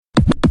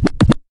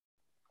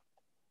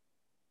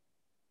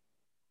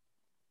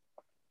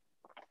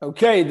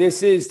Okay,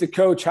 this is the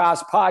Coach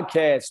Haas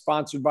podcast,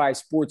 sponsored by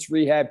Sports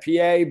Rehab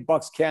PA,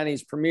 Bucks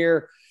County's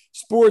premier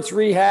sports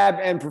rehab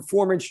and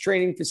performance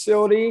training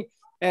facility,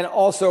 and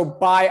also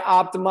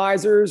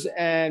Bioptimizers.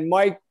 And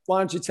Mike, why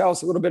don't you tell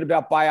us a little bit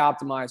about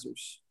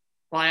Bioptimizers?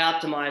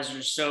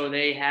 Bioptimizers, so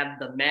they have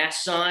the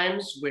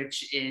Masszymes,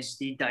 which is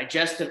the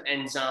digestive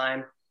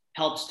enzyme,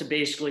 helps to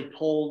basically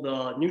pull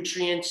the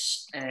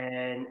nutrients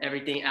and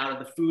everything out of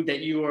the food that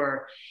you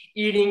are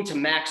eating to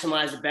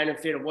maximize the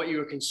benefit of what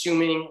you are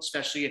consuming,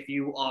 especially if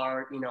you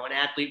are, an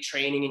athlete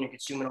training and you're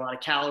consuming a lot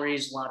of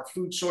calories, a lot of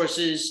food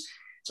sources.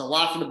 It's a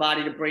lot for the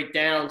body to break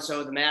down.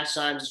 So the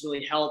Masszymes just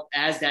really help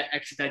as that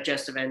extra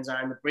digestive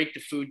enzyme to break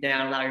the food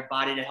down, allow your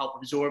body to help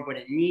absorb what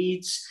it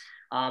needs.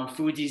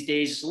 Food these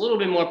days is a little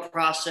bit more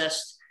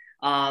processed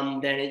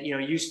than it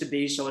used to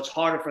be, so it's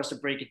harder for us to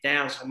break it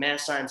down. So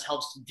Masszymes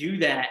helps to do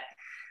that.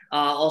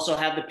 Also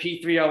have the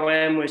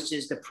P3OM, which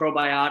is the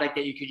probiotic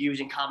that you could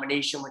use in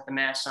combination with the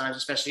Masszymes,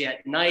 especially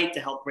at night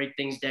to help break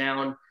things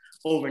down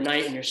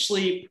overnight in your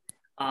sleep.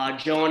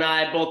 Joe and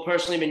I both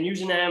personally been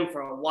using them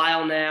for a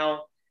while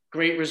now.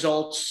 Great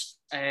results,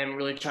 and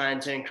really trying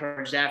to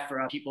encourage that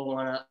for people who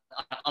want to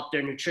up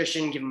their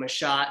nutrition, give them a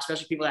shot,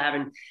 especially people that are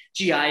having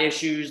GI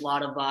issues, a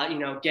lot of,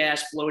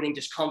 gas, bloating,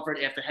 discomfort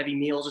after heavy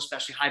meals,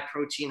 especially high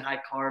protein, high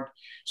carb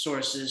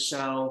sources.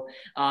 So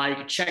you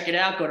can check it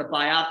out. Go to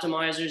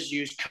Bioptimizers,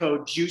 use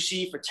code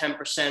JUICY for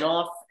 10%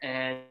 off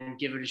and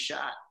give it a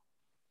shot.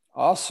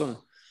 Awesome.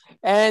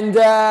 And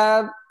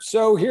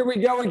so here we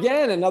go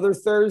again, another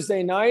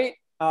Thursday night,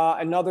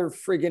 another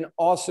friggin'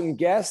 awesome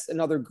guest,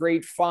 another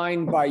great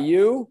find by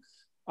you.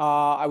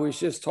 I was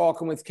just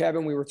talking with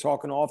Kevin. We were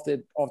talking off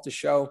the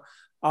show,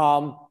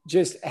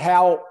 just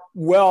how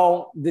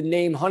well the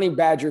name Honey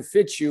Badger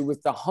fits you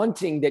with the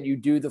hunting that you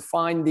do to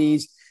find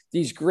these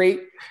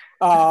great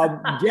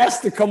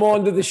guests to come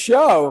on to the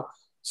show.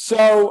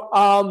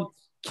 So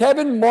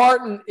Kevin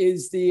Martin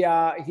is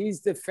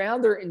he's the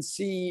founder and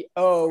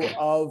CEO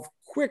of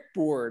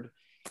QuickBoard,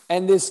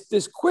 and this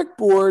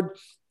QuickBoard.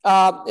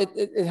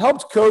 It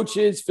helps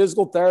coaches,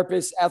 physical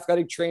therapists,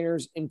 athletic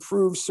trainers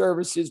improve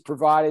services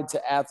provided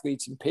to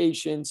athletes and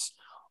patients,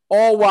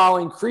 all while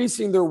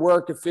increasing their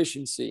work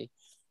efficiency.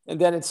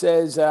 And then it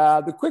says,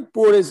 the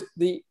QuickBoard is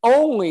the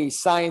only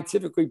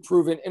scientifically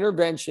proven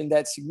intervention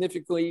that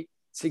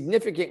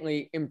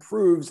significantly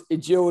improves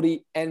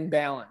agility and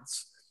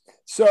balance.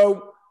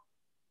 So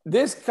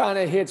this kind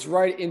of hits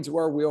right into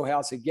our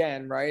wheelhouse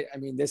again, right? I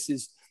mean, this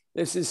is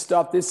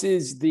stuff. This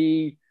is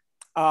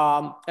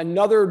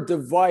another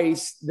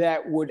device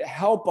that would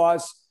help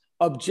us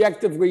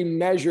objectively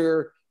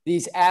measure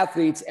these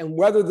athletes and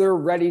whether they're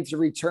ready to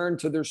return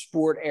to their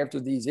sport after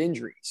these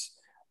injuries.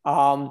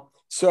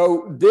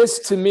 So this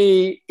to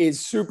me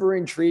is super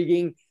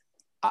intriguing.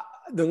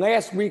 The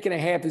last week and a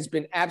half has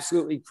been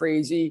absolutely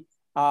crazy.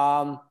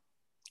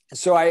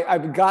 So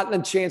I've gotten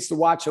a chance to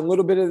watch a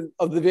little bit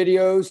of the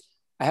videos.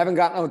 I haven't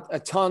gotten a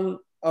ton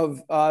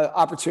of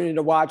opportunity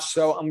to watch.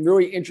 So I'm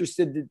really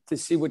interested to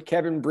see what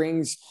Kevin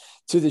brings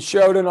to the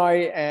show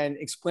tonight and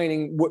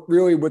explaining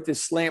what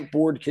this slant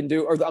board can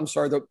do, or I'm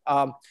sorry, the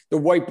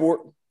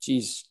whiteboard.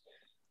 Jeez.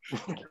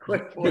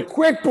 The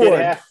QuickBoard.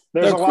 Yeah,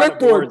 there's a lot of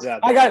boards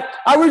out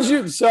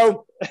there.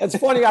 So it's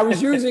funny. I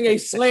was using a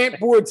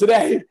slant board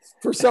today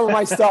for some of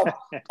my stuff,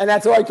 and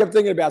that's all I kept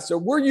thinking about. So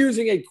we're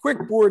using a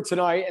QuickBoard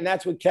tonight, and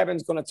that's what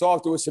Kevin's going to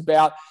talk to us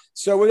about.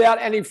 So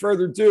without any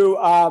further ado,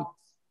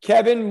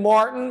 Kevin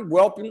Martin,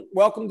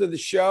 welcome to the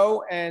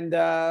show, and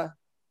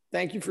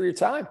thank you for your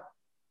time.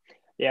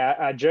 Yeah,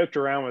 I joked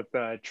around with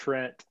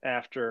Trent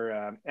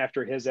after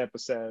his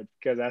episode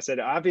because I said,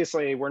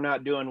 obviously, we're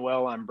not doing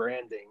well on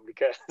branding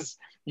because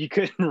you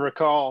couldn't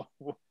recall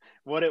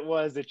what it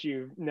was that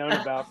you've known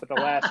about for the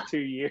last 2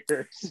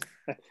 years.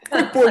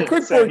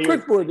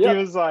 QuickBoard. Yeah.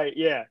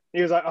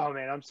 He was like, oh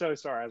man, I'm so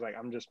sorry. I was like,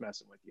 I'm just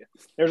messing with you.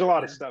 There's a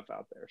lot of stuff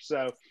out there.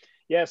 So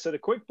yeah, so the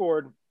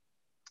QuickBoard,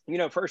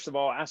 first of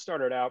all, I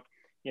started out,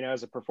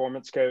 as a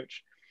performance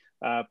coach.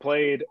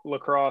 Played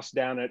lacrosse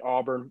down at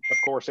Auburn. Of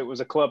course, it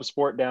was a club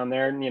sport down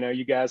there. And,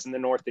 you guys in the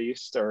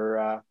Northeast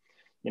are,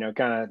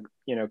 kind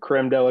of,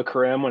 creme de la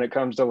creme when it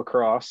comes to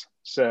lacrosse.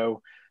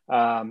 So,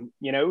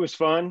 it was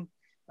fun,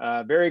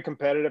 very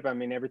competitive. I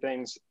mean,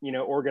 everything's,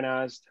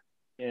 organized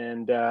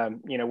and,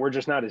 we're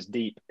just not as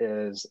deep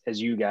as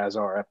you guys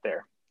are up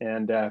there.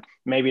 And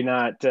maybe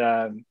not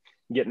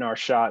getting our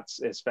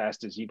shots as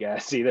fast as you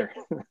guys either.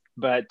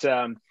 But,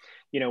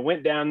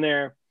 went down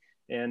there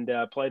and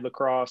played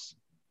lacrosse.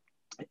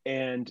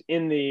 And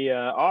in the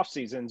off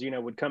seasons,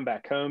 would come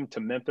back home to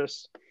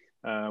Memphis,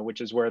 which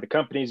is where the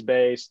company's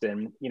based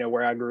and,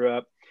 where I grew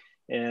up.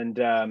 And,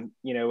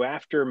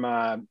 after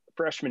my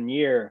freshman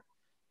year,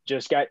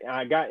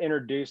 I got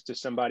introduced to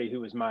somebody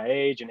who was my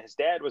age, and his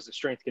dad was a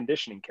strength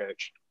conditioning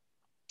coach.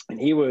 And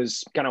he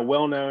was kind of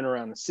well-known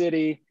around the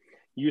city,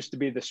 used to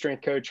be the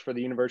strength coach for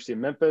the University of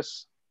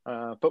Memphis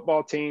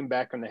football team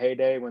back in the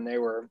heyday when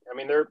they're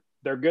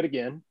good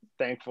again,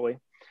 thankfully.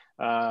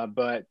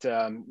 But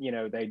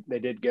they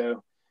did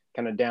go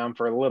kind of down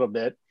for a little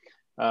bit.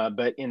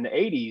 But in the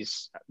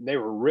 80s, they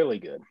were really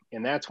good.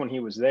 And that's when he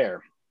was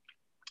there.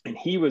 And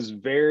he was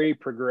very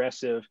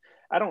progressive.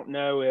 I don't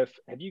know have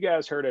you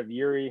guys heard of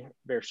Yuri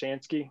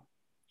Vershansky?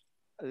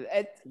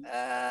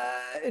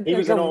 He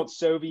was an old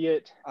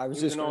Soviet. I was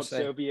he was just an old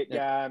Soviet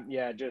guy.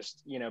 Yeah,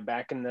 just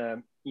back in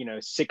the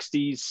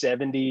 60s,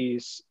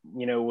 70s.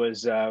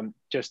 Was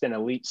just an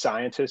elite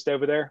scientist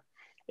over there,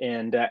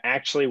 and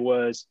actually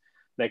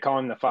they call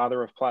him the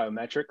father of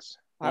plyometrics.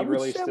 I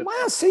would say,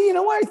 wow, see, you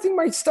know what? I think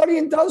my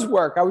studying does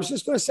work. I was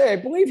just going to say, I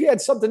believe he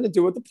had something to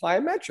do with the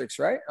plyometrics,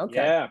 right? Okay.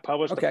 Yeah,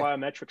 published a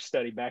plyometrics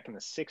study back in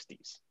the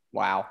 60s.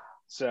 Wow.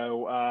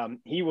 So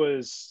he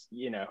was,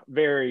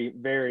 very,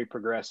 very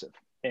progressive.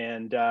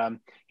 And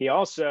he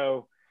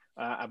also,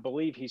 I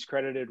believe he's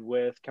credited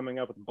with coming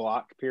up with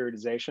block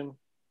periodization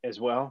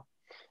as well.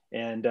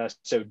 And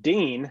so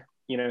Dean,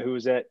 who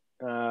was at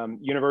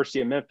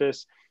University of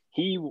Memphis,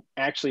 he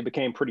actually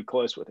became pretty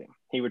close with him.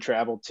 He would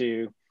travel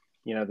to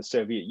the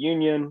Soviet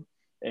Union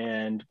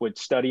and would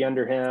study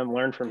under him,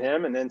 learn from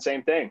him. And then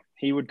same thing,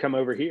 he would come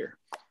over here.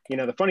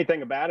 The funny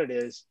thing about it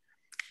is,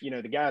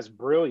 the guy's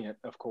brilliant,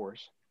 of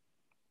course.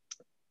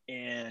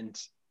 And,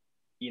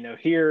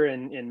 here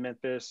in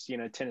Memphis,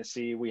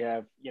 Tennessee, we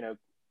have,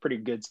 pretty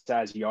good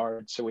sized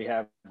yards. So we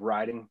have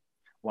riding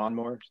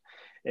lawnmowers.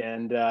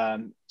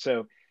 And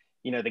so,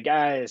 the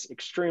guy is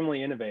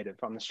extremely innovative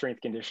on the strength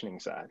conditioning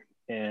side.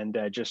 And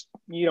just,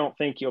 you don't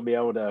think you'll be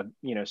able to,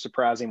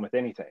 surprise him with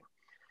anything.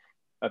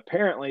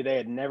 Apparently they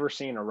had never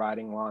seen a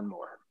riding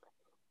lawnmower,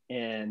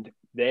 and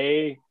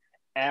they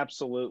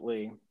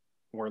absolutely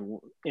were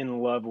in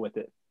love with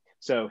it.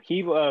 So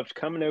he loved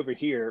coming over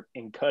here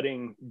and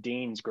cutting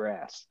Dean's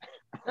grass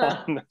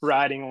on the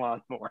riding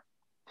lawnmower.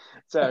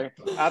 So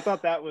I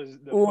thought that was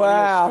the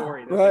funniest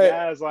story. The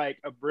guy is like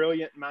a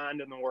brilliant mind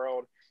in the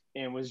world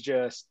and was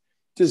just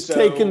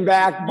taken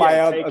back by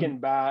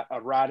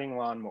a riding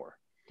lawnmower.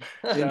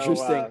 Interesting.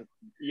 So,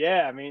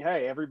 yeah, I mean,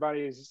 hey,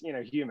 everybody's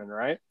human,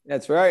 right?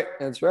 That's right.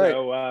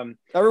 So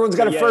everyone's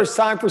got a first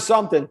time for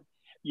something.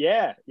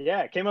 Yeah,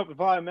 came up with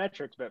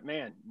plyometrics, but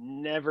man,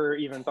 never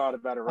even thought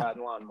about a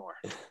riding lawnmower.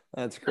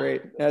 That's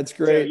great.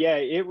 So,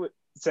 yeah,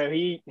 so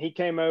he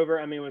came over.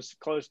 I mean, it was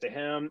close to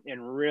him,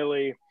 and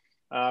really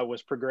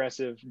was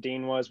progressive.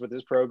 Dean was with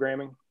his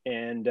programming,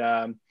 and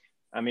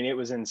I mean, it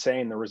was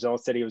insane the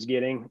results that he was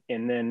getting.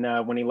 And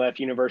then when he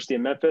left University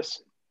of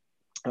Memphis,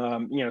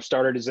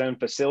 started his own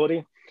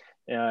facility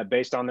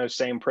based on those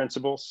same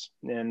principles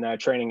and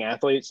training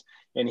athletes.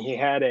 And he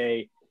had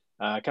a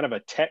kind of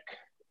a tech,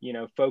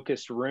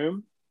 focused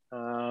room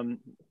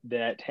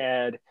that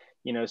had,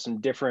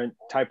 some different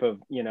type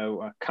of,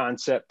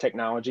 concept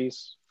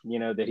technologies,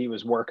 that he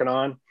was working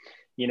on.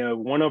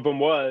 One of them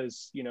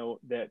was,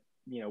 that,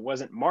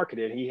 wasn't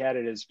marketed. He had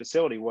at his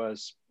facility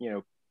was,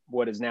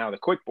 what is now the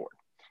QuickBoard.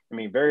 I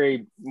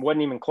mean,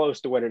 wasn't even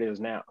close to what it is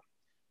now,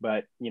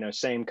 but,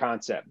 same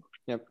concept.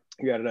 Yep.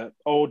 You had an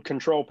old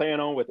control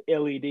panel with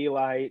LED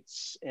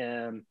lights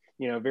and,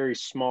 very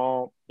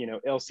small,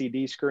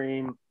 LCD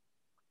screen,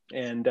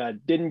 and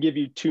didn't give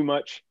you too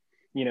much,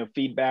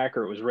 feedback,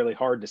 or it was really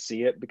hard to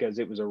see it because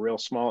it was a real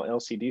small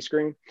LCD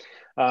screen.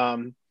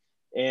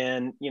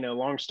 And,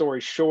 long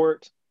story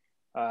short,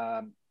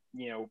 I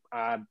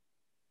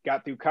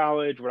got through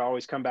college, would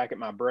always come back at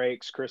my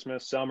breaks,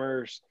 Christmas,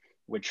 summers,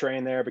 would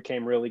train there,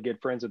 became really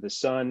good friends with his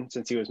son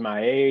since he was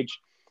my age.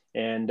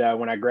 And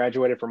when I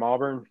graduated from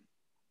Auburn,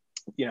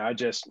 I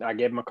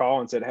gave him a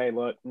call and said, hey,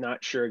 look,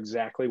 not sure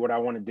exactly what I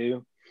want to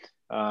do,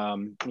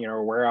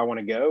 or where I want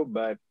to go.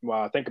 But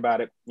while I think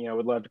about it,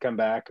 would love to come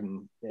back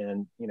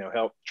and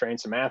help train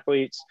some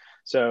athletes.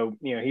 So,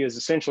 he was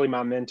essentially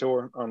my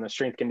mentor on the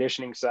strength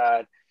conditioning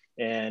side.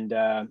 And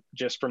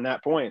just from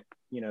that point,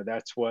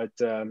 that's what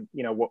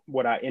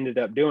I ended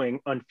up doing.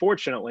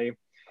 Unfortunately,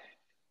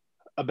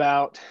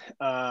 about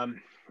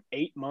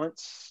 8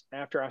 months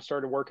after I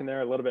started working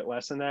there, a little bit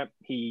less than that,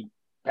 he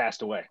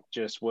passed away.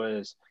 Just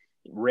was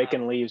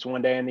raking leaves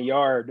one day in the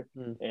yard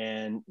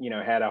and,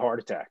 had a heart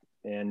attack.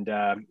 And,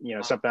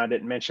 something I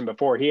didn't mention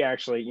before, he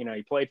actually,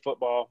 he played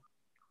football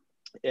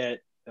at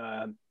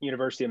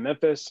University of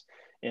Memphis,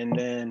 and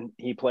then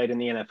he played in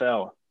the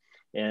NFL.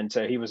 And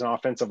so he was an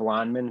offensive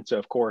lineman. So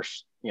of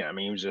course,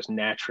 he was just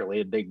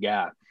naturally a big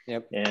guy.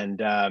 Yep. And,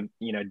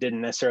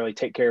 didn't necessarily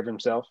take care of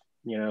himself,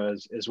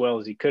 as well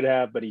as he could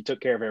have, but he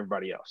took care of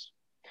everybody else.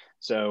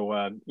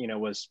 So,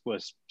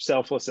 was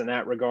selfless in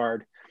that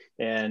regard.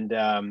 And,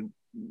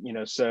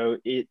 so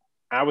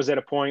I was at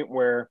a point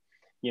where,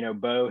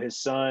 Bo, his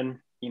son,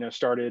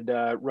 started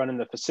running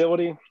the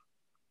facility.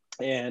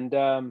 And,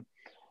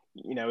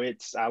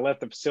 I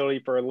left the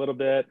facility for a little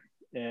bit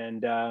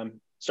and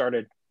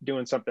started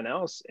doing something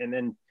else. And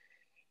then,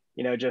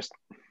 just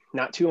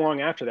not too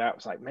long after that, I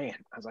was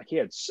like, he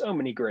had so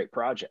many great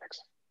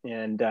projects.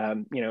 And,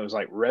 it was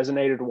like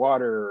resonated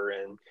water,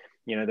 and,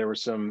 there were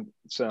some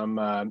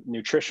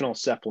nutritional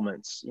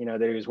supplements,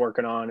 that he was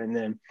working on. And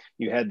then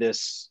you had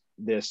this,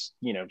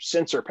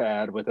 sensor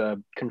pad with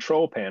a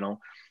control panel,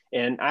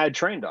 and I had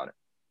trained on it.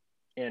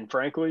 And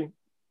frankly,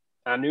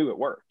 I knew it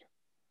worked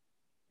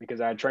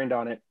because I had trained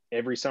on it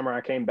every summer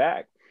I came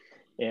back.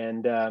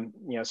 And,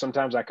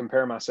 sometimes I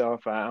compare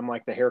myself, I'm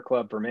like the hair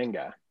club for men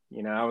guy.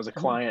 I was a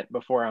client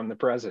before I'm the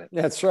president.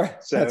 That's right.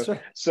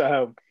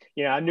 So,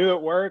 I knew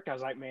it worked. I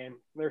was like, man,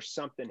 there's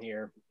something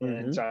here.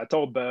 And so I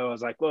told Bo, I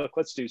was like, look,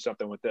 let's do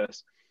something with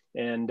this.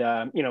 And,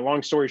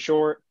 long story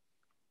short,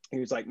 he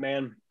was like,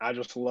 man, I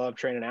just love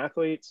training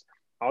athletes.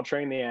 I'll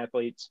train the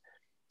athletes.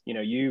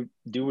 You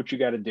do what you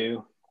got to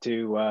do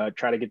to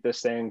try to get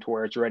this thing to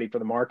where it's ready for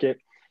the market.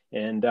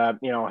 And,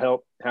 I'll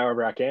help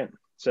however I can.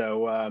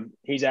 So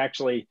he's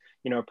actually,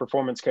 a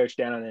performance coach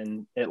down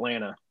in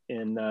Atlanta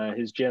in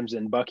his gym's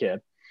in Buckhead,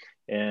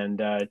 and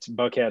it's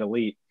Buckhead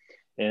Elite.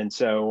 And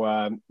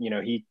so,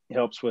 he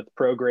helps with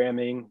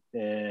programming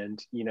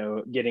and,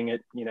 getting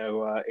it,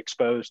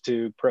 exposed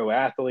to pro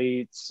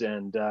athletes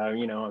and,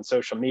 on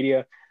social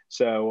media.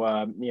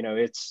 So,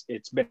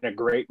 it's been a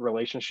great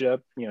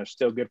relationship,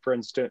 still good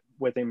friends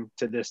with him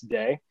to this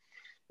day.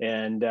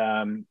 And,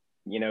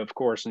 of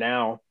course,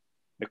 now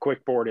the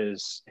QuickBoard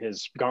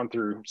has gone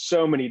through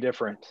so many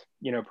different,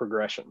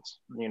 progressions.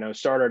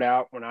 Started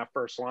out when I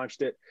first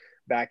launched it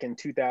back in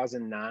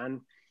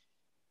 2009.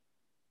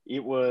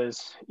 It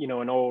was,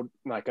 an old,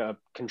 like a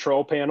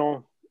control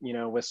panel,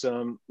 with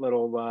some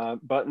little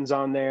buttons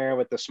on there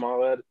with the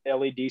small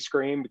LED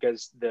screen,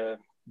 because the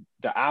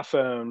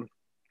iPhone,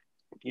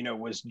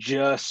 was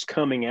just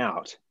coming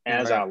out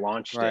as I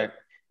launched it.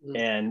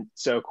 And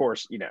so, of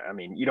course, you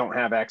don't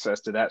have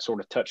access to that sort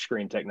of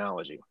touchscreen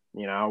technology.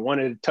 I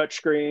wanted a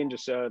touchscreen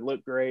just so it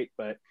looked great,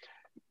 but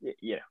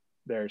you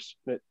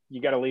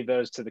got to leave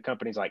those to the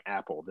companies like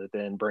Apple that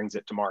then brings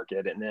it to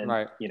market and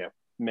then,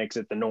 makes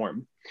it the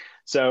norm.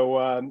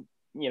 So,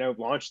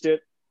 launched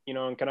it,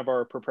 on kind of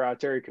our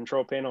proprietary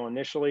control panel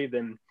initially,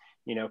 then,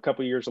 a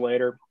couple of years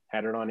later,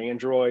 had it on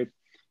Android,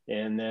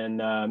 and then,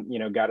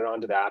 got it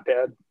onto the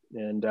iPad,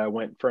 and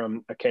went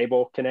from a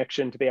cable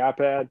connection to the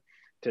iPad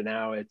to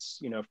now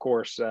it's, of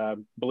course,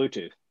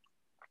 Bluetooth.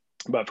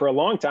 But for a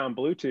long time,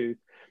 Bluetooth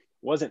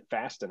wasn't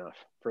fast enough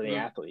for the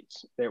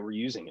athletes that were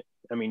using it.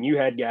 I mean, you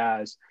had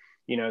guys,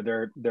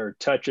 their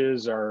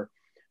touches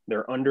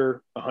they're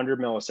under 100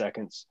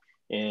 milliseconds,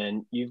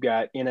 and you've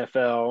got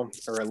NFL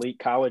or elite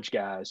college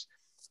guys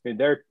who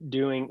they're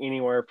doing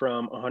anywhere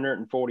from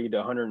 140 to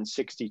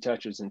 160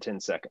 touches in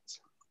 10 seconds.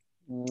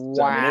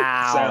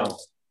 Wow. So,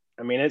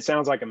 it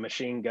sounds like a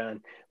machine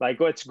gun. Like,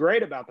 what's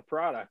great about the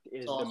product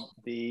is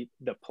the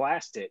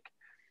plastic,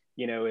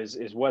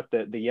 is what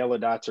the yellow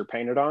dots are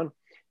painted on.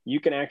 You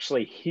can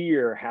actually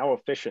hear how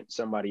efficient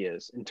somebody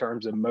is in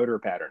terms of motor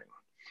patterning.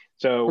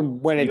 So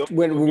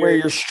where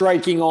you're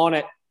striking on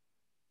it.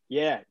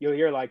 Yeah, you'll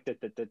hear like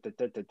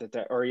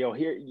or you'll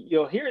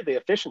hear the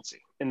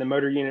efficiency in the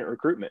motor unit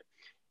recruitment.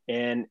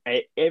 And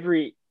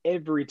every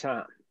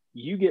time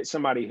you get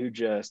somebody who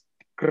just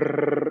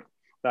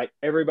like,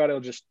 everybody will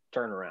just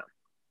turn around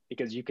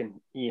because you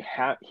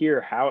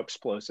hear how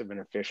explosive and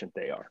efficient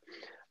they are.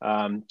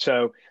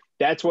 So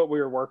that's what we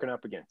were working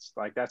up against.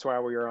 Like, that's why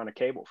we were on a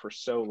cable for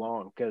so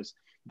long, because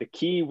the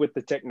key with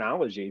the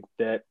technology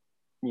that,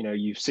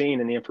 you've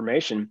seen in the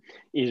information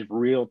is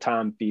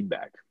real-time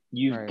feedback.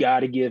 You've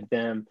got to give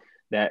them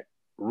that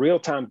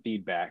real-time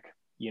feedback,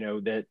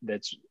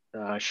 that's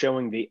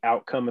showing the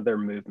outcome of their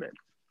movement.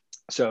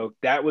 So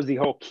that was the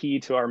whole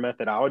key to our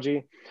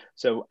methodology.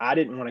 So I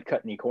didn't want to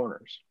cut any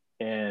corners,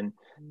 and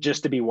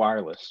just to be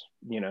wireless,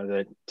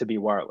 to be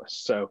wireless.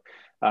 So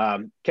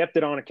kept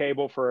it on a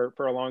cable for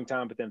a long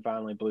time, but then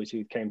finally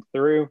Bluetooth came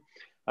through.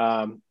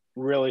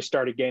 Really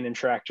started gaining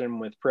traction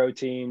with pro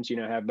teams,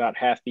 have about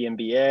half the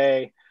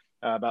NBA,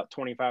 about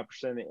 25%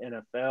 of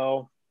the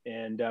NFL.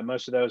 And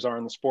most of those are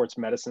on the sports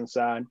medicine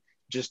side,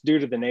 just due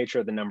to the nature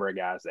of the number of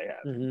guys they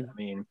have. I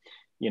mean,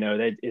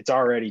 it's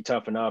already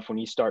tough enough when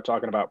you start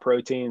talking about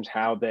pro teams,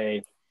 how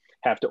they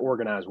have to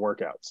organize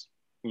workouts,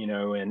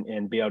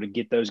 and be able to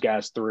get those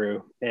guys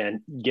through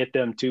and get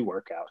them to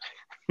work out,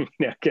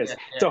 because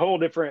it's a whole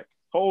different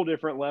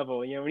level.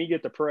 When you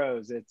get to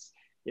pros, it's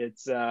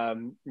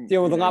dealing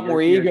with a lot more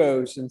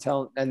egos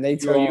and they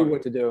tell you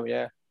what to do.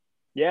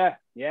 Yeah.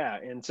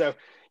 And so,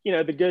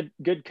 the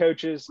good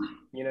coaches,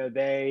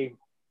 they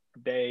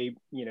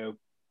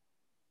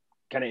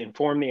kind of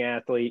inform the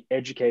athlete,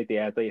 educate the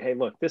athlete. Hey,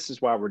 look, this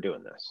is why we're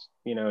doing this.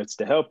 It's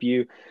to help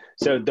you.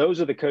 So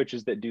those are the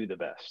coaches that do the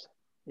best.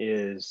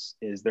 Is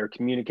they're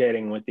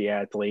communicating with the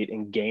athlete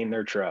and gain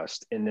their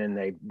trust, and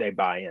then they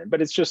buy in.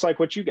 But it's just like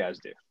what you guys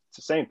do. It's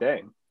the same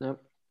thing. Yep.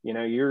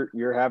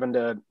 You're having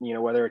to,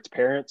 whether it's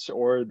parents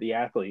or the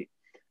athlete,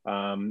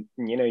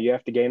 you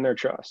have to gain their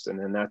trust, and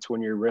then that's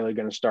when you're really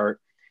going to start,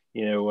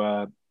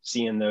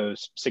 seeing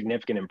those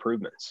significant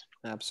improvements.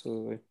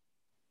 Absolutely.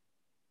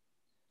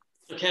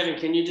 So Kevin,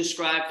 can you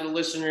describe for the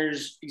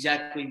listeners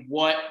exactly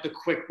what the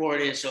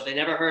QuickBoard is? So if they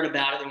never heard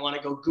about it and want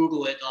to go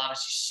Google it, they'll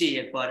obviously see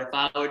it. But if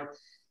I would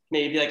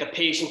maybe like a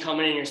patient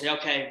coming in and say,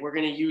 okay, we're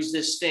going to use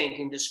this thing,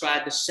 can you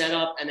describe the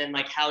setup and then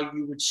like how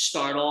you would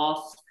start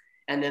off,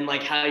 and then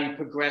like how you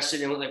progress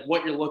it and like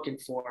what you're looking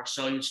for.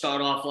 So you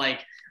start off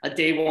like a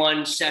day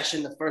one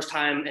session, the first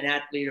time an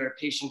athlete or a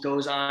patient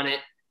goes on it,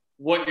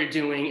 what you're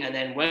doing, and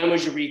then when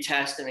was your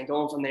retest, and then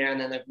going from there, and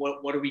then like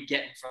what are we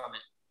getting from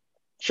it?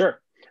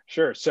 Sure.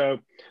 So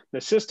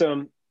the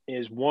system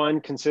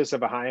consists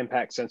of a high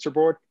impact sensor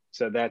board.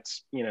 So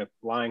that's,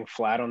 lying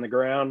flat on the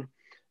ground.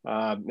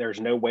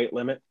 There's no weight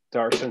limit to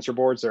our sensor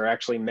boards. They're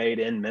actually made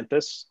in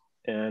Memphis.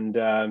 And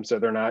so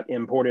they're not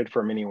imported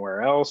from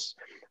anywhere else.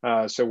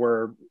 So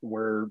we're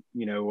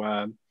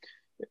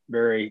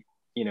very,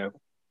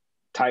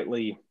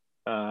 tightly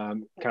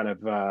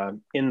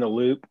in the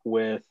loop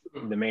with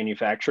the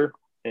manufacturer,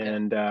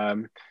 and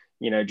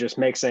just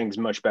makes things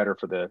much better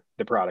for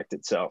the product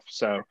itself.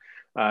 So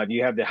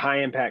you have the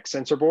high impact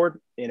sensor board.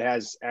 It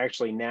has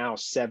actually now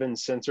 7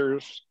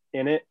 sensors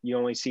in it. You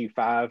only see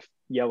 5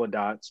 yellow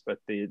dots, but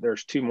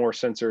there's 2 more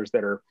sensors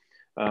that are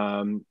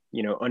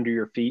under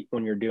your feet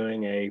when you're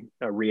doing a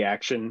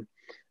reaction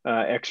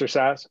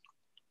exercise.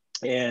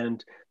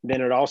 And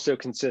then it also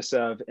consists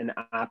of an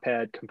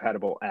iPad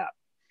compatible app.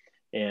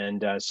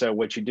 And so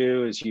what you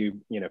do is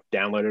you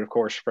download it, of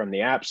course, from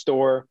the App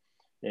Store.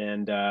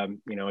 And,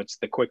 it's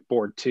the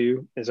QuickBoard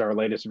 2 is our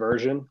latest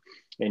version.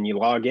 And you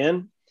log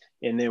in.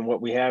 And then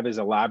what we have is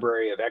a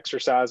library of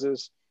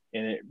exercises.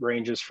 And it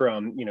ranges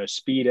from,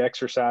 speed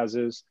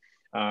exercises,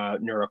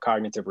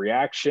 neurocognitive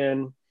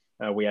reaction.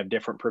 We have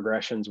different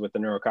progressions with the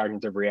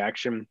neurocognitive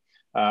reaction,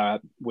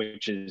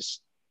 which is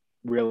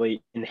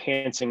really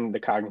enhancing the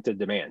cognitive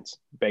demands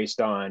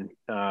based on,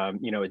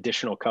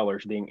 additional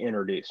colors being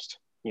introduced.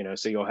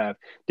 So you'll have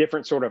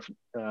different sort of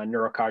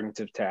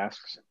neurocognitive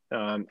tasks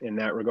in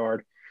that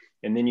regard.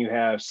 And then you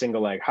have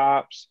single leg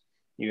hops,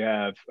 you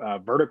have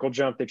vertical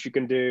jump that you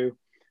can do,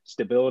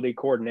 stability,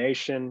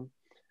 coordination,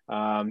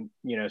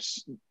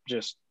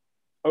 just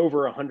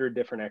over 100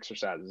 different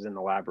exercises in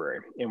the library.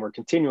 And we're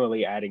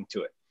continually adding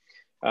to it.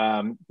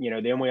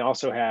 Then we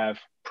also have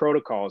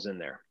protocols in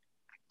there.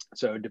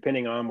 So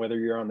depending on whether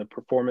you're on the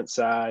performance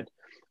side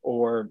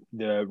or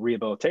the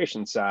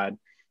rehabilitation side,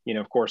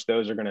 of course,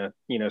 those are going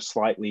to,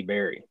 slightly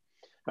vary.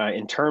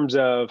 In terms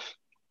of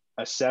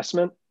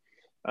assessment,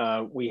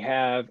 we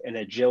have an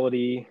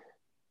agility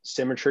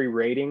symmetry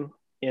rating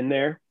in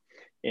there,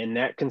 and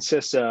that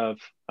consists of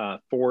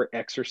 4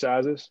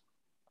 exercises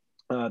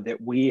that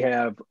we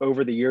have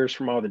over the years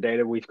from all the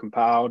data we've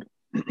compiled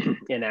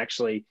and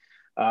actually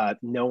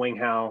knowing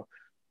how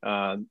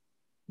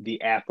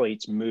the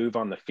athletes move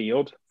on the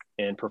field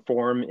and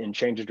perform in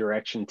change of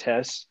direction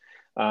tests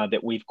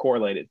that we've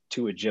correlated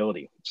to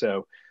agility.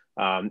 So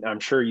I'm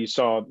sure you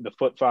saw the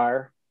foot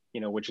fire,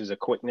 which is a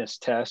quickness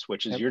test,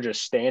 which is you're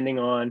just standing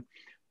on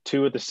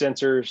 2 of the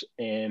sensors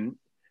and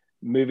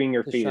moving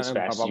your feet as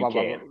fast as you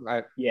can.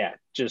 Right. Yeah,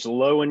 just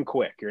low and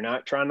quick. You're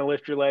not trying to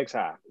lift your legs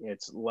high.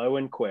 It's low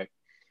and quick,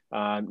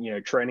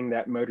 training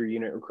that motor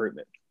unit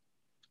recruitment.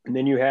 And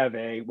then you have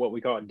what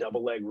we call a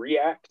double leg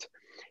react,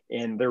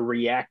 and they're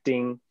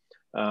reacting,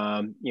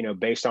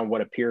 based on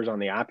what appears on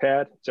the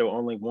iPad. So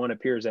only one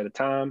appears at a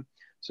time.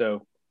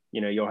 So,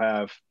 you'll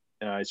have,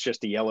 it's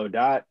just a yellow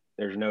dot.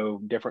 There's no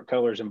different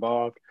colors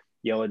involved.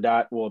 Yellow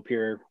dot will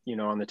appear,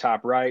 on the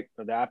top right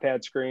of the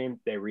iPad screen.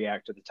 They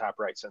react to the top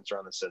right sensor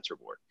on the sensor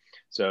board.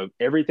 So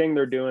everything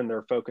they're doing,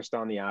 they're focused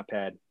on the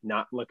iPad,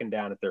 not looking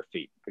down at their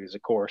feet, because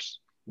of course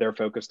they're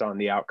focused on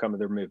the outcome of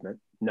their movement,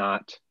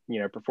 not,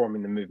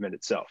 performing the movement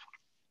itself.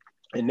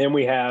 And then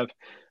we have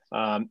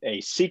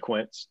a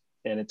sequence,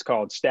 and it's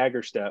called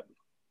stagger step.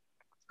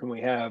 And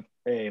we have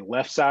a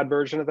left side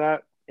version of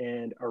that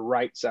and a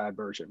right side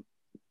version.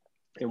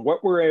 And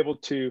what we're able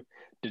to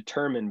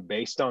determine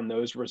based on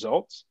those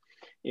results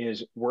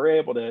is we're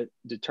able to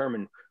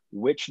determine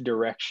which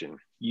direction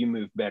you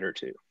move better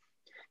to.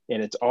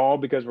 And it's all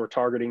because we're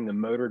targeting the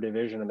motor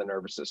division of the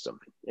nervous system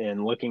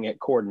and looking at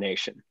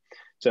coordination.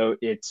 So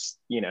it's,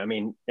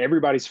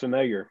 everybody's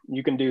familiar.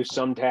 You can do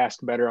some task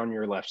better on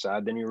your left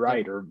side than your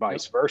right, or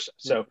vice versa.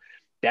 So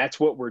that's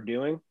what we're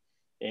doing.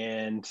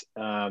 And,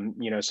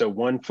 so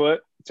 1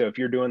 foot. So if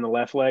you're doing the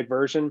left leg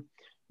version,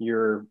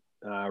 your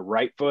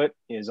right foot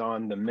is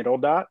on the middle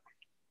dot.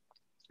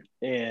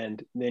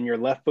 And then your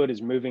left foot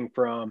is moving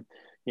from,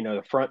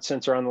 the front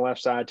sensor on the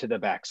left side to the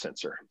back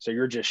sensor. So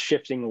you're just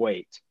shifting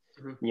weight,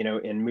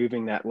 and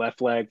moving that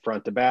left leg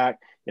front to back.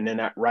 And then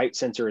that right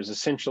sensor is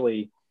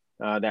essentially,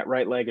 that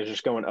right leg is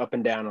just going up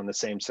and down on the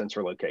same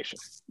sensor location,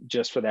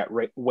 just for that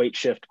weight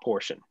shift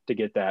portion to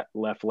get that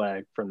left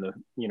leg from the,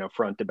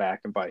 front to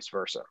back and vice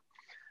versa.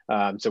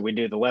 So we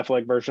do the left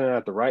leg version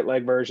at the right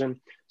leg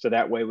version. So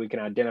that way we can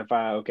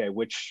identify, okay,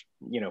 which,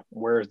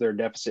 where is their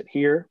deficit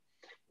here?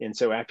 And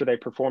so after they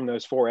perform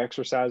those 4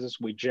 exercises,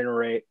 we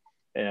generate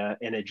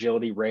an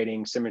agility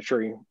rating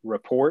symmetry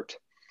report,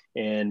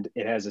 and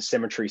it has a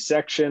symmetry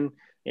section,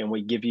 and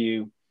we give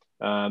you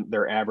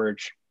their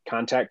average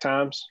contact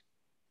times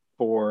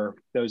for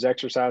those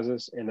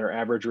exercises and their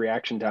average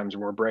reaction times.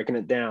 And we're breaking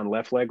it down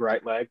left leg,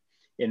 right leg.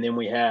 And then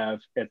we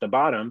have at the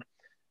bottom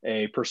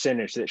a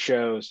percentage that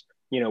shows,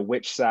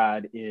 which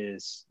side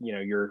is,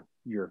 your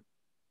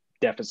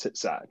deficit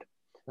side.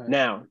 Right.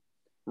 Now,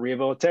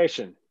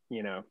 rehabilitation,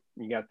 you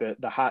got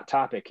the hot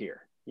topic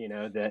here.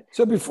 that.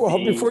 So before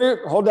you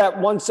hold that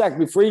 1 second,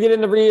 before you get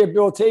into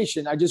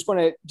rehabilitation, I just want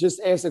to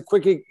just ask a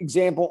quick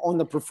example on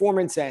the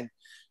performance end.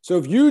 So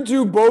if you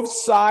do both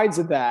sides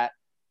of that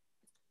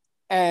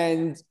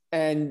and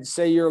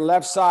say your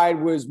left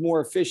side was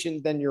more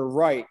efficient than your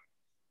right,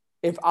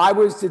 if I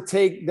was to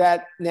take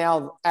that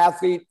now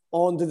athlete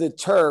onto the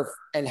turf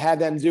and have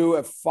them do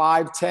a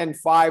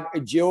 5-10-5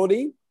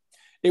 agility,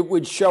 it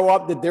would show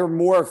up that they're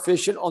more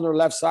efficient on their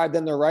left side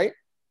than their right?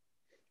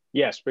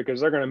 Yes, because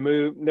they're going to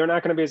move. They're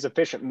not going to be as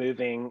efficient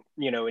moving,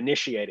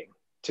 initiating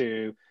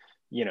to,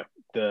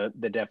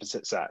 the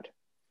deficit side.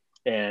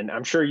 And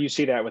I'm sure you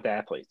see that with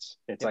athletes.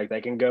 It's like they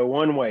can go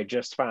one way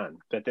just fine,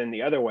 but then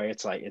the other way,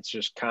 it's like, it's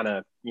just kind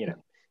of,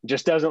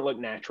 just doesn't look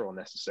natural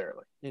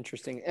necessarily.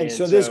 Interesting. And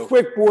so this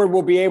quick board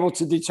will be able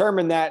to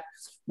determine that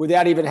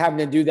without even having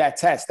to do that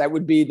test. That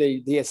would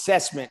be the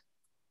assessment.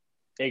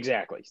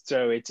 Exactly.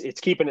 So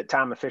it's keeping it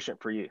time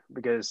efficient for you,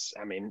 because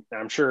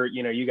I'm sure,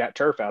 you got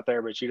turf out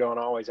there, but you don't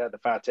always have the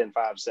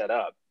 5-10-5 set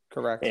up.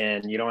 Correct.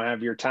 And you don't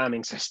have your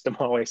timing system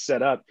always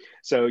set up.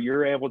 So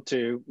you're able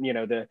to,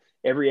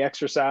 every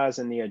exercise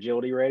in the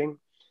agility rating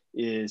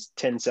is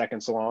 10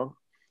 seconds long.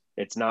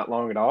 It's not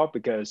long at all,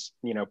 because,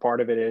 part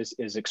of it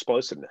is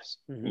explosiveness.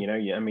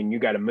 Mm-hmm. You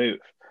got to move.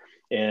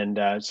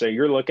 And so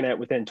you're looking at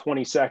within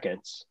 20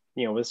 seconds,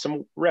 with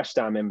some rest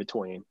time in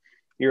between,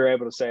 you're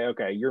able to say,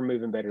 okay, you're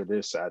moving better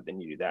this side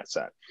than you do that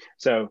side.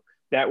 So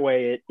that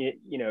way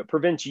it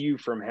prevents you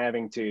from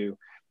having to,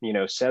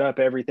 set up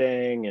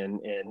everything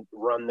and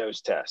run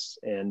those tests.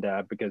 And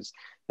because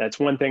that's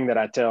one thing that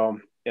I tell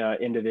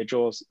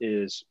individuals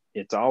is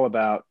it's all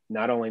about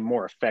not only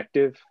more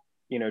effective,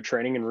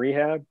 training and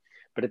rehab,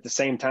 but at the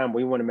same time,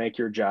 we want to make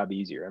your job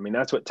easier.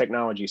 That's what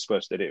technology is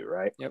supposed to do,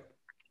 right? Yep.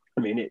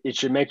 It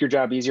should make your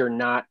job easier,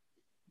 not,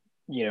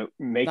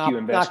 make you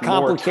invest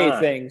not more complicate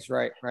time. things.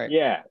 Right.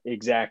 Yeah,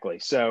 exactly.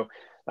 So,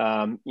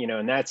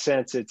 in that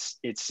sense, it's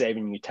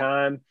saving you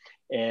time,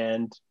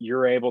 and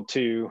you're able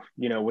to,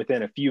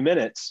 within a few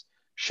minutes,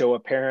 show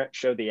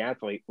the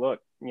athlete, look,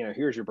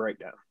 here's your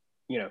breakdown.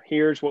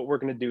 Here's what we're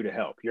going to do to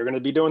help. You're going to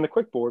be doing the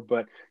quick board,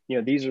 but,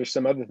 these are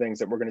some other things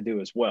that we're going to do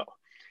as well.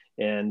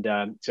 And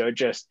so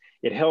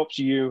it helps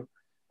you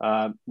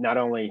not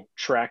only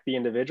track the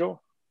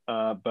individual,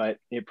 but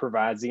it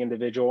provides the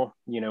individual,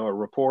 a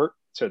report,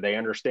 so they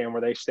understand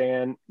where they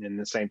stand. And at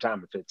the same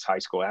time, if it's high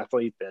school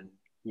athlete, then,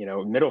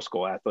 middle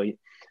school athlete,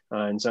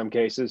 in some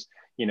cases,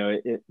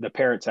 the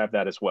parents have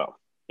that as well.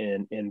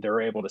 And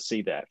they're able to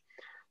see that.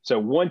 So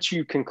once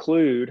you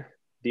conclude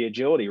the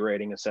agility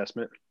rating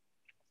assessment,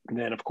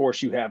 then of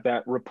course you have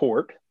that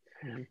report,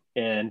 mm-hmm.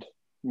 and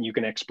you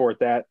can export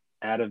that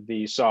out of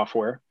the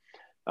software.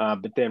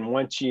 But then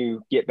once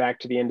you get back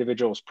to the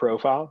individual's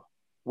profile,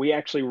 we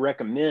actually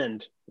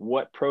recommend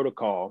what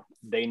protocol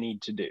they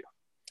need to do.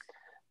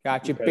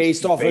 Gotcha.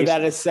 Based off of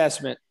that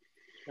assessment.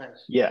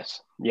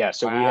 Yes. Yeah.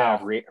 So we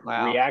have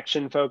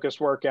reaction focused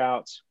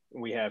workouts.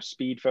 We have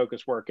speed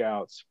focused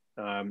workouts.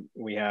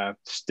 We have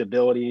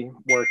stability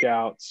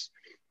workouts.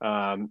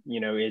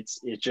 It's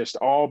just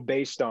all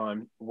based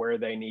on where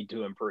they need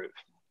to improve.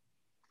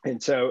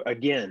 And so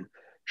again,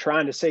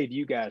 trying to save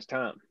you guys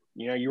time.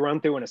 You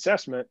run through an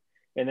assessment,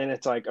 and then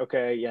it's like,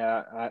 okay,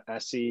 yeah, I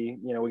see,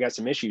 we got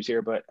some issues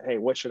here, but hey,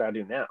 what should I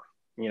do now?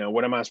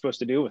 What am I supposed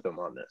to do with them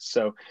on this?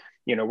 So,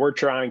 we're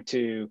trying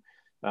to,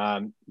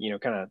 kind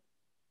of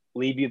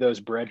leave you those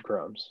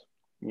breadcrumbs,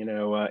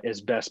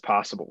 as best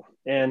possible.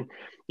 And,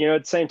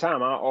 at the same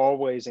time, I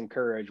always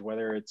encourage,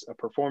 whether it's a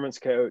performance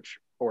coach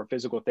or a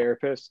physical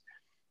therapist,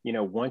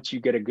 once you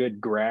get a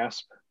good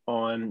grasp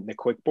on the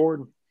quick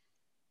board,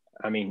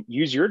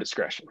 use your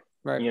discretion.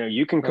 Right.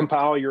 You can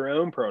compile your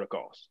own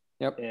protocols.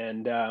 Yep.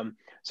 And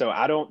so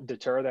I don't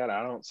deter that.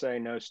 I don't say,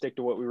 no, stick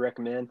to what we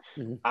recommend.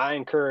 Mm-hmm. I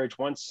encourage,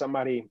 once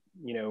somebody,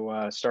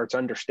 starts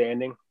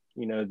understanding,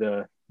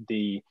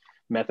 the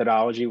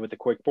methodology with the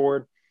quick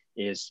board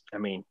is,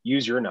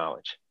 use your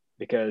knowledge,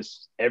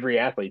 because every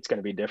athlete's going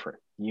to be different.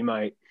 You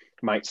might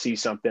see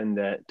something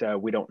that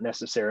we don't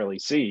necessarily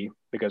see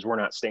because we're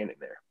not standing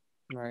there.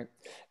 Right.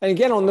 And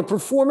again, on the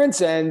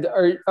performance end,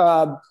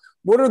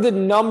 what are the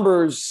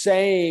numbers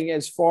saying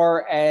as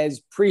far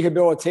as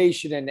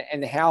prehabilitation,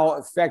 and how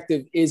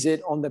effective is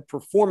it on the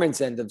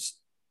performance end of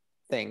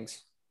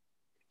things?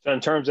 So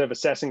in terms of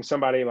assessing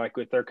somebody, like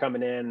if they're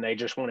coming in, they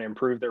just want to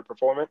improve their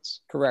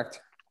performance.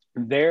 Correct.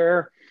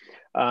 There,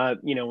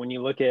 when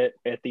you look at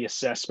the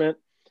assessment,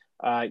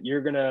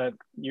 you're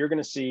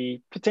gonna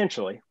see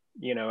potentially,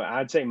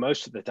 I'd say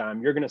most of the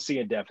time, you're gonna see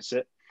a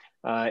deficit,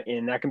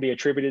 and that can be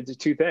attributed to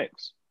two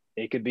things.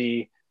 It could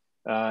be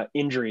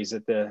injuries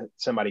that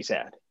somebody's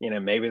had.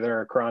 Maybe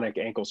they're a chronic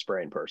ankle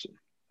sprain person.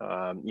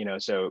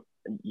 So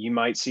you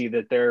might see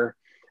that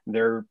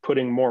they're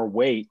putting more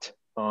weight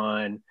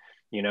on,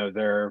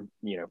 their,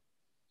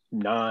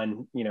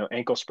 non,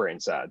 ankle sprain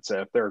side.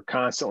 So if they're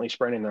constantly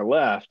spraining their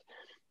left,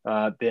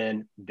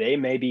 then they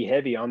may be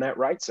heavy on that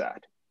right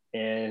side.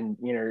 And,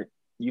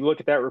 you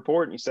look at that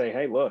report and you say,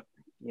 hey, look,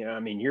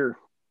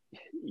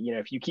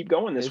 if you keep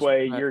going this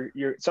way, right.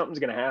 you're something's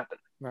going to happen.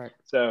 Right.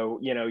 So,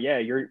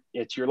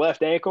 it's your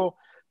left ankle,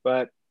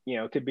 but, you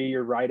know, it could be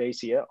your right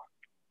ACL.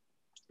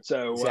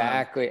 So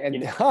exactly. And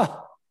you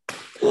know,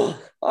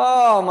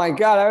 oh my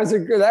God,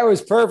 that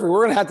was perfect.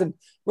 We're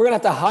gonna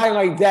have to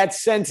highlight that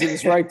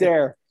sentence right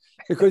there,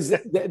 because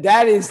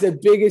that is the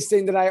biggest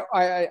thing that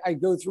I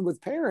go through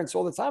with parents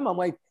all the time. I'm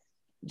like,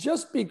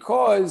 just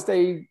because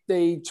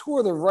they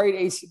tore the right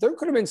AC, there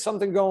could have been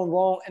something going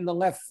wrong in the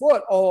left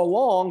foot all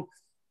along.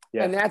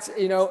 Yeah. And that's,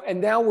 you know,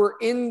 and now we're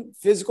in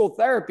physical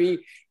therapy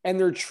and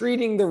they're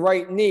treating the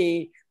right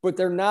knee, but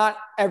they're not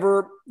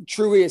ever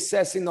truly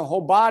assessing the whole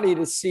body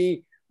to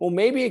see, well,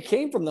 maybe it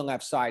came from the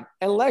left side,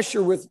 unless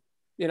you're with,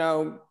 you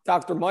know,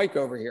 Dr. Mike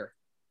over here.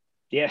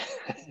 Yeah.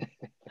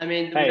 I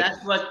mean, hey,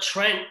 that's what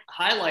Trent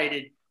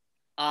highlighted.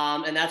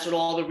 And that's what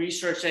all the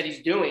research that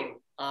he's doing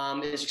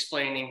is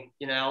explaining.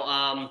 You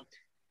know,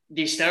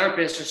 these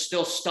therapists are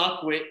still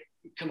stuck with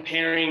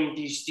comparing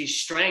these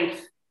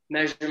strength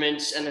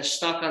measurements, and they're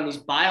stuck on these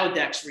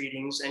Biodex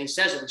readings. And he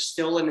says it was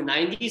still in the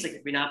 90s. Like,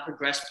 if we not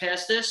progressed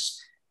past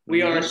this,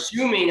 we are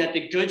assuming that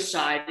the good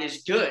side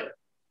is good.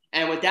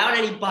 And without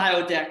any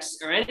Biodex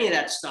or any of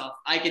that stuff,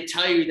 I could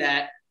tell you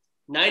that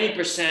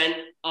 90%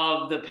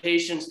 of the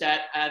patients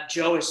that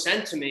Joe has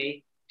sent to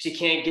me, because he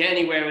can't get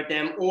anywhere with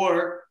them,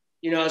 or,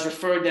 you know, has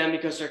referred them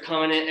because they're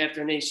coming in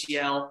after an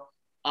ACL,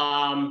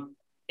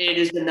 it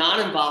is the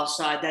non-involved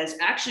side that is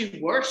actually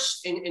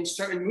worse in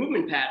certain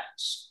movement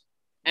patterns.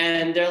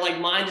 And they're like,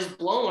 mind is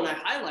blown when I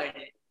highlight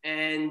it.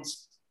 And,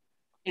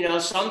 you know,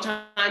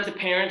 sometimes the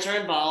parents are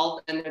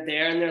involved and they're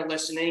there and they're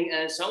listening,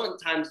 and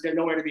sometimes they're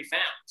nowhere to be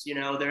found. You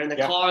know, they're in the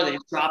car, they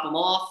drop them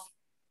off.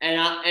 And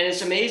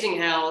it's amazing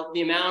how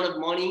the amount of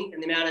money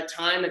and the amount of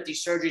time that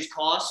these surgeries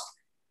cost,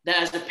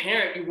 that as a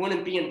parent, you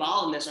wouldn't be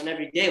involved in this on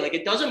every day. Like,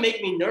 it doesn't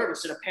make me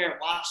nervous that a parent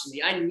watches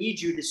me. I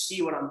need you to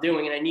see what I'm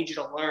doing, and I need you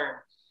to learn,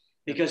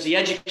 because the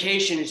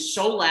education is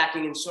so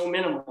lacking and so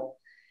minimal.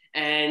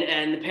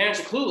 And the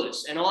parents are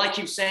clueless. And all I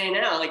keep saying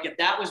now, like, if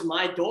that was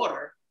my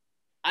daughter,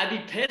 I'd be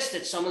pissed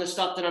at some of the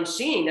stuff that I'm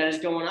seeing that is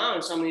going on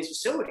in some of these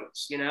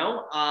facilities, you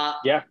know?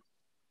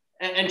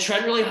 And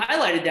Trent really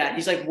highlighted that.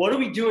 He's like, what are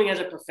we doing as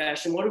a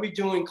profession? What are we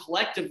doing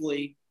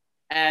collectively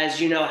as,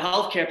 you know,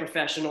 healthcare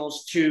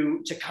professionals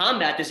to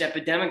combat this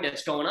epidemic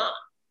that's going on?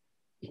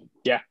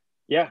 Yeah.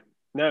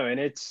 No, and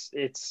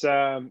it's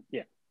I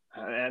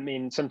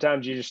mean,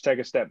 sometimes you just take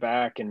a step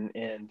back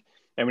and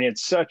I mean,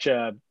 it's such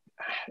a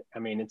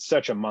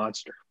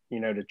monster, you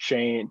know, to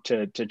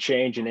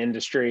change an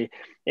industry.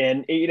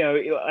 And, you know,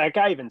 like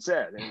I even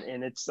said,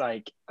 and it's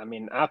like, I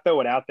mean, I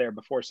throw it out there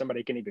before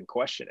somebody can even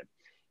question it,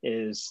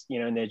 is, you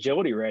know, in the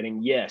agility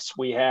rating, yes,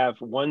 we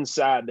have one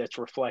side that's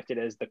reflected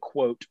as the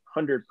quote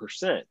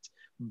 100%,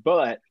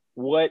 but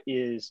what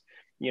is,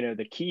 you know,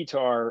 the key to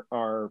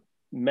our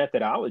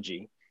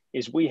methodology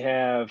is we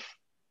have,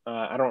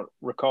 I don't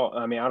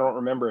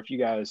remember if you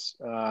guys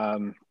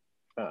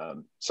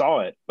saw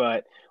it,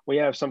 but we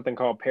have something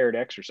called paired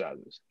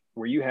exercises,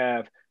 where you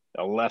have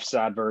a left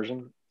side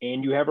version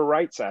and you have a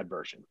right side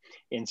version.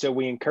 And so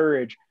we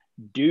encourage,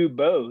 do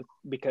both,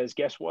 because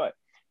guess what?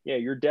 Yeah,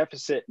 your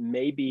deficit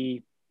may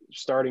be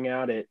starting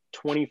out at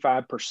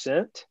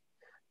 25%,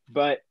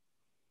 but,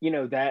 you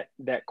know, that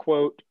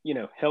quote, you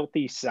know,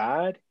 healthy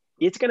side,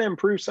 it's going to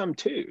improve some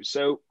too.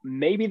 So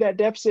maybe that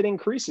deficit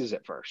increases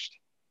at first,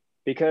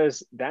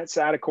 because that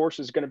side, of course,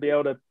 is going to be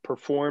able to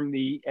perform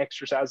the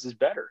exercises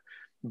better.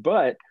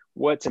 But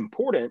what's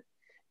important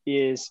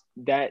is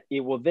that it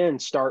will then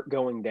start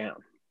going down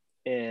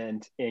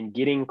and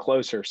getting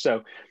closer.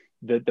 So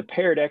the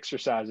paired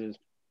exercises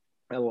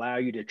allow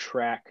you to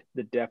track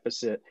the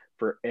deficit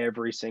for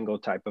every single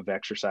type of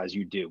exercise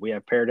you do. We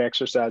have paired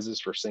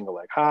exercises for single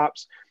leg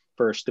hops,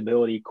 for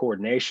stability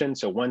coordination.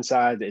 So one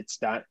side, it's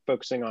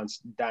focusing on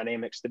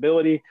dynamic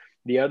stability.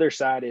 The other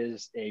side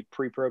is a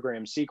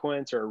pre-programmed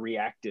sequence or a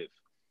reactive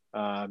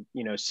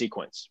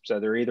sequence. So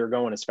they're either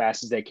going as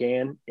fast as they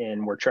can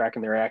and we're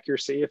tracking their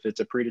accuracy if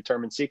it's a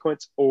predetermined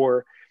sequence,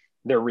 or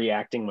they're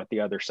reacting with the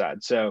other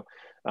side. So,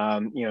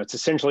 it's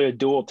essentially a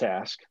dual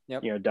task,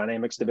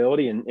 dynamic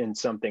stability and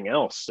something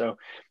else. So,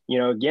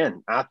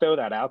 again, I throw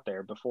that out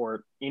there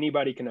before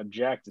anybody can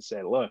object to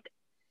say, look,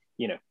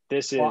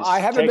 this is, I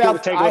have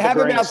about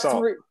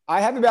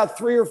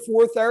 3 or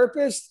 4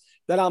 therapists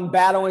that I'm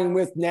battling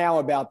with now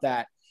about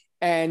that.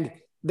 And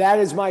that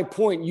is my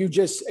point. You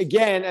just,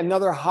 again,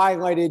 another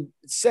highlighted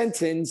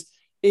sentence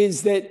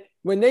is that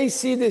when they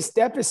see this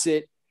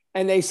deficit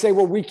and they say,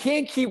 well, we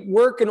can't keep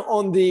working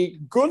on the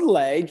good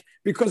leg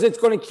because it's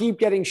going to keep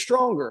getting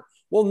stronger.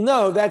 Well,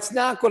 no, that's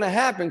not going to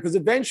happen, because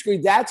eventually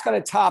that's going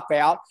to top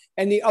out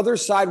and the other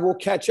side will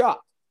catch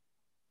up.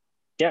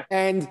 Yeah.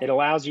 And it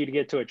allows you to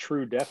get to a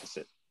true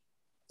deficit.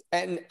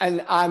 And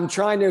I'm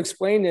trying to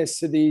explain this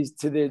to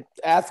the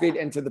athlete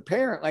and to the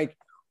parent, like,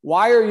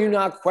 why are you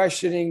not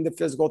questioning the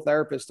physical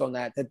therapist on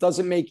that? That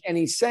doesn't make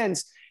any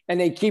sense. And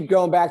they keep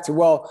going back to,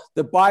 well,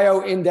 the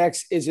bio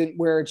index isn't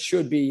where it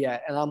should be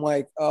yet. And I'm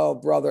like, oh,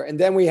 brother. And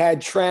then we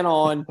had Trent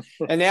on,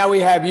 and now we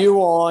have you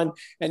on.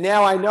 And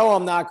now I know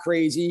I'm not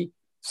crazy.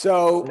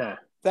 So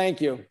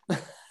Thank you.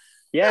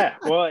 Yeah.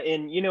 Well,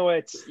 and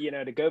it's,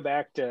 to go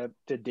back to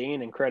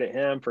Dean and credit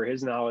him for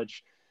his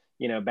knowledge,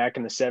 back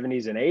in the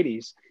 70s and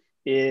 80s,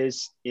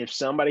 is if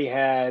somebody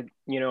had,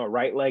 a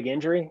right leg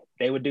injury,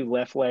 they would do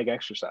left leg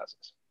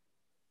exercises.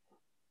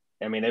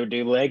 I mean, they would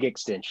do leg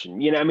extension,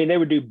 they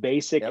would do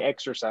basic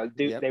exercise.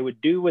 They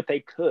would do what they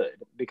could,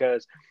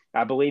 because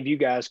I believe you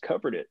guys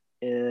covered it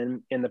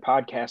in the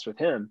podcast with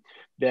him,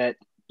 that,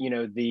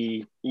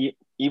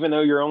 even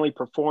though you're only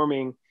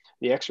performing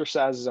the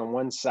exercises on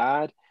one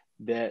side,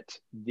 that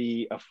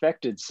the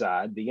affected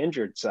side, the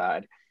injured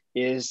side,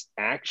 is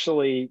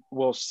actually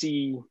will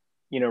see,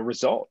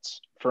 results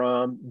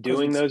from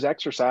doing those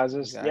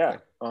exercises. Exactly. Yeah.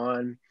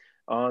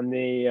 On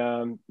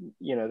the,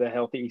 the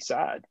healthy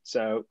side.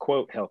 So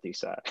quote, healthy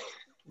side.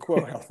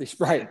 Quote, healthy.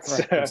 Right.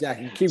 So,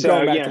 exactly. Keep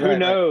going back to who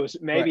knows?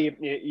 Maybe,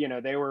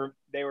 they were,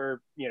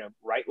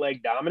 right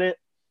leg dominant,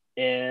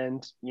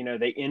 and,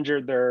 they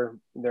injured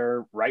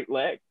their right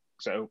leg.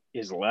 So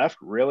is left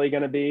really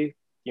going to be,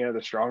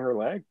 the stronger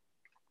leg?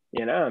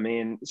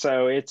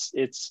 So it's,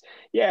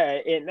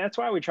 and that's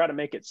why we try to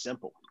make it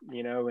simple,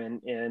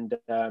 and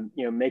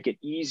make it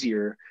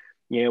easier,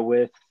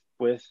 with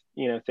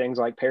things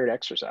like paired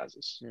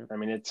exercises. Yeah. I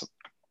mean, it's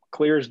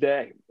clear as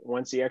day.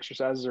 Once the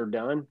exercises are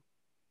done,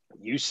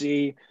 you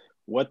see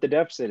what the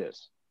deficit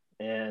is,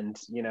 and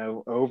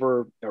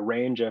over a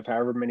range of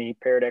however many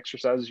paired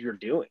exercises you're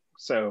doing.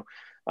 So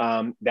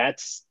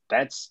that's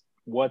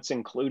what's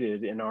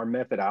included in our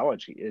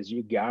methodology, is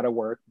you got to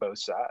work both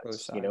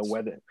sides.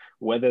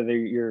 Whether they're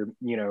your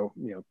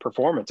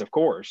performance, of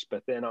course,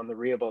 but then on the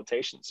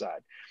rehabilitation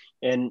side,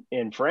 and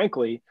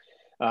frankly,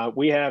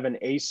 we have an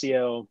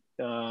ACL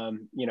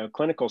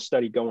clinical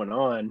study going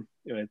on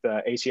with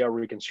ACL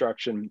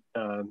reconstruction,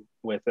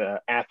 with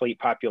athlete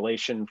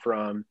population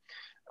from,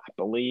 I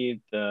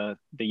believe the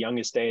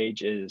youngest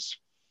age is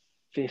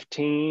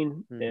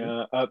 15,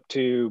 up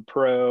to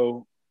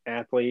pro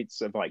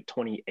athletes of like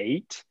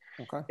 28.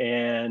 Okay.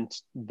 And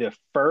the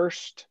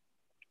first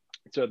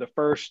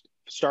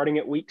starting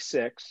at week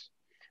 6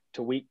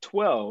 to week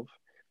 12,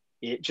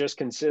 it just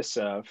consists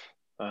of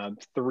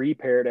 3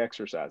 paired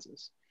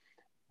exercises.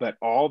 But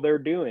all they're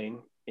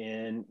doing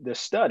in the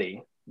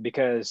study,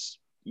 because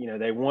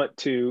they want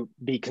to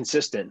be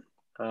consistent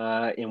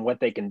in what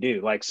they can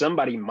do. Like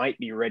somebody might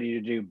be ready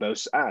to do both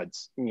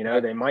sides.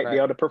 They might be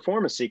able to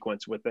perform a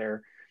sequence with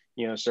their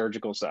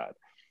surgical side,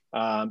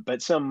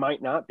 but some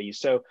might not be.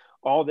 So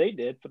all they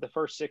did for the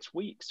first 6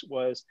 weeks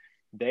was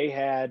they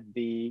had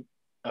the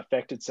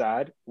affected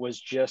side was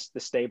just the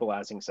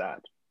stabilizing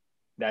side.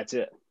 That's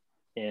it.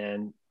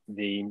 And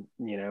the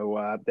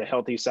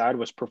healthy side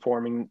was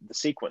performing the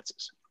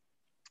sequences.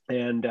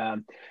 And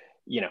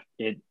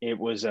it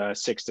was a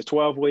 6 to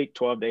 12 week,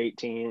 12 to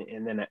 18,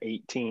 and then an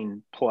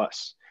 18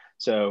 plus.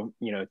 So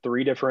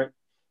 3 different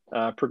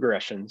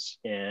progressions.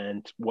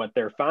 And what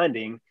they're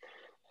finding,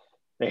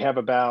 they have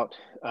about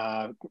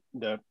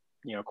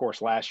of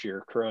course, last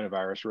year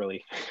coronavirus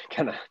really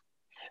kind of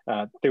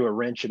threw a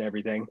wrench in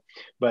everything,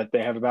 but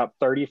they have about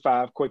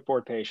 35 quick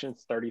board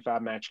patients,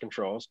 35 match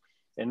controls,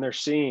 and they're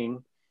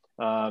seeing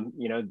a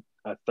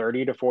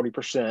 30 to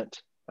 40%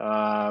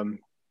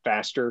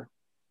 faster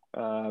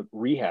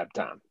rehab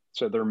time.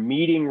 So they're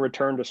meeting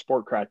return to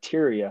sport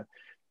criteria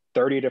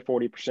 30 to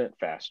 40%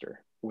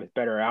 faster with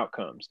better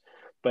outcomes.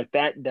 But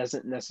that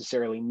doesn't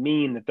necessarily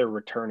mean that they're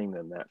returning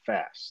them that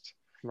fast.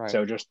 Right.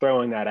 So just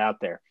throwing that out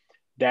there,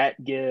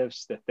 that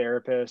gives the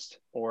therapist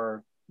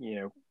or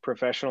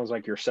professionals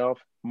like yourself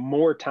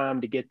more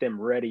time to get them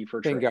ready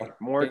for training,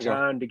 more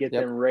time to get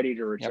them ready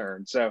to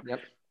return. So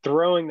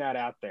throwing that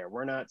out there,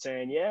 we're not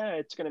saying,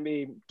 it's going to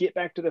be get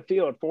back to the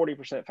field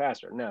 40%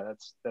 faster. No,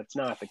 that's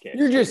not the case.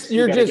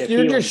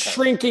 You're just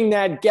shrinking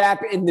that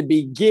gap in the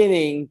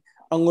beginning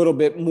a little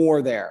bit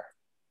more there.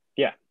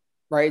 Yeah.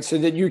 Right. So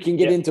that you can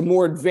get into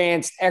more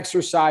advanced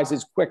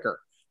exercises quicker,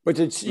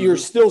 but you're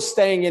still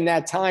staying in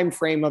that time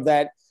frame of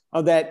that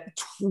 10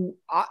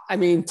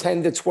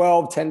 to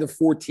 12, 10 to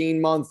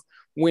 14 month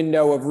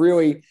window of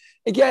really,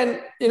 again,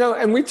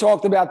 and we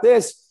talked about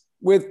this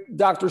with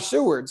Dr.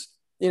 Seward's.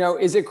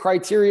 Is it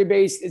criteria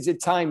based? Is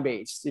it time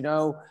based?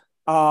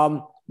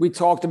 We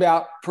talked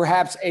about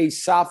perhaps a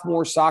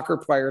sophomore soccer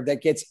player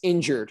that gets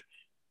injured.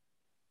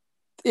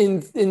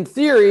 In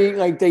theory,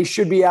 like they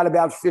should be out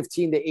about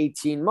 15 to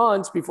 18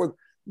 months before,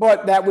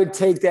 but that would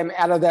take them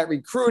out of that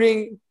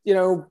recruiting,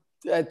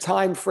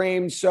 time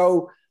frame.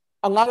 So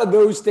a lot of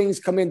those things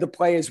come into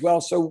play as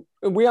well. So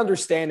we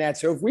understand that.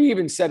 So if we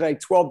even said like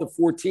 12 to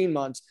 14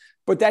 months,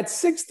 but that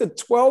 6 to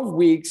 12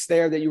 weeks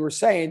there that you were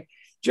saying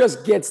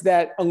just gets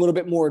that a little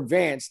bit more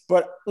advanced.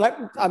 But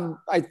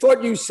I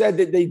thought you said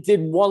that they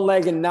did one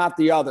leg and not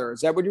the other.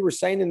 Is that what you were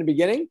saying in the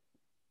beginning?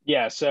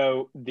 Yeah.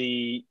 So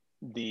the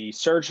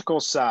surgical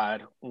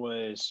side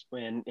was,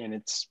 and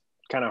it's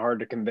kind of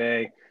hard to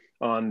convey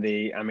on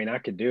I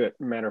could do it.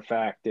 Matter of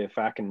fact, if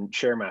I can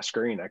share my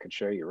screen, I could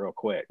show you real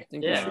quick. I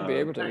think you should be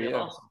able to.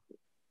 Yeah.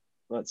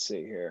 Let's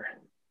see here.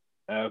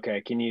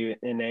 Okay. Can you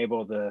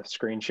enable the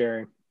screen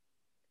sharing?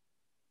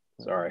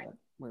 Sorry.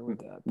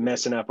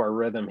 Messing up our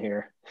rhythm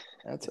here.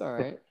 That's all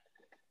right.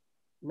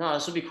 No,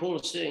 this would be cool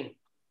to see.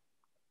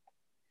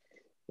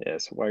 Yeah,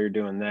 so while you're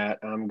doing that,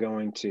 I'm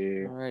going All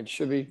to. right,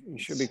 should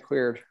be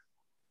cleared.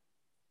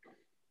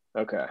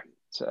 Okay,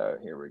 so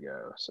here we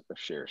go. So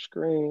share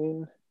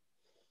screen,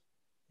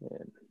 and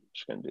I'm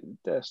just gonna do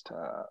the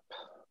desktop.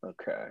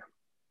 Okay.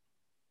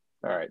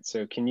 All right,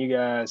 so can you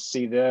guys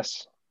see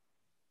this?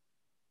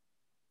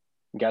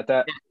 Got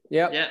that?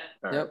 Yep. Yeah.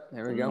 All Yep. right,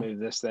 There we go. move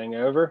this thing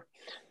over.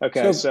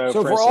 Okay, so for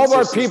instance, all of our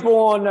this is- people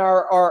on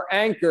our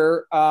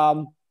anchor,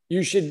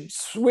 you should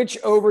switch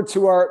over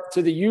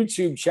to the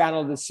YouTube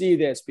channel to see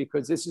this,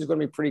 because this is going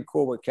to be pretty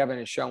cool what Kevin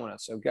is showing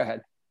us. So go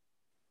ahead.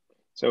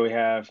 So we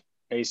have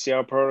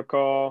ACL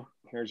protocol.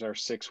 Here's our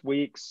 6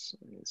 weeks.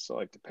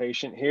 Select the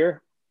patient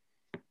here.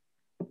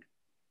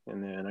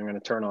 And then I'm going to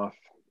turn off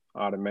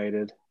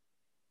automated.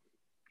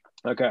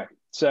 Okay,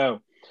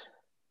 so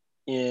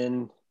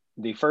in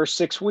the first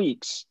 6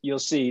 weeks, you'll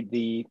see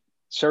the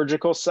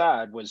surgical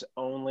side was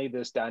only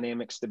this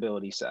dynamic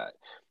stability side.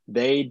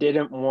 They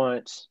didn't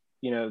want,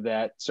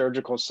 that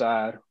surgical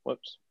side,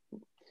 whoops,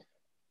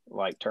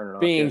 like turn it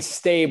off. Being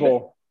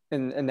stable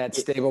in that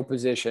stable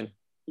position.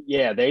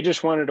 Yeah, they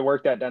just wanted to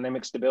work that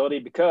dynamic stability,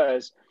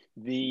 because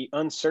the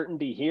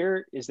uncertainty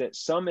here is that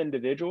some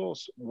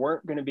individuals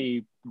weren't going to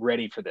be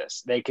ready for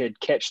this. They could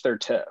catch their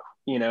toe,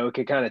 it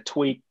could kind of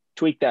tweak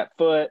that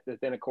foot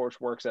that then of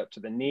course works up to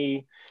the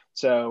knee.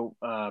 So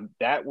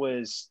that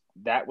was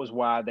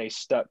why they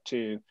stuck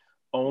to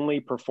only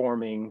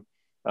performing,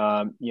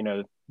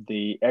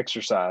 the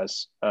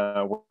exercise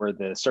where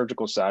the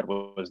surgical side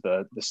was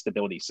the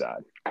stability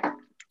side.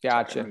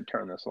 Gotcha. Let me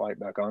turn this light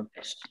back on.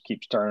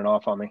 Keeps turning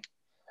off on me.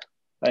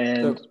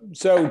 And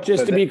so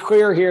just to be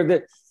clear here,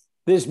 that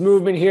this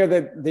movement here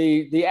that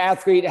the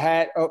athlete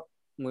had,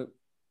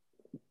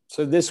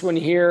 so this one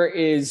here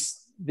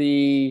is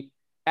the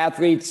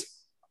athlete's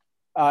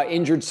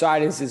injured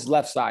side is his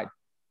left side.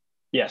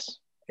 Yes.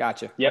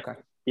 Gotcha. Yep. Okay.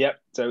 Yep.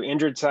 So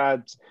injured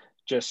side's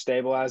just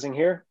stabilizing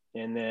here.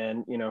 And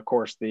then, of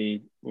course,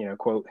 the,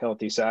 quote,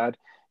 healthy side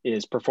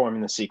is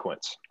performing the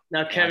sequence.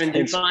 Now, Kevin, do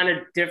you find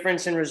a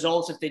difference in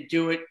results if they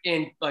do it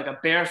in like a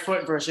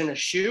barefoot versus in a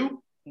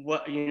shoe?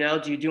 What, do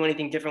you do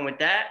anything different with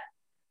that?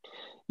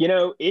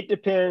 It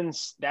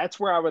depends. That's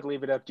where I would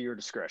leave it up to your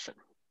discretion.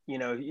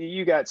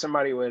 You got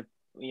somebody with,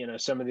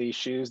 some of these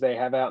shoes they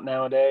have out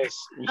nowadays,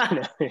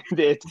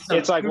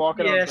 it's like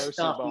walking on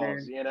Bosu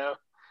balls,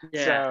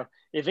 Yeah. So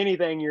if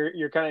anything,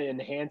 you're kind of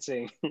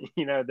enhancing,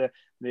 the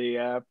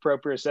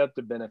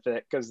proprioceptive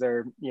benefit, because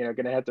they're,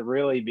 going to have to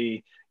really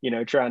be,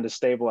 trying to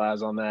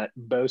stabilize on that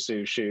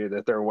Bosu shoe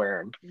that they're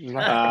wearing.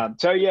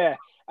 So yeah,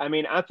 I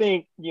mean, I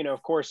think,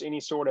 of course, any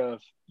sort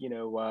of,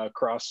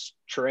 cross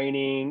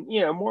training,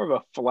 more of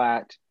a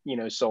flat,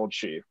 soled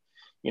shoe,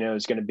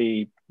 is going to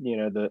be,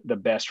 the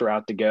best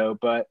route to go.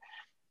 But,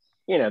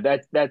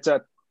 that's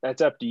up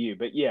to you.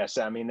 But yes,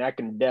 I mean, that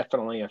can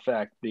definitely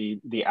affect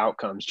the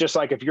outcomes. Just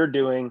like if you're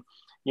doing,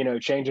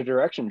 change of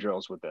direction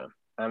drills with them.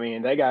 I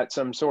mean, they got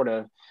some sort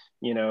of,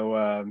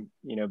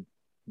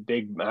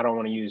 big, I don't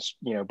want to use,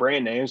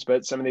 brand names,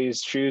 but some of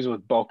these shoes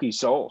with bulky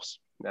soles.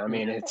 I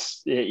mean,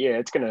 it's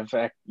going to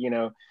affect,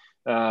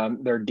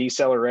 their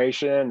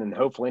deceleration and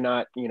hopefully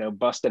not,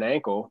 bust an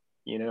ankle,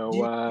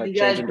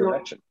 changing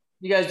direction.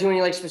 You guys do any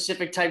like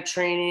specific type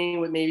training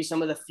with maybe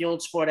some of the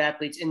field sport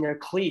athletes in their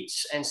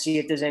cleats and see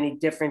if there's any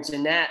difference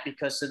in that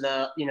because of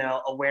the,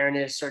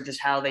 awareness or just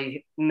how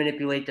they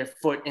manipulate their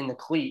foot in the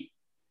cleat?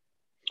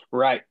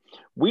 Right.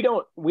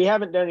 We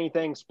haven't done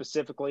anything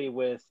specifically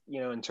with,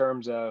 in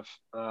terms of,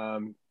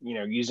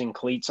 using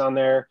cleats on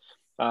there.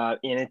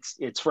 And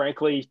it's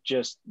frankly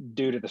just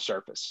due to the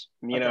surface.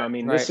 I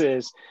mean,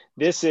 right.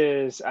 This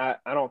is, I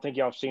don't think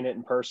y'all have seen it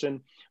in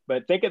person,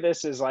 but think of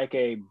this as like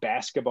a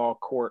basketball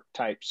court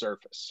type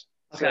surface.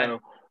 Okay.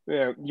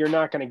 So, you're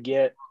not going to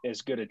get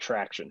as good a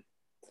traction.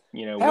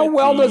 How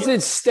well does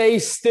it stay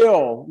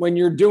still when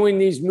you're doing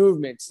these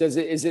movements? Is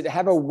it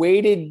have a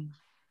weighted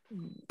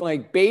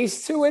like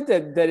base to it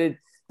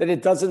that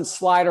it doesn't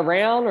slide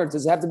around, or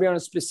does it have to be on a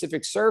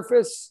specific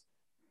surface?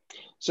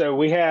 So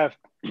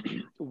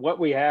what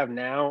we have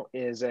now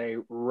is a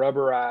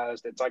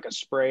rubberized, it's like a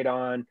sprayed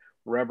on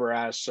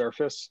rubberized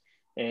surface.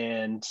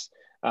 And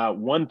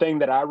one thing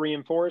that I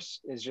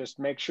reinforce is just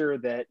make sure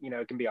that,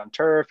 it can be on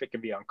turf, it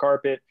can be on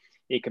carpet,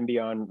 it can be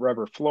on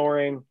rubber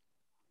flooring,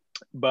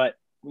 but,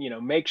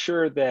 make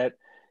sure that,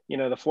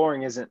 the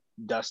flooring isn't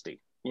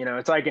dusty.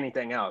 It's like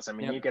anything else. I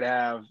mean, yep. You could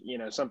have,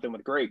 something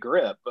with great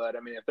grip, but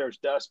I mean, if there's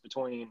dust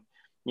between,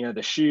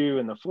 the shoe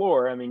and the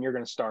floor, I mean, you're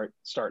going to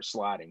start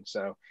sliding.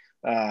 So,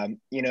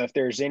 if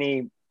there's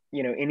any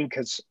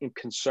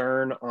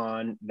concern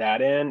on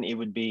that end, it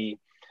would be,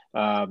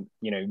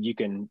 you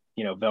can,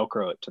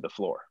 Velcro it to the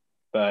floor.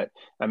 But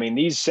I mean,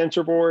 these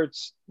sensor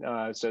boards,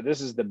 so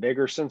this is the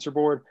bigger sensor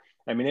board.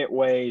 I mean, it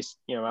weighs,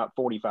 about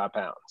 45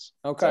 pounds.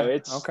 Okay. So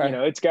it's,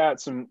 it's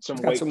got some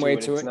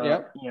weight to it. It's not,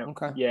 yep.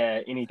 yeah,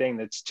 anything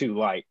that's too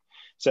light.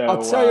 So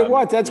I'll tell you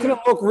what, that's going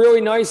to look really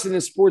nice in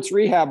the sports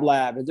rehab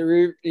lab.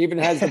 It even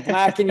has the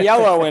black and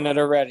yellow in it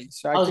already.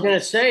 So I was going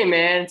to say,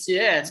 man,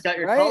 it's got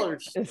your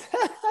colors.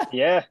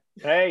 Yeah.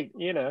 Hey,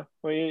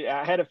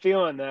 I had a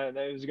feeling that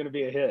it was going to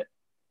be a hit.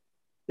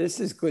 This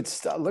is good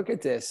stuff. Look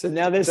at this. So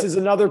now this is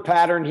another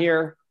pattern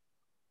here.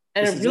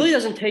 And it really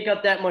doesn't take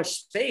up that much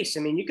space. I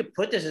mean, you could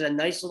put this as a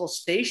nice little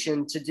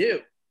station to do.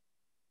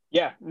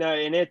 Yeah, no,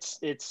 and it's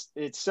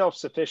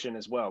self-sufficient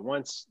as well.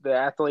 Once the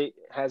athlete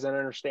has an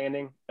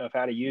understanding of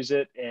how to use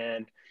it,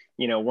 and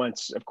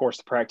once, of course,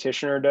 the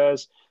practitioner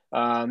does,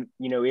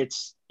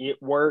 it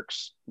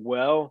works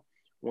well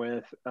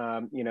with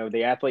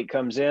the athlete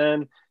comes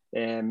in,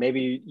 and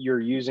maybe you're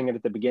using it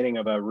at the beginning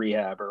of a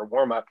rehab or a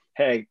warm-up.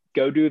 Hey,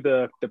 go do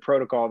the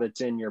protocol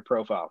that's in your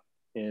profile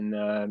in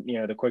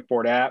the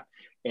QuickBoard app,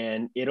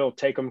 and it'll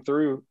take them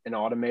through an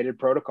automated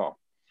protocol.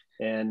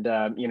 And,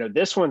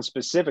 this one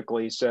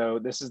specifically, so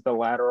this is the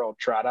lateral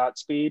trot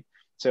speed.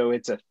 So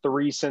it's a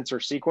 3 sensor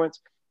sequence.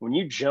 When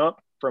you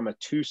jump from a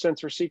 2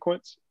 sensor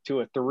sequence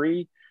to a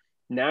 3,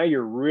 now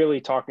you're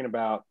really talking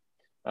about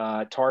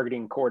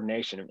targeting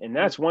coordination. And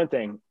that's one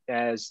thing,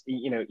 as,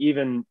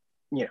 even,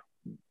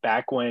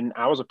 back when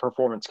I was a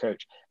performance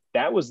coach,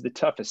 that was the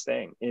toughest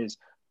thing is,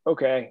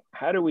 okay,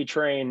 how do we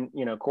train,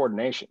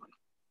 coordination?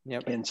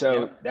 Yep. And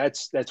so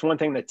that's one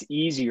thing that's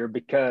easier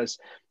because,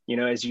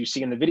 as you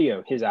see in the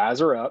video, his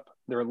eyes are up,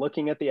 they're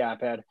looking at the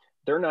iPad,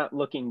 they're not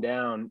looking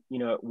down,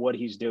 at what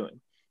he's doing.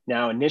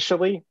 Now,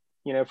 initially,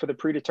 for the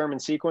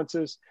predetermined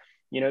sequences,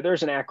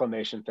 there's an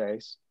acclimation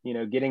phase,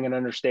 getting an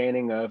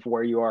understanding of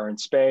where you are in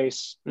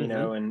space,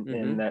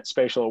 and that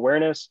spatial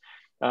awareness,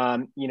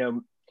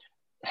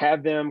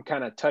 have them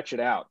kind of touch it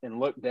out and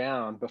look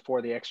down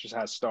before the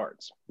exercise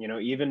starts.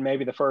 Even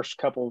maybe the first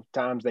couple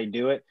times they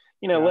do it,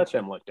 let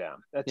them look down.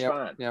 That's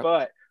fine. Yep.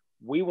 But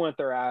we want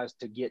their eyes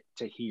to get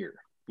to here.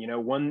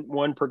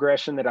 One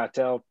progression that I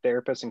tell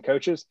therapists and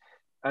coaches,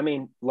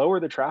 lower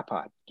the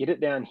tripod, get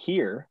it down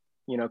here,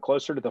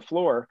 closer to the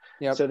floor,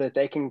 so that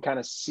they can kind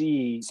of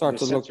see the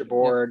sensor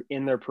board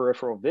in their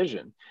peripheral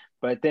vision,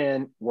 but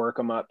then work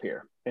them up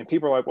here. And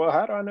people are like, well,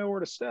 how do I know where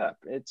to step?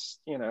 It's,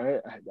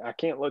 I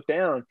can't look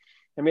down.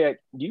 I mean,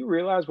 do you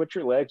realize what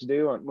your legs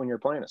do when you're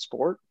playing a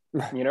sport,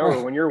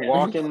 or when you're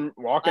walking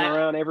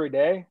around every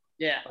day?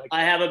 Yeah. Like,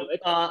 I have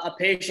a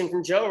patient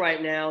from Joe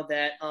right now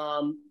that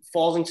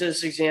falls into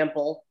this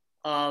example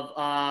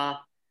of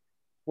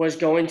was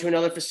going to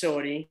another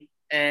facility.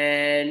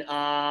 And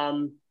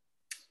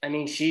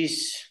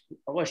she's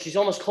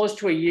almost close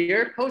to a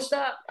year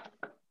post-op.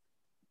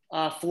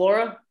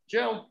 Flora,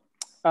 Joe?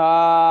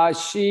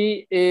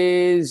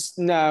 She's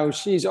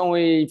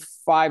only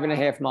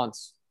 5.5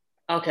 months.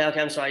 Okay.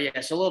 I'm sorry.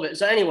 Yeah. So a little bit.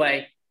 So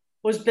anyway,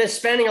 was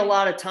spending a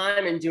lot of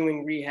time in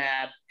doing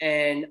rehab,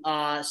 and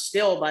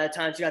still by the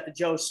time she got to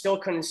Joe, still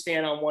couldn't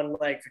stand on one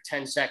leg for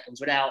 10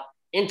 seconds without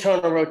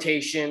internal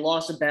rotation,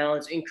 loss of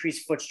balance,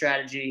 increased foot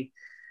strategy.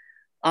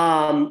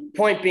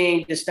 Point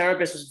being, this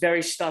therapist was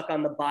very stuck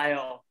on the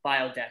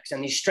biodex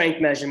and these strength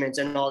measurements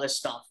and all this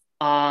stuff.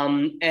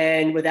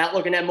 And without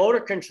looking at motor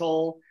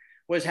control,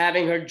 was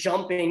having her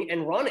jumping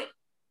and running.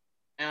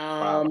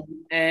 Wow.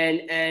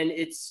 And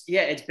it's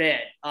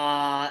bad.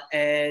 So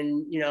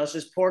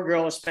this poor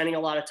girl was spending a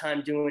lot of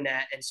time doing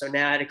that. And so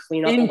now I had to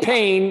clean up. In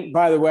pain,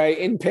 by the way,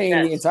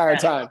 the entire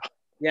time.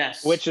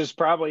 Yes. Which is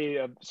probably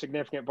a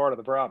significant part of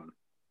the problem.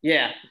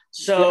 Yeah.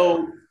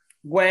 So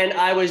when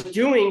I was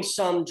doing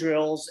some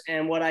drills,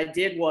 and what I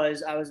did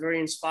was I was very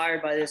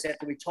inspired by this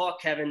after we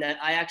talked, Kevin, that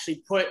I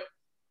actually put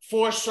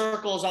 4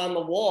 circles on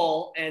the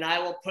wall, and I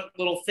will put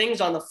little things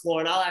on the floor,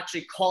 and I'll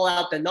actually call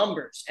out the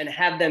numbers and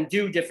have them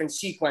do different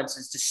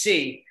sequences to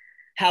see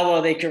how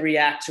well they can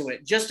react to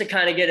it, just to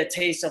kind of get a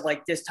taste of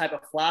like this type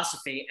of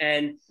philosophy.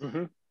 And,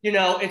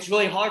 it's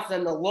really hard for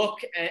them to look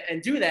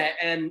and do that.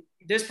 And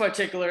this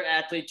particular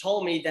athlete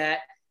told me that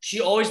she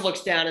always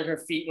looks down at her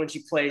feet when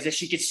she plays, that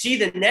she could see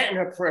the net in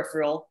her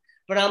peripheral.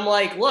 But I'm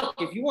like, look,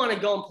 if you want to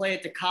go and play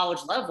at the college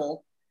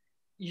level,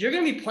 you're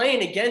going to be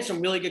playing against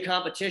some really good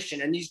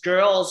competition. And these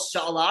girls,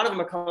 so a lot of them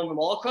are coming from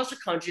all across the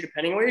country,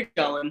 depending where you're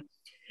going.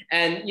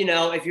 And,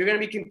 if you're going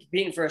to be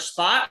competing for a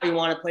spot or you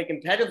want to play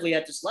competitively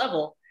at this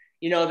level,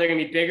 they're going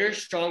to be bigger,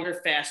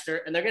 stronger, faster,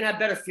 and they're going to have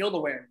better field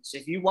awareness.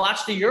 If you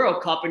watch the Euro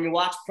Cup and you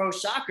watch pro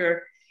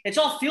soccer, it's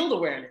all field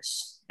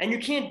awareness. And you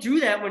can't do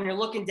that when you're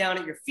looking down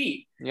at your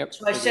feet. Yep.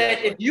 So I said,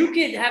 if you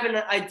could have an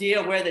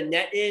idea where the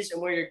net is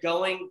and where you're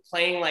going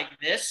playing like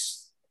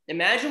this,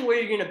 imagine where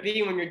you're going to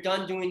be when you're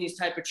done doing these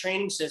type of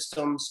training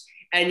systems,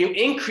 and you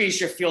increase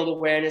your field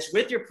awareness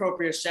with your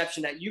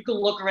proprioception, that you can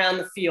look around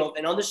the field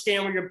and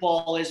understand where your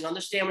ball is and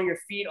understand where your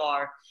feet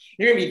are.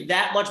 You're going to be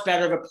that much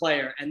better of a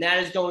player. And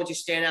that is going to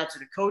stand out to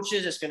the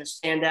coaches. It's going to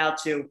stand out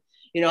to,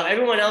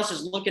 everyone else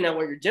is looking at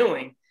what you're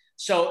doing.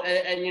 So,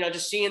 and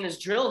just seeing this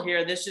drill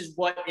here, this is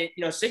what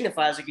it,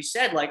 signifies. Like you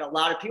said, like a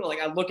lot of people,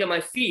 like I look at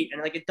my feet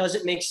and like, it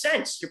doesn't make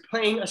sense. You're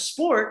playing a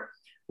sport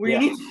where you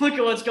need to look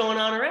at what's going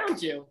on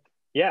around you.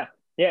 Yeah.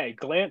 Yeah.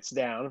 Glance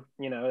down,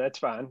 that's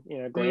fine.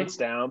 Glance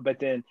down, but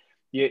then,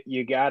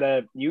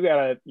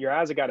 your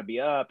eyes have got to be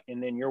up,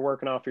 and then you're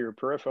working off of your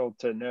peripheral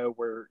to know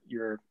where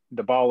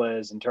the ball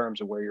is in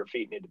terms of where your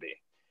feet need to be.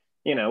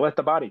 Let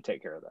the body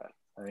take care of that.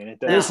 I mean, it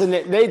does. Listen,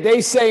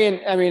 they say,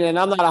 and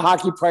I'm not a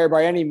hockey player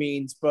by any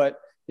means, but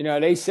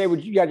they say when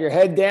you got your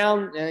head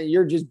down,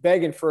 you're just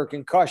begging for a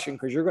concussion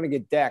because you're going to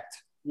get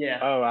decked. Yeah.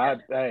 Oh,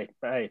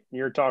 hey,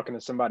 you're talking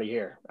to somebody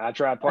here. I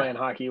tried playing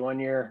hockey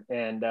one year,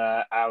 and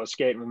I was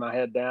skating with my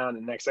head down,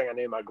 and next thing I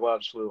knew, my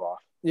gloves flew off.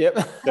 Yep.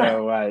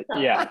 So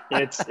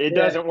it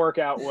doesn't work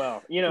out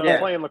well.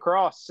 Playing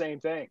lacrosse, same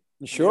thing.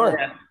 Sure.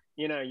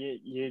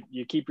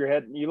 You keep your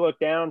head, you look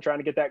down trying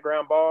to get that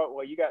ground ball.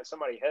 Well, you got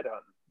somebody headhunting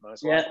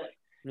most likely,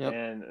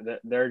 and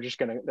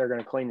they're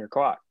gonna clean your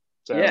clock.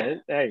 So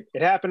it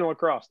happened in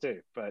lacrosse too,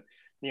 but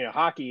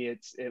hockey,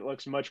 it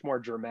looks much more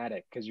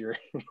dramatic because you're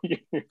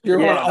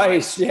on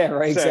ice. Yeah,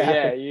 right. So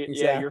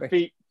exactly. your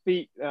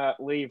feet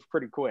leave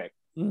pretty quick.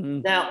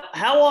 Mm-hmm. Now,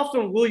 how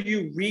often will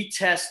you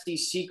retest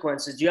these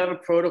sequences? Do you have a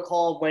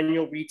protocol when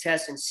you'll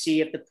retest and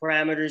see if the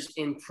parameters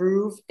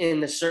improve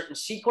in the certain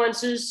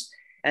sequences?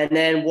 And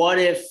then what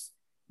if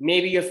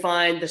maybe you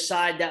find the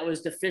side that was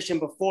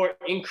deficient before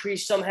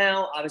increased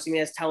somehow? Obviously,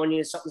 that's telling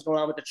you something's going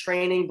on with the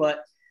training,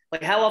 but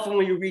like how often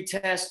will you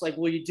retest? Like,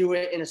 will you do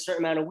it in a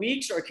certain amount of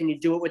weeks, or can you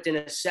do it within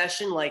a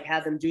session? Like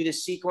have them do the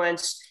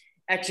sequence,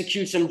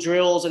 execute some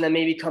drills, and then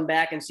maybe come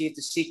back and see if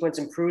the sequence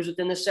improves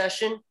within the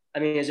session? I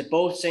mean, is it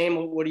both same?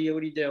 What do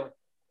you do?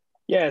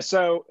 Yeah.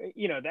 So,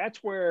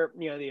 that's where,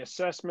 the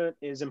assessment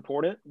is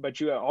important, but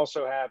you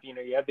also have,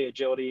 you have the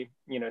agility,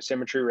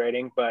 symmetry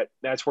rating, but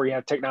that's where you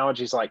have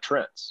technologies like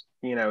Trent's,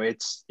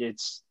 that's,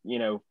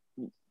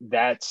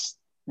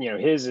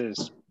 his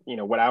is,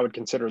 what I would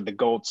consider the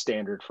gold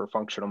standard for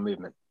functional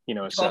movement,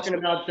 Talking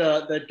about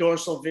the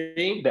dorsal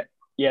V?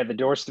 The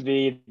dorsal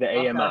V, the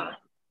AMI.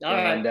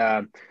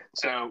 Right.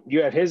 So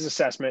you have his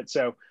assessment.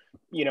 So,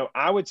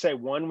 I would say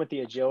one with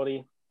the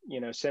agility,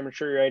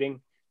 symmetry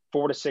rating,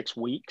 4 to 6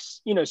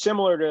 weeks,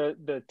 similar to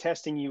the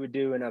testing you would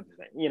do and other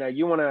things.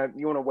 You want to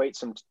wait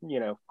some,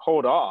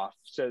 hold off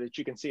so that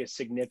you can see a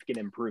significant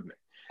improvement.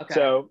 Okay.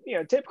 So,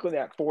 typically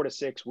that 4 to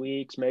 6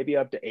 weeks, maybe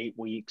up to 8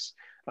 weeks,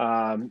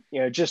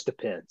 it just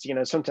depends.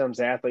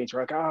 Sometimes athletes are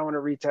like, oh, I want to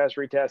retest.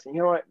 And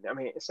you know what? I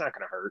mean, it's not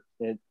going to hurt.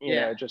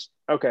 Just,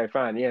 okay,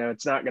 fine.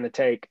 It's not going to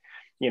take,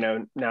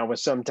 now with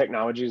some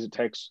technologies, it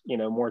takes,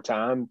 more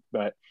time,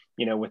 but,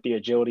 with the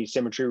agility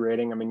symmetry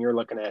rating, I mean, you're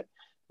looking at,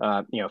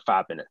 5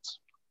 minutes.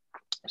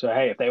 So,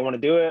 hey, if they want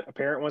to do it, a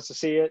parent wants to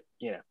see it,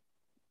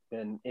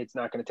 then it's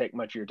not going to take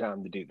much of your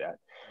time to do that.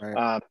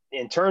 Right.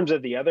 In terms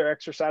of the other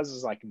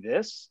exercises like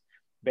this,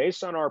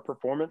 based on our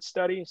performance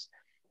studies,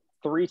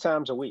 3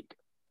 times a week.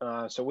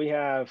 So we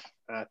have,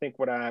 I think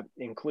what I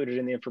included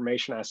in the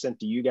information I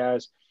sent to you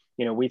guys,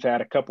 we've had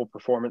a couple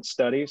performance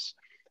studies.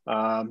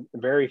 The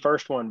very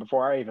first one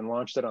before I even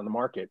launched it on the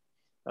market,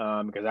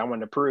 because I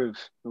wanted to prove,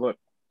 look,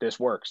 this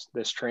works,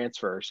 this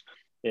transfers,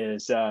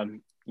 is,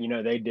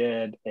 they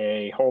did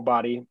a whole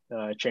body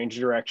change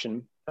of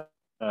direction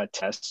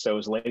test. So it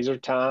was laser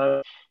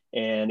time,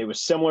 and it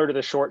was similar to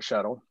the short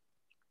shuttle.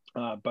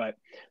 But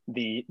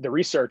the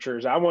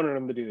researchers, I wanted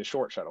them to do the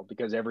short shuttle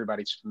because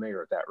everybody's familiar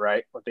with that,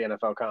 right? With the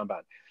NFL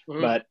Combine.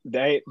 Mm-hmm. But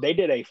they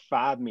did a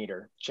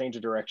 5-meter change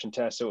of direction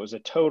test. So it was a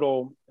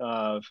total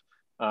of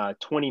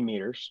 20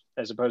 meters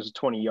as opposed to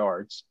 20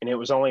 yards. And it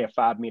was only a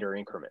 5-meter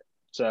increment.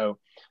 So,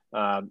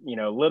 a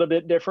little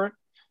bit different,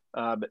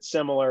 but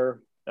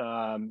similar,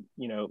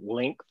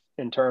 length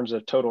in terms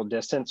of total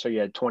distance. So you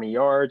had 20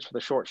 yards for the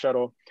short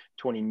shuttle,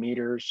 20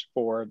 meters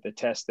for the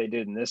test they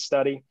did in this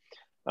study.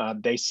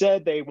 They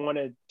said they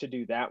wanted to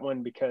do that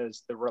one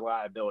because the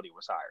reliability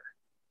was higher.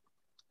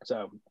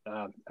 So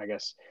I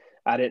guess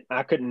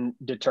I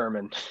couldn't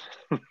determine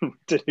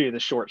to do the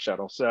short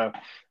shuttle. So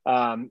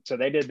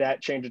they did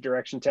that change of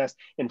direction test.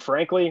 And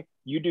frankly,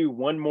 you do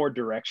one more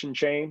direction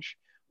change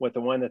with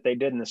the one that they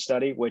did in the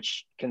study,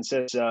 which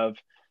consists of,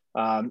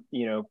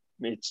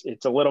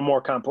 it's a little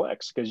more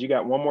complex because you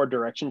got one more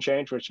direction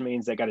change, which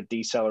means they got to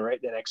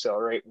decelerate, then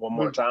accelerate one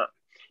more time.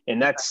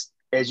 And that's,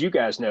 as you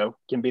guys know,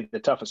 can be the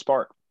toughest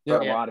part for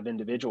a lot of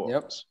individuals.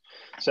 Yep.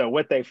 So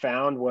what they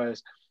found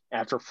was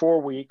after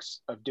 4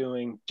 weeks of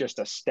doing just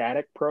a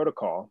static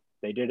protocol,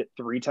 they did it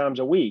 3 times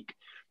a week,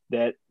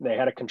 that they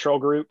had a control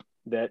group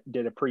that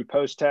did a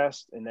pre-post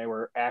test, and they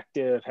were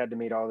active, had to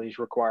meet all these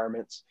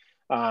requirements.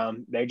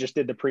 They just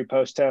did the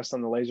pre-post test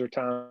on the laser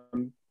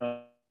time.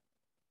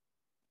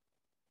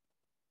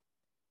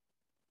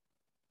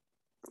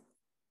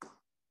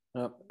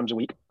 Times a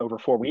week over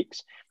 4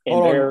 weeks. And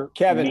hold on,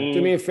 Kevin,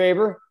 do me a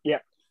favor. Yeah.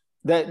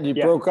 That you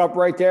broke up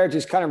right there.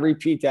 Just kind of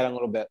repeat that a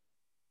little bit.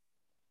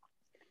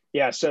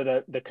 Yeah.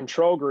 So the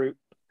control group,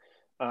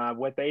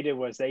 what they did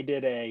was they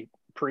did a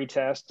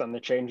pre-test on the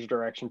change of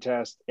direction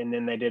test, and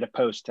then they did a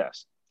post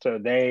test. So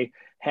they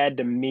had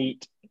to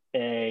meet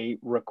a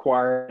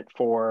requirement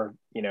for,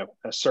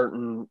 a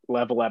certain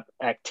level of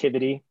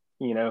activity,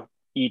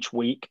 each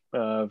week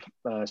of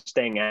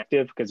staying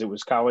active because it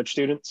was college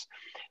students.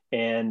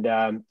 And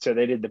so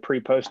they did the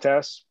pre-post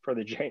test for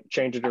the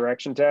change of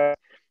direction test.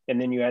 And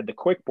then you had the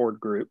quick board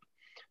group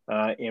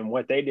And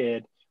what they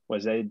did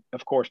was they,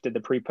 of course, did the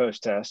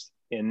pre-post test,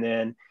 and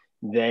then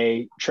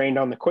they trained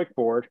on the quick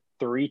board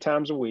 3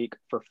 times a week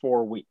for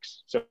 4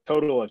 weeks. So a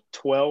total of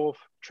 12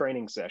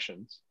 training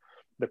sessions.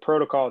 The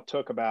protocol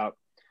took about,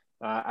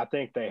 I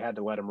think they had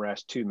to let them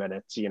rest 2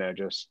 minutes,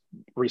 just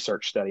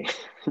research study.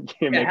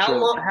 How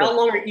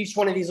long are each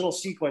one of these little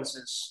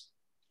sequences?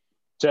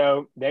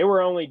 So they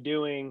were only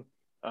doing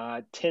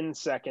 10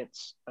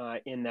 seconds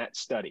in that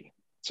study.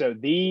 So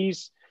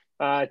these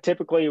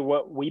typically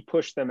what we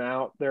push them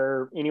out,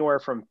 they're anywhere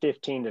from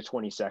 15 to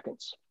 20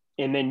 seconds.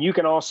 And then you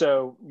can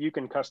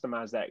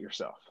customize that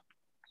yourself.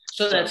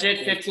 So that's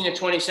it, 15 to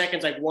 20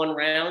 seconds, like one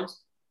round?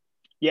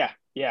 Yeah.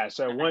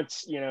 So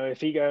once, if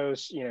he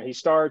goes, he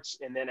starts,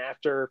 and then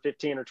after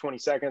 15 or 20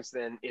 seconds,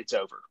 then it's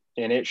over.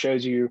 And it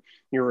shows you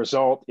your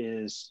result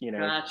is,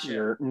 Gotcha.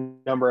 your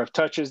number of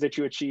touches that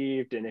you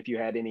achieved and if you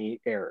had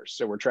any errors.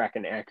 So we're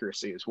tracking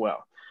accuracy as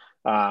well.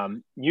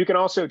 You can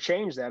also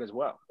change that as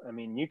well. I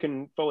mean, you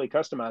can fully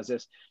customize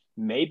this.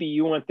 Maybe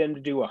you want them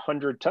to do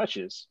 100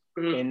 touches,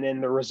 and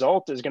then the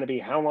result is going to be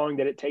how long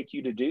did it take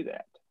you to do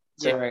that?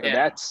 So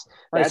that's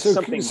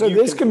something. So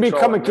this can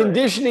become a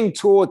conditioning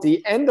tool at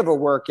the end of a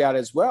workout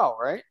as well,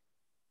 right?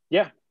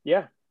 Yeah.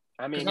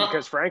 I mean,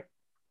 because Frank,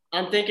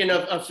 I'm thinking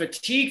of a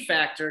fatigue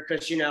factor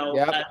because, as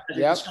we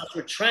discussed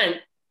with Trent,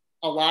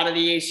 a lot of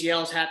the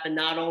ACLs happen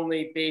not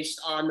only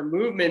based on the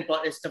movement,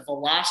 but it's the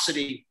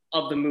velocity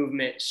of the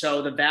movement.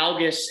 So the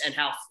valgus and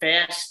how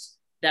fast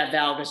that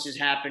valgus is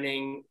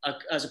happening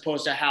as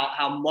opposed to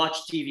how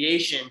much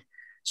deviation.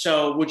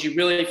 So would you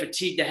really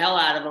fatigue the hell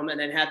out of them and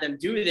then have them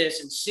do this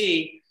and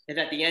see if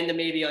at the end of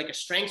maybe like a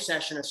strength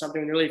session or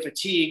something, really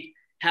fatigued,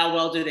 how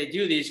well do they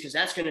do these? Because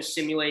that's going to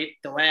simulate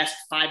the last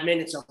 5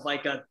 minutes of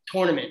like a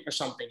tournament or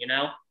something,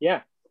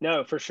 Yeah,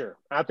 no, for sure.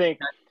 I think,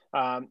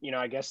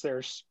 I guess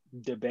there's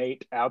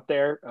debate out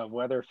there of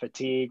whether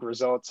fatigue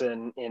results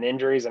in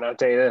injuries. And I'll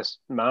tell you this,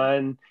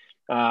 mine,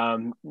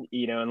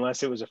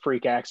 unless it was a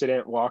freak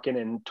accident walking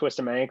and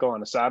twisting my ankle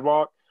on the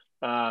sidewalk,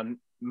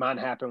 mine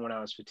happened when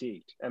I was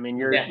fatigued. I mean,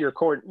 your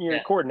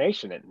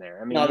coordination in there.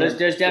 I mean, no,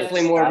 there's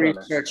definitely more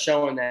research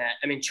showing that.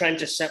 I mean, Trent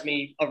just sent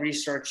me a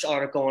research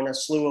article and a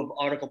slew of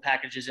article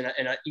packages in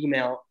an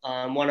email.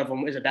 One of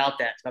them is about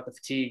that. It's about the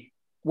fatigue.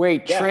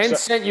 Wait, Trent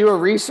sent you a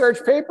research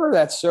paper?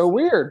 That's so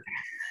weird.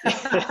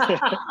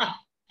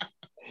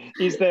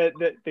 He's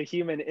the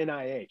human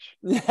NIH.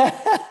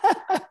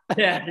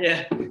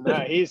 Yeah.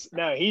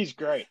 No, he's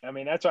great. I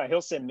mean, that's why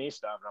he'll send me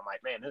stuff, and I'm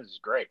like, man, this is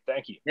great.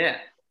 Thank you. Yeah.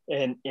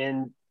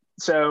 And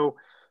so,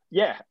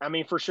 yeah, I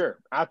mean, for sure.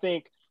 I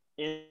think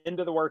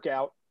into the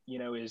workout,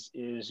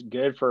 is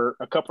good for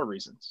a couple of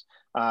reasons.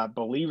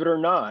 Believe it or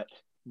not,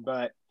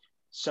 but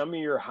some of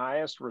your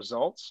highest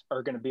results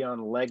are going to be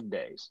on leg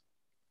days.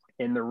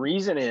 And the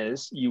reason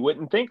is you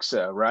wouldn't think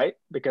so, right?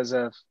 Because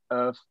of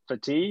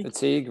fatigue.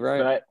 Fatigue,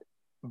 right.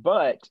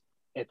 But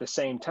at the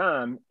same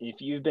time,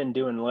 if you've been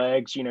doing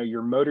legs,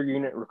 your motor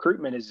unit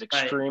recruitment is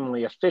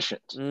extremely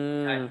efficient.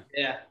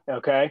 Yeah.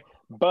 Okay.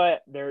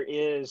 But there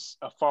is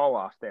a fall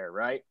off there,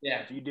 right?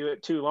 Yeah. If you do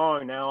it too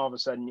long, now all of a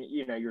sudden,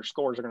 your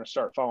scores are going to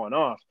start falling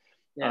off.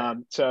 Yeah.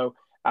 So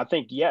I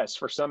think, yes,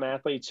 for some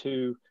athletes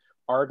who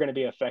are going to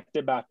be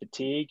affected by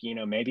fatigue,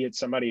 maybe it's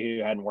somebody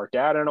who hadn't worked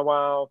out in a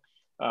while,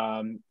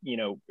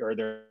 or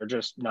they're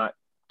just not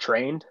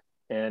trained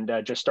and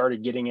just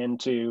started getting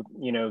into,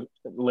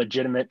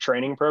 legitimate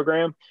training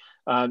program,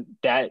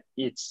 that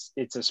it's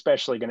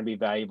especially going to be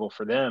valuable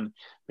for them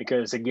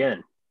because,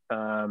 again,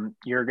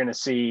 you're going to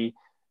see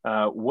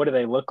what do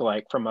they look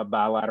like from a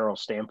bilateral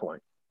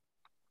standpoint?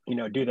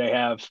 Do they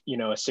have,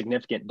 a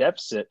significant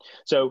deficit?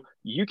 So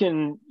you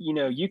can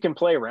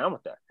play around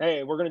with that.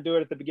 Hey, we're going to do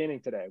it at the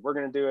beginning today. We're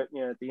going to do it,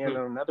 at the end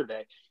of another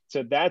day.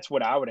 So that's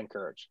what I would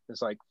encourage.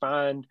 It's like,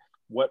 find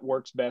what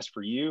works best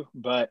for you,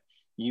 but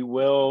you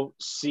will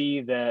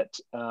see that,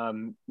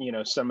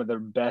 some of the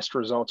best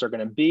results are going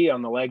to be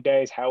on the leg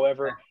days.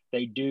 However,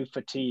 they do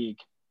fatigue,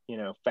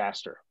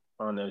 faster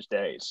on those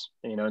days,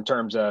 in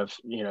terms of,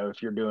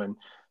 if you're doing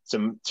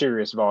some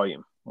serious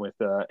volume with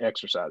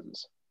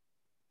exercises.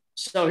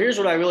 So here's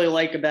what I really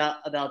like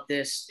about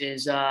this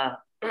is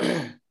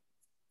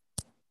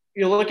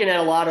you're looking at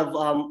a lot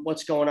of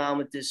what's going on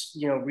with this,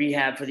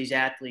 rehab for these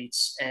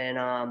athletes.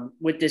 And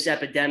with this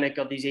epidemic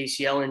of these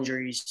ACL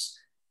injuries,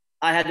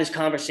 I had this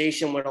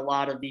conversation with a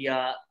lot of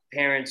the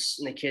parents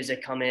and the kids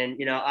that come in.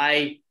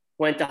 I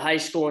went to high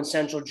school in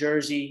Central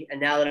Jersey, and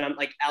now that I'm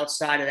like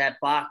outside of that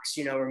box,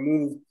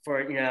 removed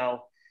for, when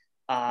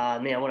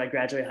I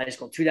graduated high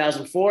school,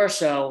 2004.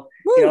 So,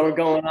 we're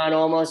going on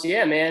almost,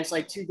 it's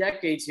like 2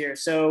 decades here.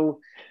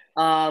 So,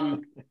 there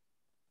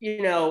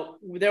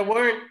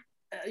weren't,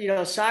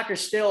 soccer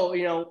still,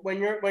 when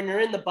you're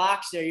in the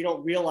box there, you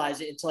don't realize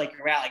it until like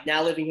you're out. Like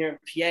now living here in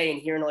PA and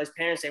hearing all these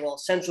parents say, well,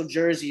 Central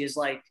Jersey is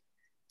like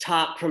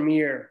top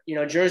premier,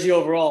 Jersey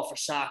overall for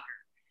soccer.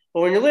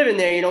 But when you're living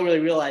there, you don't really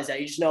realize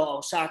that. You just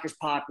know, soccer's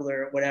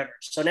popular, whatever.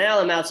 So now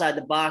I'm outside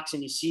the box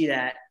and you see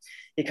that,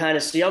 you kind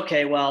of see,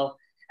 okay, well,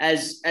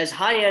 as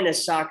high end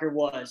as soccer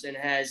was and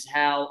as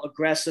how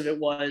aggressive it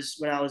was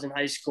when I was in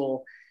high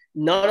school,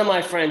 None of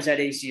my friends had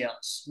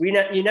ACLs.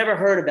 You never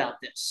heard about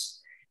this.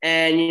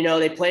 And,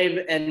 they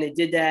played and they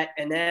did that.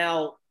 And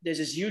now there's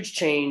this huge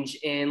change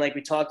in, like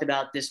we talked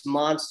about, this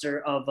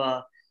monster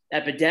of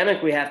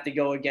epidemic we have to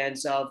go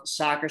against of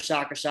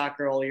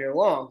soccer all year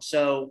long.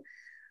 So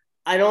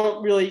I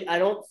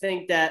don't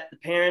think that the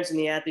parents and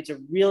the athletes are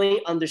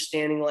really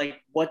understanding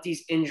like what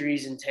these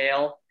injuries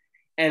entail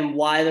and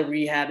why the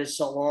rehab is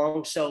so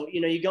long. So,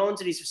 you go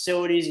into these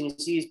facilities and you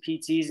see these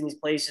PTs in these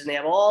places and they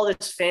have all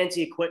this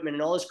fancy equipment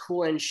and all this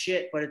cool end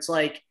shit, but it's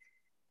like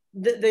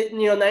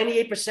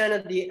 98%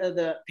 of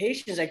the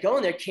patients that go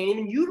in there can't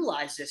even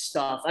utilize this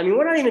stuff. I mean,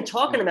 we're not even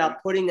talking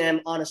about putting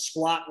them on a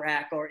squat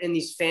rack or in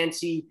these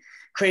fancy,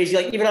 crazy,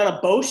 like even on a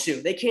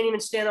BOSU, they can't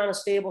even stand on a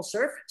stable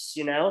surface,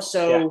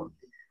 So yeah.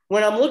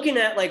 When I'm looking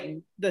at like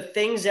the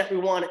things that we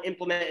want to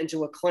implement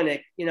into a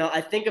clinic, I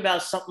think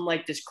about something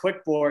like this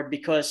QuickBoard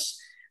because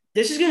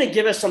this is going to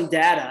give us some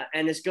data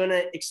and it's going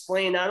to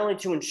explain not only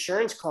to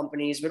insurance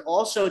companies, but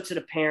also to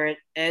the parent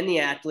and the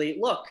athlete,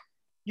 look,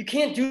 you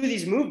can't do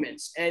these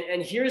movements.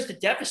 And here's the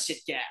deficit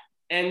gap.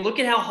 And look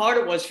at how hard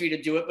it was for you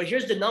to do it, but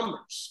here's the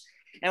numbers.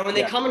 And when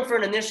they come in for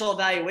an initial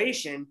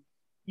evaluation,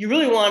 you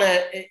really want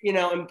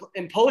to,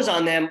 impose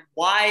on them,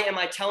 why am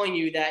I telling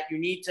you that you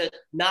need to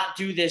not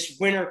do this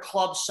winter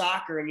club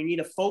soccer and you need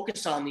to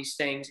focus on these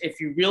things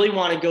if you really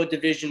want to go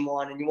Division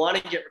I and you want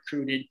to get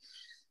recruited?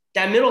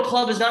 That middle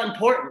club is not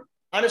important.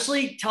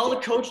 Honestly, tell the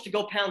coach to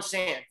go pound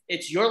sand.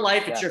 It's your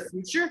life. It's your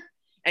future.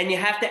 And you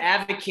have to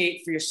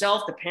advocate for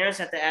yourself. The parents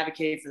have to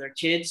advocate for their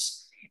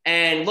kids.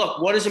 And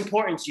look, what is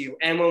important to you?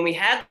 And when we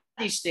have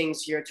these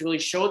things here to really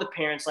show the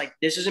parents, like,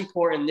 this is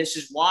important. This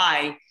is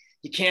why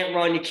you can't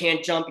run, you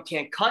can't jump, you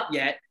can't cut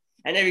yet.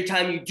 And every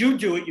time you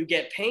do it, you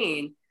get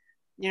pain.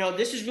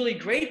 This is really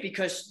great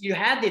because you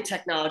have the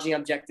technology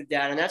objective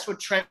data. And that's what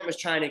Trent was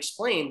trying to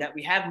explain, that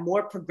we have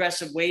more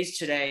progressive ways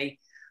today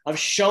of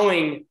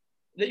showing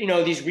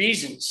these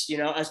reasons,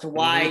 as to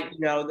why,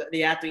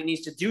 the athlete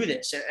needs to do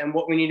this and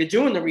what we need to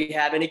do in the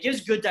rehab. And it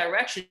gives good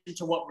direction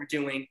to what we're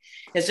doing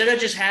instead of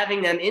just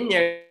having them in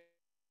there.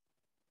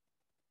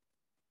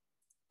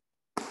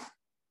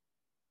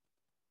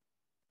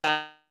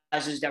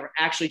 That we're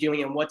actually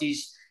doing and what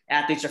these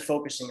athletes are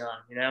focusing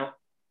on,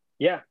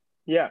 Yeah.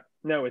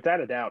 No,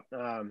 without a doubt.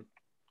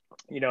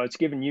 It's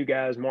giving you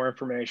guys more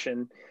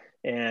information.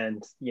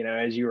 And,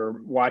 as you were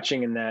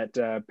watching in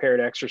that paired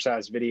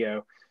exercise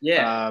video,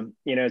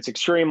 it's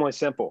extremely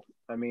simple.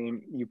 I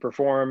mean, you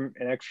perform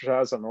an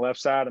exercise on the left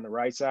side and the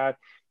right side,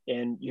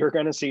 and you're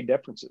going to see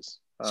differences.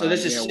 So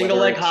this is single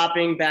leg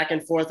hopping back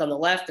and forth on the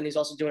left, and he's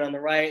also doing it on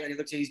the right. And he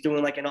looks like he's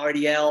doing like an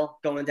RDL,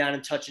 going down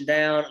and touching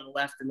down on the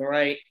left and the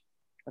right.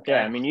 Okay.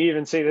 Yeah, I mean, you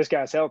even see this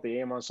guy's healthy.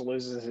 He almost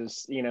loses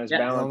his, his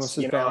balance,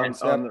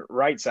 on the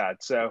right side.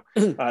 So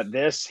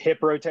this hip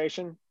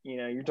rotation,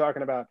 you're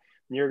talking about,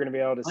 you're going to be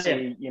able to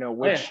see,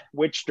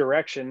 which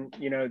direction,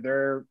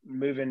 they're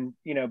moving,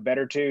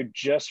 better to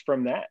just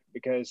from that,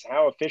 because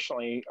how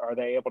efficiently are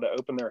they able to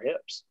open their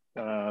hips?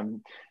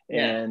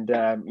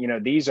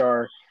 These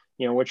are,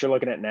 what you're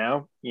looking at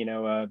now,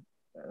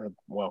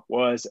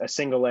 was a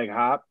single leg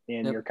hop,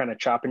 and you're kind of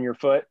chopping your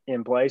foot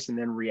in place and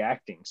then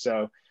reacting.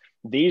 So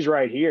these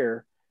right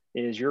here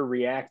is you're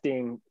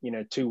reacting,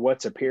 to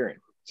what's appearing.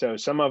 So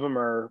some of them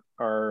are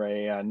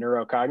a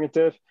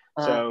neurocognitive.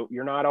 So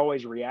you're not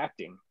always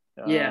reacting,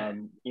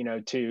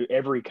 to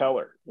every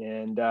color.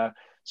 And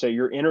so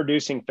you're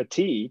introducing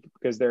fatigue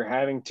because they're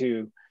having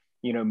to,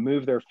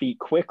 move their feet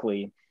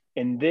quickly.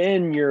 And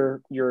then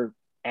you're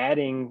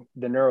adding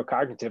the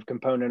neurocognitive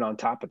component on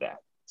top of that.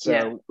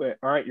 So, all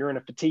right, you're in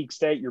a fatigue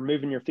state, you're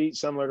moving your feet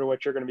similar to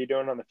what you're going to be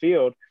doing on the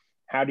field.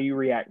 How do you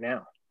react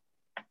now?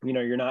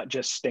 You're not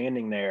just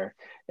standing there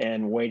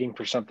and waiting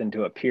for something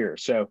to appear.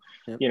 So,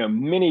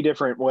 many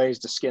different ways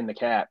to skin the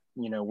cat,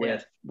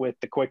 with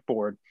the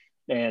QuickBoard.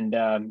 And,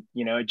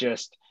 it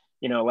just,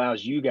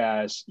 allows you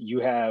guys,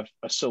 you have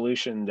a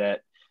solution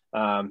that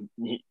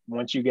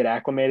once you get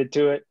acclimated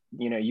to it,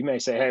 you may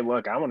say, hey,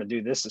 look, I want to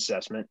do this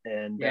assessment.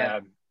 And,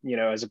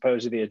 as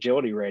opposed to the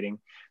agility rating,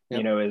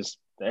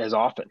 as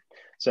often.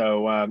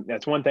 So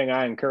that's one thing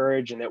I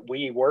encourage and that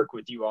we work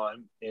with you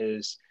on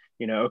is,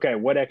 okay,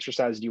 what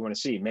exercise do you want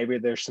to see? Maybe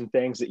there's some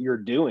things that you're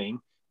doing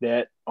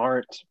that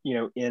aren't,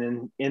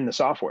 in the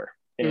software,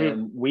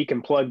 and we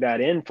can plug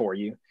that in for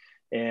you.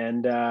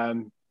 And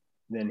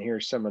then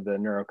here's some of the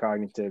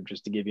neurocognitive,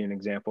 just to give you an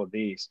example of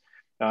these,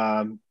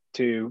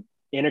 to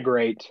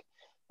integrate,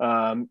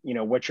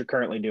 what you're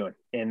currently doing.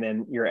 And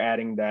then you're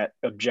adding that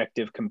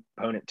objective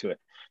component to it.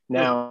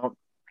 Now,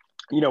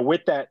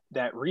 with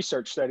that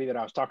research study that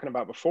I was talking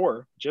about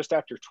before, just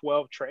after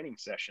 12 training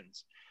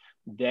sessions,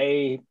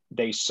 they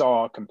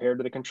saw, compared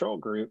to the control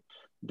group,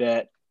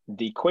 that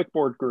the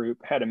QuickBoard group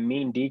had a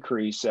mean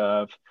decrease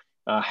of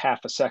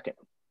half a second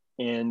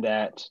in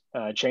that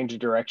change of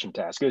direction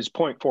task. It was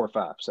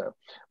 0.45, so a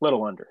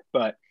little under,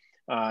 but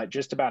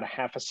just about a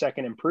half a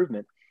second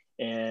improvement.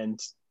 And,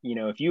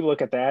 if you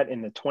look at that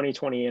in the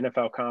 2020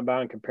 NFL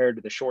Combine compared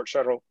to the short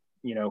shuttle,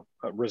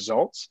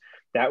 results,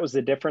 that was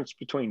the difference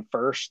between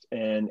first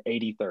and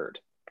 83rd.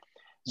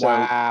 So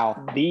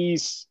wow.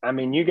 these, I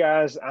mean, you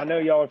guys, I know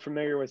y'all are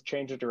familiar with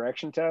change of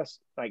direction tests.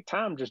 Like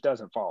time just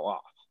doesn't fall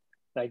off.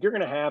 Like you're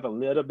going to have a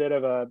little bit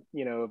of a,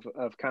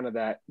 of kind of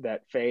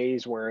that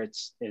phase where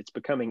it's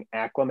becoming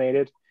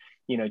acclimated,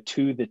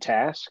 to the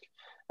task.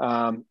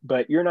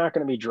 But you're not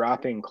going to be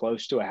dropping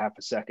close to a half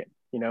a second.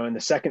 In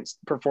the second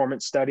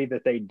performance study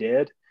that they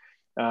did,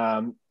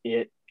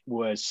 it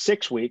was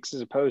 6 weeks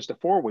as opposed to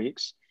 4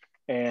 weeks.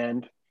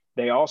 And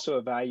they also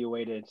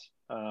evaluated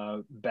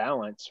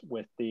balance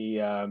with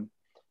the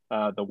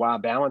Y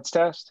balance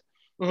test.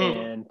 Mm-hmm.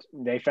 And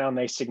they found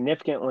they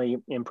significantly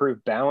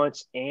improved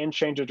balance and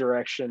change of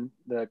direction.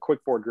 The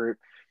QuickBoard group,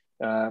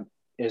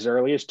 as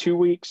early as 2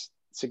 weeks,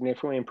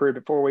 significantly improved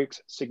at 4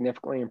 weeks,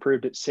 significantly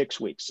improved at 6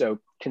 weeks. So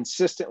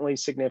consistently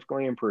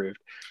significantly improved.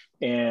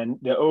 And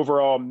the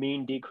overall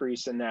mean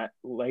decrease in that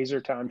laser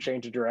time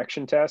change of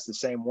direction test, the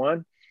same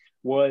one,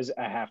 was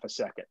a half a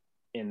second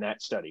in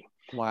that study.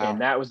 Wow.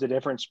 And that was the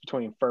difference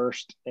between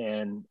first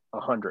and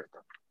 100th.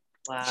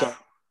 Wow. So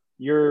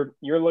you're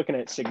looking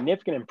at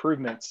significant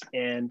improvements,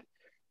 and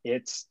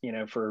it's, I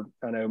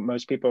know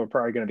most people are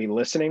probably going to be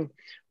listening,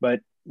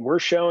 but we're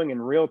showing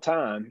in real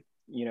time,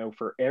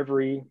 for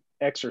every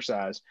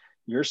exercise,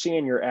 you're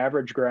seeing your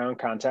average ground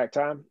contact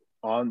time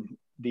on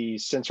the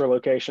sensor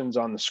locations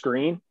on the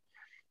screen,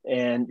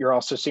 and you're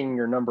also seeing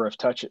your number of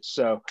touches.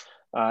 So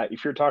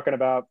if you're talking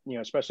about,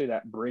 especially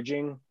that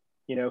bridging,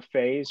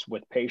 phase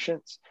with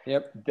patients,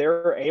 yep,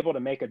 they're able to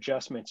make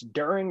adjustments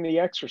during the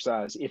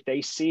exercise. If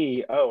they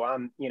see, oh,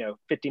 I'm,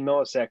 50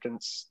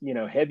 milliseconds,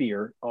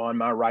 heavier on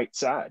my right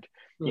side,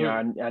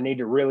 I need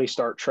to really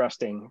start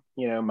trusting,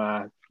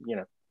 my,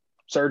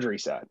 surgery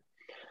side.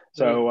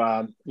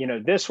 So,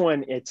 this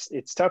one,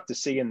 it's tough to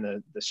see in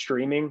the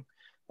streaming,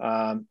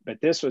 but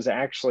this was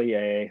actually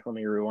let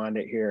me rewind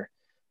it here.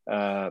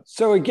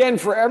 So again,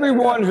 for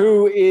everyone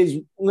who is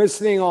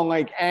listening on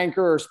like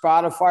Anchor or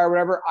Spotify or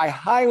whatever, I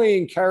highly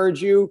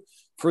encourage you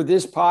for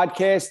this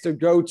podcast to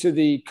go to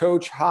the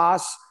Coach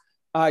Haas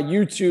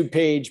YouTube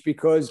page,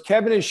 because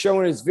Kevin is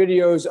showing his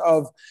videos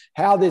of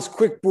how this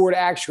QuickBoard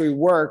actually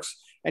works.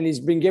 And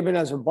he's been giving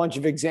us a bunch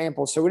of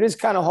examples. So it is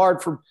kind of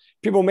hard for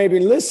people maybe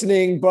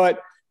listening,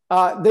 but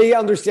they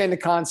understand the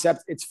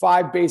concept. It's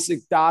 5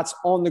 basic dots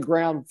on the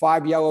ground,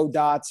 5 yellow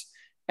dots.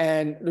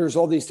 And there's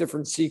all these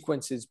different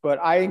sequences, but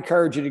I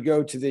encourage you to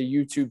go to the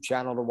YouTube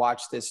channel to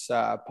watch this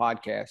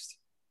podcast.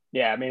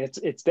 Yeah, I mean,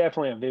 it's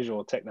definitely a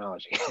visual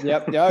technology.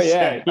 Yep. Oh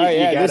yeah. Oh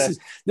yeah.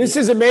 This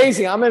is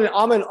amazing. I'm in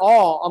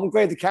awe. I'm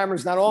glad the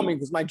camera's not on me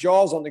because my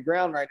jaw's on the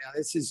ground right now.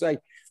 This is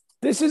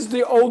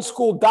the old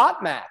school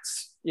dot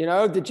mats,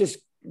 that just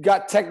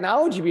got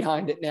technology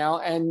behind it now,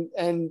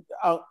 and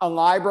a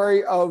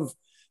library of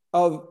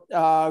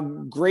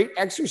great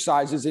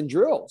exercises and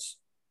drills.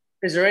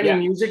 Is there any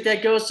music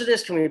that goes to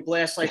this? Can we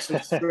blast like some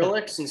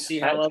Skrillex and see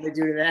how well they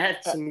do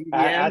that? Some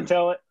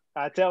EDM?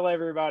 I tell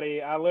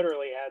everybody, I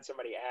literally had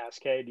somebody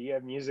ask, hey, do you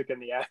have music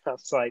in the app? I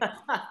was like,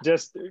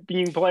 just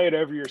being played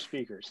over your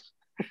speakers.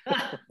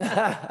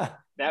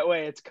 That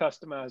way it's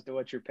customized to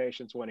what your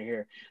patients want to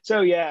hear.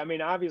 So, yeah, I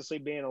mean, obviously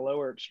being a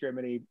lower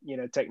extremity,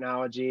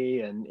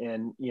 technology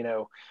and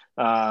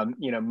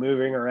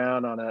moving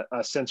around on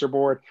a sensor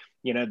board,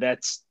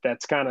 that's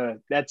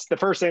the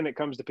first thing that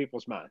comes to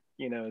people's mind,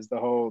 is the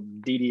whole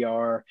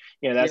DDR,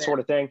 that sort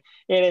of thing.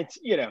 And it's,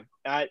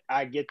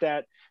 I get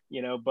that,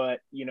 but,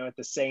 at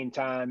the same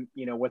time,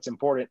 what's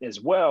important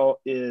as well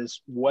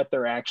is what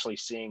they're actually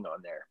seeing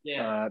on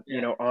there,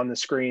 on the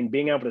screen,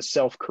 being able to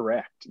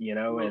self-correct,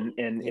 and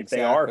if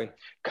they are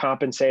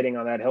compensating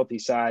on that healthy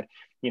side,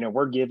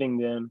 we're giving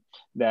them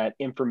that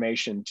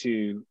information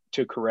to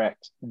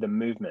correct the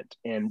movement.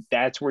 And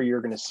that's where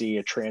you're going to see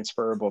a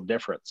transferable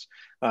difference.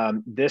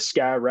 This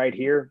guy right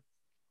here,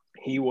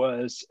 he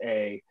was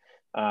a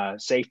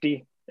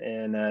safety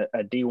in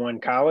a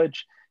D1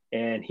 college,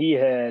 and he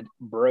had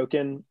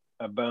broken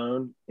a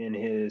bone in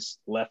his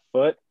left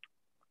foot.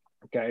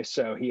 Okay.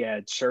 So he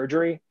had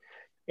surgery,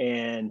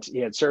 and he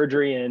had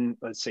surgery in,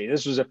 let's see,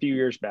 this was a few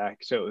years back.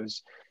 So it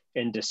was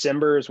in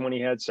December is when he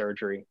had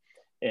surgery.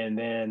 And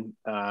then,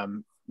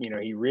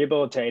 he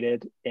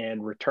rehabilitated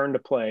and returned to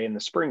play in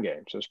the spring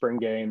games. So spring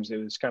games, it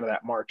was kind of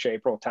that March,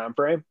 April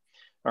timeframe.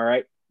 All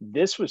right.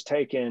 This was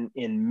taken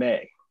in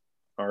May.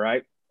 All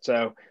right.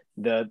 So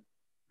the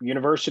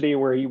university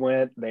where he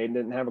went, they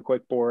didn't have a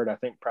QuickBoard. I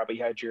think probably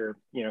had your,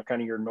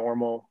 kind of your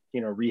normal,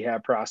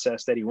 rehab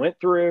process that he went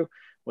through,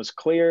 was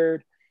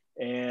cleared.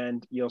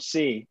 And you'll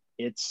see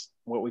it's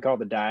what we call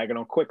the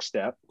diagonal quick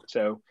step.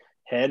 So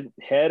head,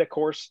 of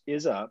course,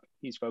 is up.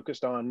 He's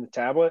focused on the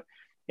tablet.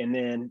 And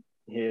then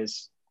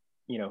his,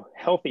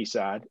 healthy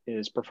side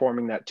is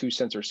performing that 2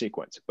 sensor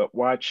sequence. But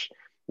watch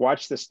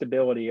the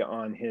stability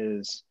on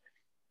his,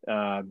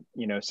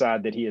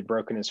 side that he had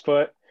broken his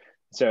foot.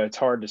 So it's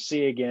hard to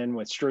see again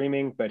with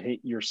streaming, but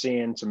you're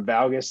seeing some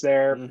valgus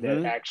there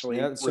that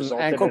actually resulted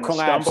ankle in a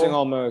collapsing stumble.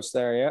 almost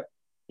there. Yep.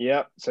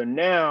 Yep. So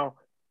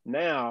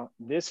now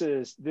this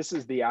is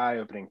the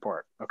eye-opening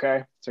part.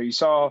 Okay. So you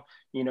saw,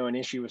 an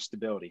issue with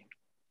stability,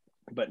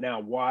 but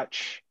now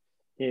watch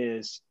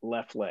his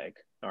left leg.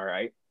 All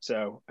right.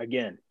 So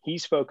again,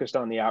 he's focused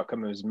on the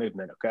outcome of his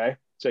movement. Okay.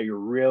 So you're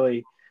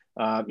really,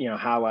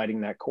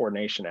 highlighting that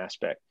coordination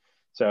aspect.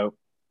 So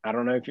I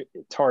don't know if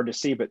it's hard to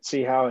see, but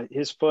see how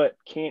his foot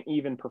can't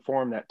even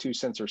perform that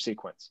 2-sensor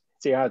sequence.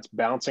 See how it's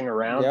bouncing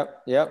around?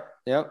 Yep.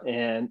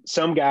 And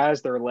some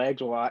guys, their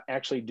legs will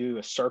actually do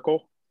a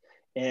circle,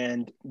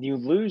 and you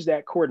lose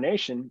that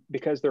coordination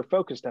because they're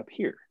focused up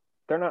here.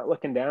 They're not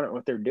looking down at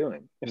what they're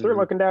doing. If they're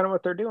looking down at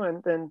what they're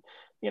doing, then,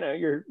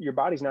 your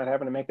body's not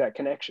having to make that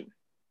connection.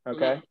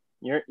 Okay.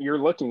 You're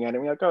looking at it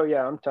and you're like, oh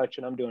yeah, I'm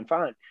touching, I'm doing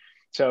fine.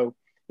 So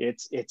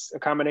it's a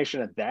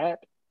combination of that,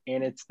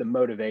 and it's the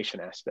motivation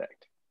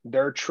aspect.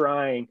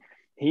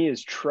 He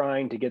is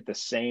trying to get the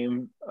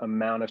same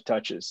amount of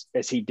touches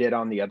as he did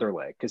on the other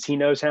leg, because he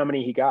knows how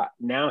many he got.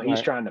 Now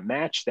he's trying to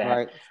match that.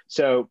 Right.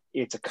 So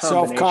it's a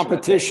combination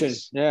self-competition.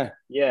 Yeah.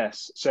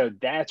 Yes. So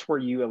that's where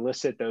you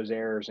elicit those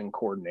errors in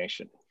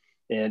coordination,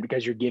 and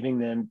because you're giving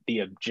them the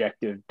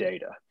objective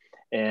data.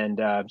 And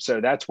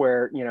so that's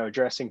where,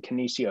 addressing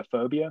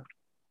kinesiophobia,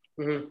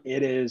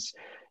 it is,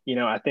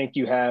 I think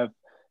you have,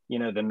 the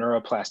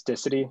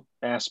neuroplasticity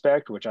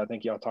aspect, which I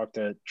think y'all talked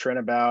to Trent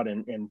about,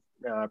 and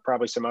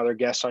probably some other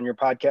guests on your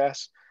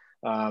podcast.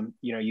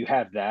 You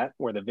have that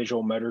where the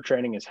visual motor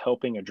training is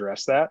helping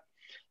address that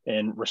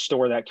and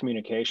restore that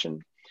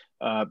communication.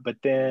 But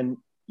then,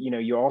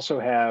 you also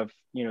have,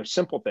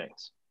 simple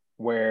things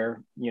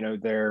where,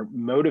 they're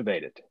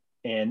motivated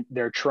and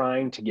they're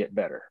trying to get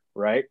better,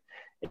 right?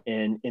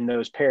 And in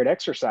those paired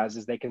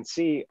exercises, they can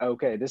see,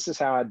 okay, this is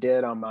how I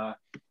did on my,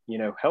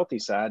 healthy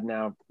side.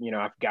 Now,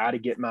 I've got to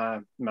get my,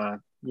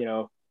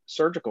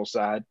 surgical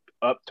side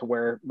up to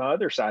where my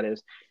other side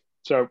is.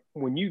 So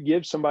when you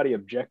give somebody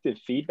objective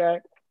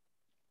feedback,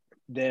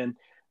 then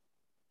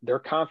their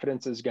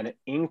confidence is going to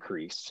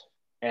increase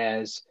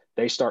as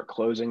they start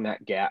closing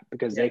that gap,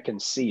 because they can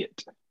see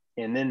it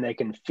and then they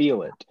can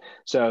feel it.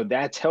 So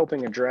that's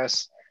helping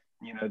address,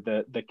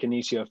 the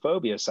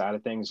kinesiophobia side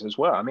of things as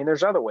well. I mean,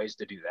 there's other ways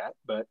to do that,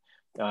 but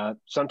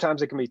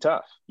sometimes it can be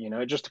tough.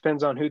 It just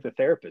depends on who the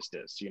therapist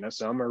is.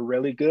 Some are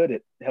really good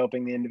at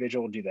helping the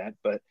individual do that,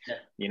 but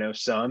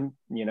some,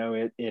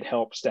 it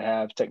helps to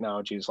have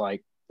technologies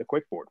like the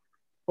QuickBoard.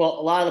 Well,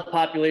 a lot of the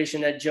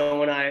population that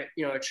Joe and I,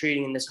 are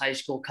treating in this high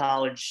school,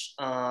 college,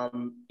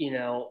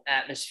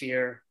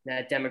 atmosphere,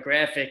 that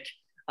demographic,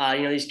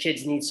 these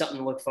kids need something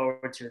to look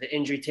forward to. The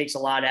injury takes a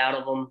lot out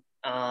of them.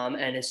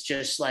 And it's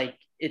just like,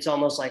 it's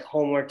almost like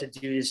homework to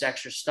do this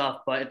extra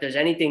stuff. But if there's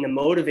anything to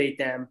motivate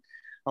them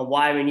on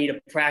why we need to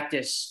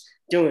practice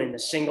doing the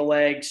single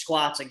leg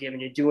squats I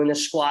given you, doing the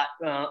squat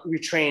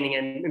retraining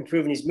and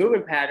improving these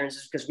movement patterns,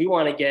 is because we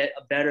want to get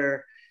a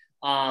better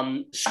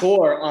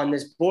score on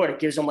this board. It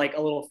gives them like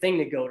a little thing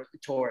to go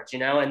towards,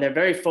 and they're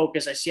very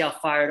focused. I see how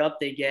fired up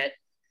they get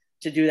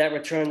to do that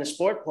return to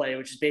sport play,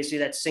 which is basically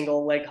that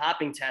single leg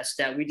hopping test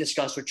that we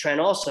discussed with Trent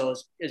also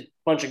is a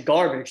bunch of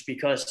garbage,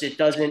 because it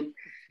doesn't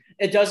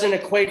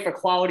equate for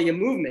quality of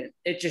movement.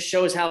 It just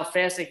shows how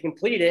fast they can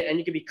complete it, and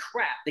you could be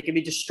crap. They could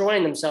be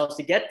destroying themselves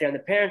to get there. And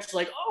the parents are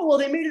like, oh, well,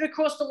 they made it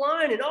across the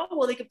line, and oh,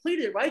 well, they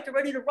completed it, right? They're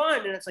ready to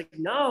run. And it's like,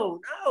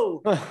 no,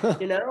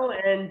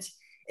 and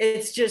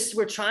it's just,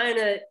 we're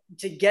trying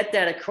to get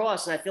that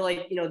across. And I feel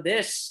like,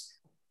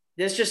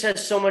 this just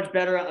has so much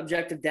better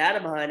objective data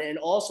behind it. And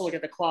also look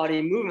at the quality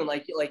of movement.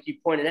 Like you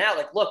pointed out,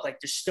 look,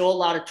 there's still a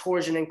lot of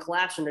torsion and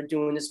collapse when they're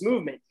doing this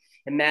movement.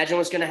 Imagine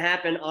what's going to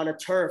happen on a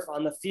turf,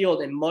 on the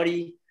field in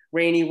muddy,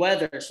 rainy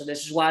weather. So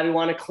this is why we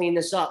want to clean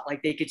this up.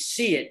 Like, they could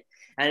see it.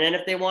 And then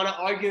if they want to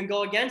argue and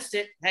go against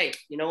it, hey,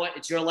 you know what?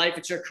 It's your life.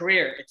 It's your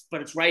career.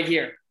 But it's right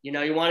here. You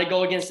want to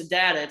go against the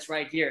data. It's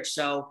right here.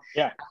 So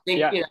I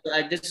think,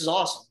 this is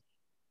awesome.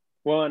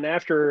 Well,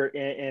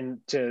 and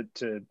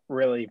to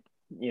really,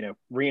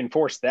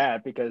 reinforce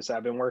that, because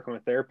I've been working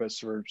with therapists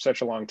for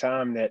such a long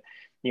time that,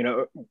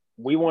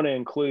 we want to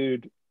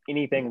include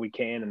anything we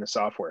can in the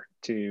software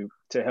to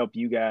help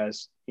you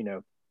guys,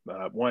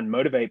 one,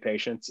 motivate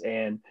patients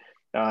and,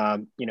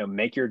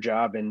 make your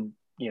job in,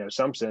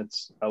 some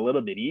sense a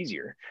little bit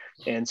easier.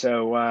 And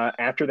so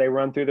after they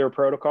run through their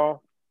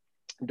protocol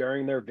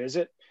during their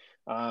visit,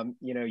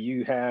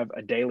 you have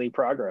a daily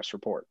progress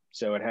report.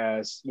 So it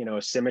has,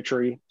 a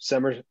summary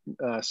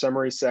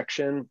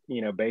section,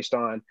 based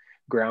on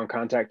ground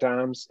contact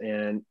times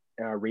and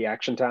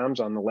reaction times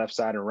on the left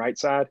side and right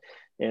side.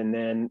 And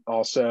then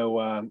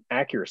also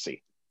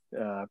accuracy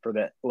for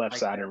that left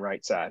side and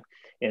right side.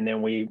 And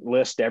then we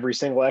list every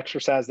single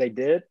exercise they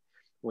did.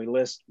 We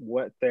list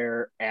what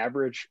their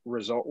average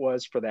result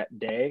was for that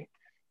day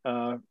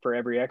for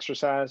every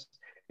exercise.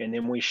 And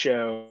then we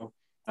show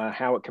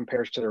how it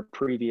compares to their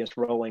previous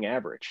rolling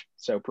average.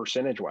 So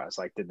percentage wise,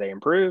 like, did they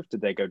improve?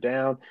 Did they go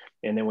down?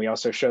 And then we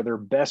also show their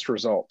best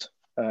result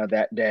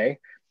that day,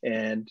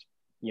 and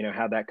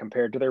how that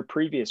compared to their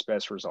previous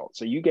best result.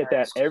 So you get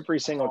that every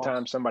single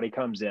time somebody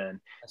comes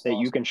in, that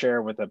you can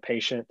share with a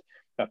patient,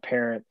 a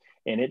parent,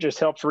 and it just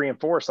helps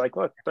reinforce, like,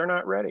 look, they're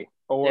not ready.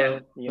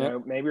 Or,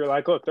 maybe you're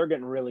like, look, they're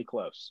getting really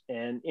close.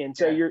 And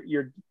so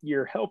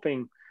you're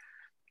helping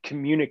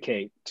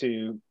communicate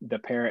to the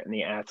parent and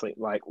the athlete,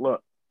 like,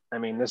 look, I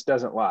mean, this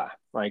doesn't lie.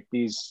 Like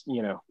these,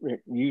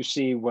 you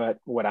see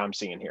what I'm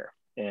seeing here,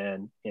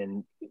 and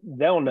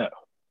they'll know,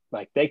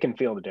 like they can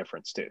feel the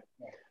difference too.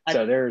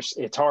 So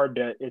it's hard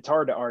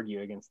to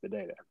argue against the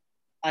data.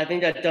 I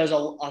think that does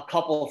a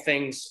couple of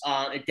things.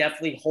 It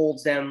definitely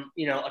holds them,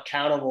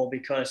 accountable,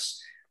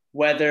 because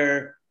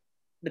whether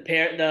the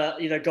parent,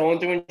 either going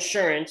through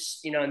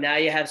insurance, now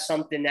you have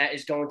something that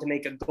is going to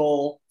make a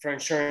goal for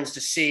insurance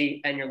to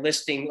see, and you're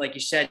listing, like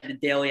you said, the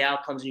daily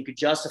outcomes, and you could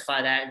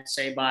justify that and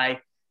say by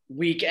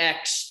week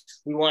X,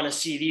 we want to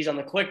see these on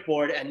the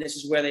clipboard, and this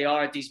is where they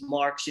are at these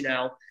marks,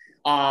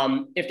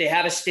 If they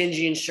have a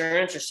stingy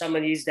insurance, or some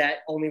of these that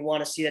only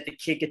want to see that the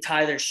kid could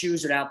tie their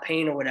shoes without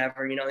pain or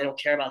whatever, they don't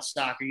care about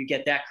soccer, you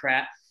get that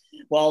crap.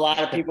 Well, a lot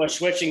of people are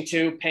switching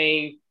to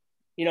paying,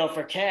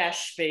 for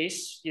cash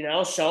space,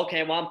 so,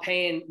 okay, well, I'm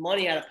paying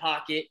money out of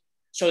pocket.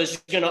 So I'm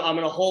going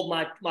to hold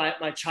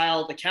my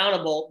child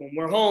accountable. When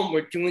we're home,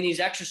 we're doing these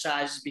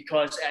exercises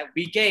because at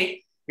week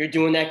 8, you're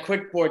doing that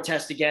quick board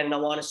test again, and I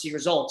want to see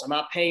results. I'm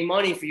not paying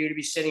money for you to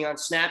be sitting on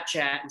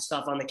Snapchat and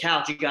stuff on the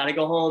couch. You got to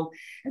go home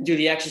and do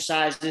the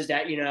exercises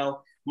that,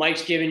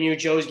 Mike's giving you,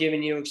 Joe's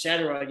giving you, et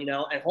cetera,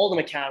 and hold them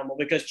accountable,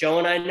 because Joe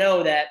and I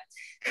know that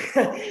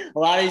a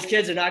lot of these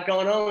kids are not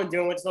going home and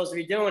doing what's supposed to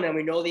be doing. And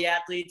we know the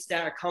athletes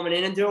that are coming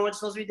in and doing what's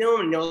supposed to be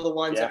doing. We know the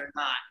ones that are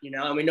not,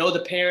 and we know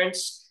the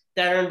parents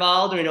that are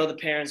involved, and we know the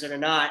parents that are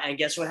not. And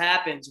guess what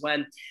happens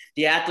when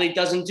the athlete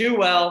doesn't do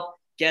well?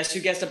 Guess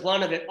who gets the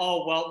blunt of it?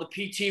 Oh, well, the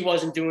PT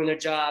wasn't doing their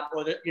job,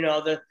 or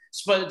the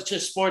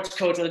sports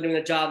coach wasn't doing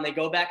their job. And they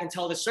go back and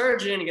tell the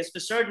surgeon, and guess the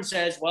surgeon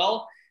says,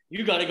 well,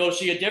 you got to go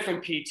see a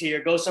different PT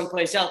or go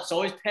someplace else. It's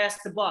always pass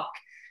the buck.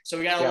 So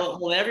we got to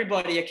hold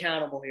everybody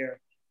accountable here.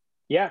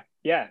 Yeah.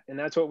 And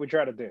that's what we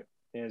try to do,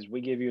 is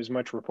we give you as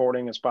much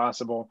reporting as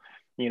possible.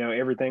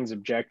 Everything's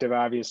objective,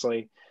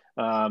 obviously.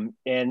 And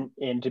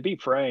to be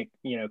frank,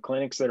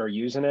 clinics that are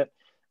using it,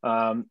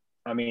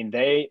 I mean,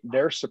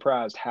 they're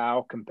surprised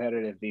how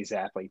competitive these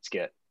athletes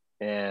get.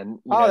 And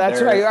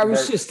that's right. I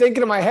was just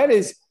thinking in my head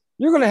is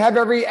you're going to have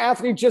every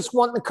athlete just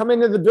wanting to come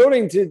into the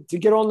building to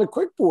get on the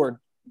quick board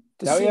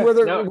to see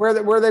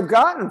where they've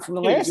gotten from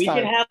the last time.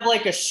 We can have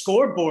like a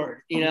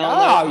scoreboard,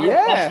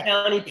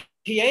 County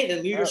PA, the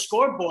leader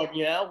scoreboard,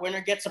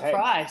 winner gets a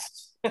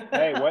prize.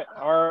 Hey, what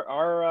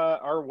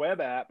our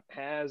web app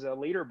has a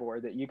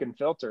leaderboard that you can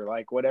filter,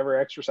 like whatever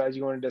exercise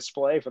you want to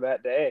display for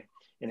that day,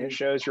 and it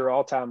shows your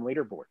all-time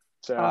leaderboard.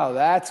 So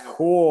that's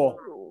cool.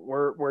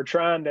 We're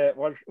trying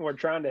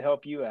to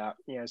help you out,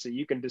 so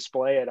you can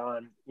display it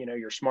on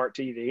your smart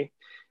TV,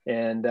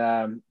 and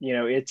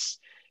it's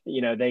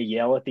they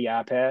yell at the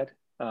iPad.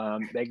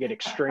 They get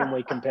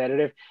extremely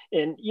competitive,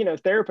 and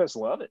therapists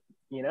love it.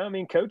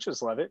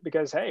 Coaches love it,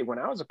 because hey, when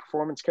I was a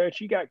performance coach,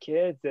 you got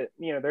kids that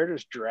they're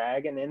just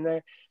dragging in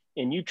there,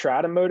 and you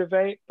try to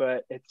motivate,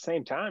 but at the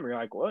same time, you're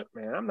like, look,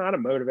 man, I'm not a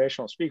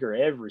motivational speaker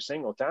every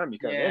single time you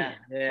come in.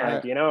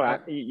 Like,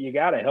 you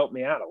got to help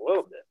me out a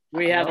little bit.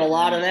 We have a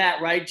lot of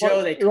that, right,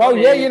 Joe?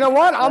 You know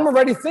what? I'm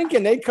already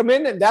thinking they come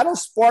in and that'll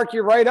spark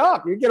you right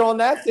up. You get on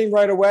that thing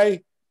right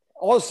away.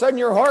 All of a sudden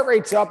your heart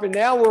rate's up, and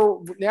now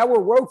we're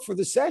woke for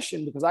the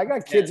session, because I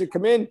got kids that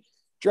come in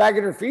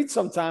dragging their feet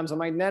sometimes. I'm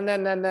like, nah.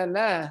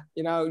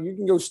 You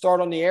can go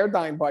start on the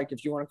Airdyne bike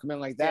if you want to come in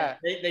like that.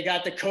 Yeah, they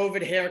got the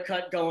COVID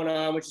haircut going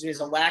on, which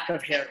is a lack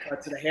of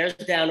haircut. So the hair's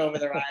down over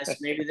their eyes.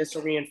 Maybe this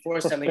will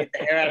reinforce them to get the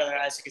hair out of their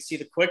eyes so you can see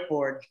the quick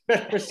board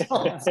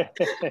results.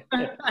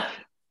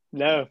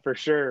 No, for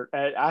sure.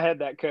 I had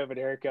that COVID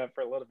haircut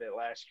for a little bit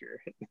last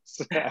year.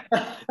 So,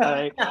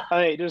 I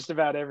think just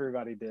about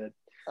everybody did.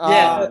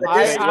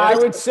 I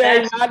would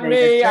say not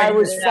me. I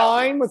was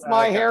fine with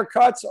my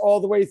haircuts all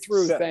the way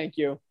through. Thank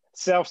you.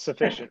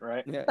 Self-sufficient,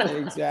 right? Yeah,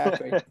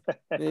 exactly.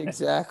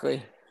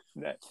 Exactly.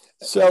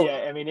 So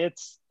yeah, I mean,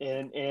 it's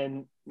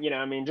and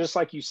just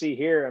like you see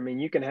here, I mean,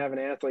 you can have an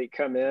athlete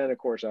come in. Of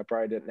course, I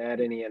probably didn't add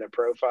any in a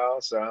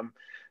profile, so I'm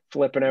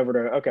flipping over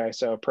to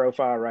so a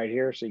profile right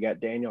here. So you got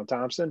Daniel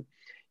Thompson.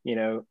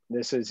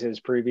 This is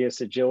his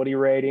previous agility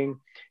rating.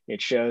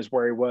 It shows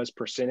where he was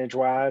percentage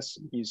wise.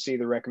 You see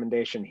the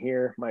recommendation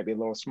here, might be a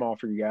little small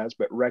for you guys,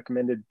 but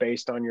recommended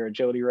based on your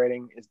agility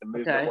rating is the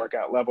movement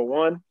workout level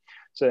 1.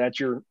 So that's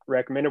your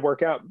recommended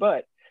workout,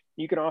 but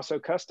you can also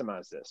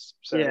customize this.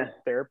 So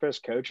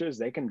therapists, coaches,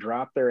 they can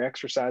drop their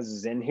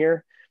exercises in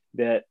here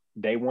that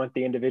they want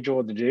the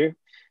individual to do,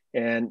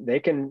 and they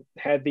can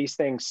have these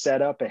things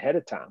set up ahead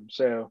of time.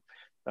 So,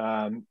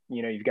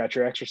 you've got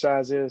your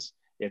exercises.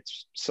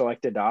 It's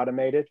selected to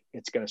automated.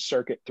 It's going to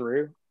circuit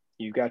through.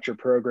 You've got your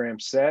program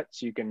set,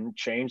 so you can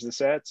change the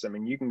sets. I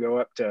mean, you can go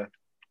up to,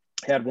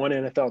 had one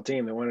NFL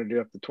team that wanted to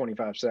do up to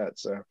 25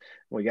 sets. So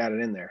we got it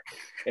in there.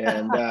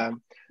 And wow.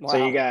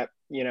 So you got,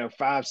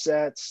 5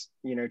 sets,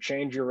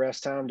 change your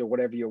rest time to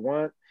whatever you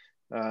want.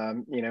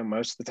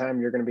 Most of the time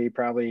you're going to be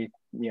probably,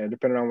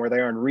 depending on where they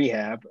are in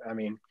rehab,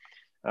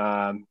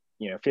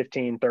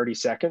 15, 30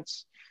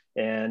 seconds.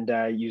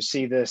 And you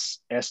see this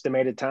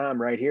estimated time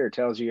right here. It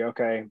tells you,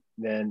 okay,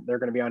 then they're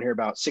going to be on here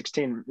about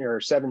 16 or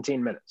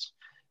 17 minutes.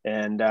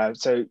 And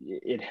so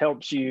it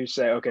helps you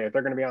say, okay, if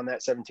they're going to be on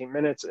that 17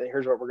 minutes,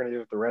 here's what we're going to do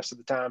with the rest of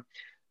the time.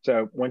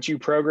 So once you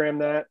program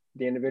that,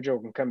 the individual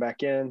can come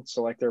back in,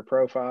 select their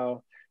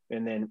profile,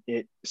 and then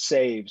it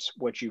saves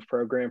what you've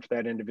programmed for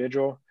that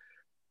individual.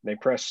 They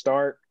press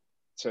start.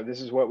 So this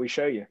is what we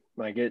show you.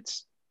 Like,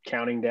 it's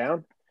counting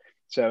down.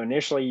 So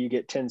initially you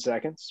get 10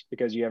 seconds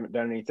because you haven't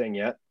done anything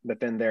yet, but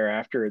then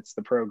thereafter it's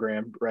the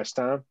programmed rest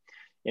time.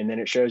 And then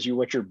it shows you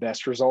what your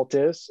best result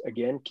is.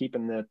 Again,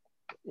 keeping the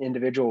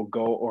individual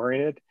goal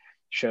oriented,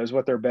 shows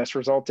what their best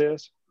result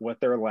is, what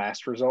their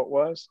last result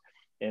was,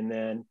 and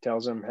then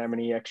tells them how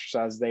many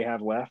exercises they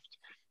have left.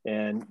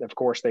 And of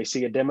course, they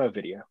see a demo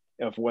video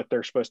of what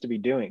they're supposed to be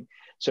doing.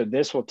 So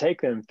this will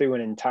take them through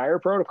an entire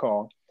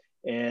protocol,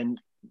 and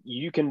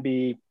you can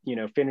be,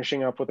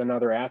 finishing up with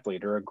another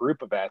athlete or a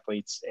group of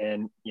athletes.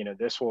 And,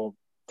 this will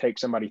take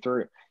somebody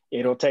through.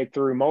 It'll take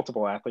through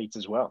multiple athletes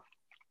as well.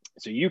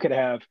 So you could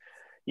have,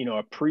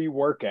 a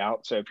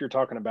pre-workout. So if you're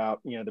talking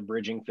about, the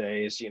bridging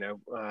phase,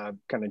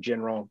 kind of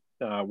general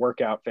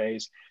workout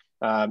phase,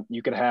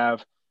 you could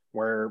have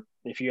where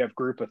if you have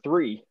group of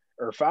 3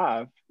 or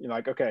 5, you're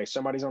like, okay,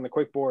 somebody's on the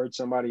quick board,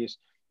 somebody's,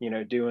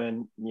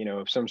 doing,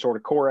 some sort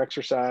of core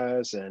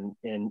exercise, and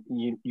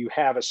you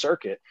have a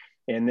circuit,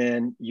 and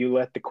then you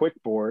let the quick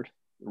board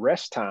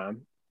rest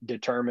time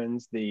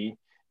determines the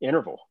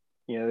interval,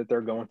 that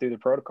they're going through the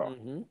protocol.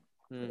 Mm-hmm.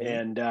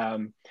 Mm-hmm.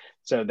 And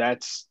so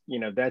that's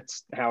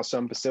how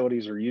some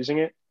facilities are using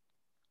it.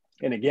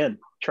 And again,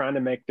 trying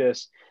to make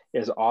this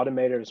as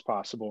automated as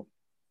possible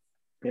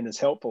and as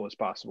helpful as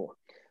possible.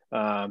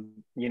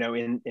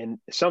 In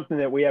something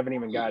that we haven't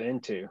even got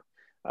into,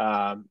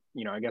 I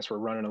guess we're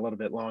running a little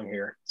bit long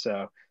here,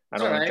 so I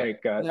don't want to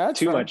take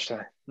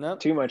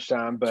too much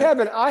time. But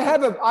Kevin, I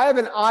have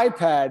an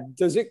iPad.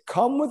 Does it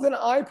come with an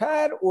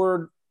iPad,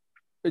 or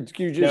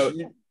you just?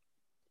 No,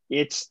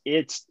 it's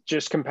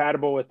just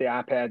compatible with the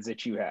iPads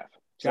that you have.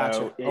 Gotcha.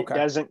 So it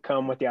doesn't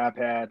come with the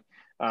iPad.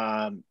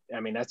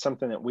 That's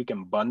something that we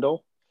can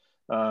bundle.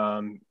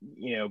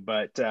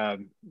 But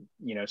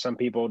some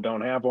people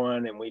don't have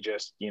one, and we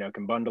just,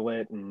 can bundle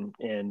it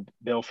and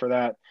bill for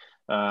that.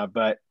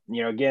 But,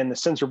 again, the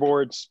sensor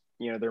boards,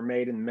 they're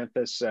made in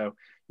Memphis. So,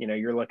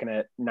 you're looking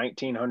at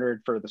 $1,900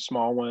 for the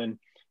small one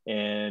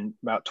and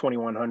about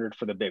 $2,100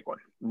 for the big one.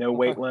 No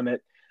weight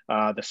limit.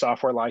 The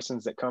software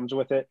license that comes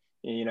with it,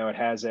 it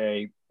has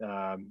a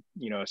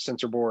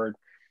sensor board,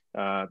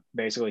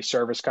 basically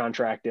service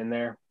contract in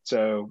there.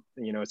 So,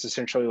 it's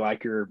essentially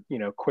like your,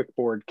 quick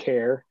board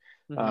care.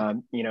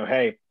 Mm-hmm.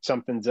 Hey,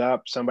 something's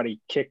up.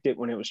 Somebody kicked it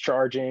when it was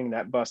charging,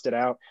 that busted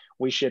out.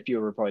 We ship you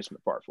a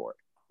replacement part for it.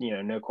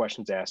 No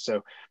questions asked.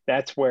 So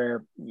that's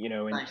where,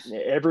 nice.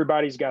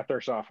 Everybody's got their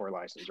software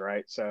license,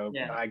 right? So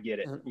yeah. I get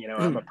it.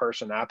 I'm a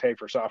person, I pay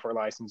for software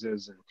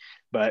licenses,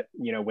 but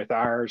with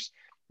ours,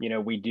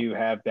 we do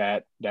have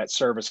that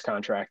service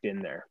contract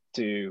in there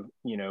to,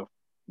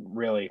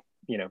 really,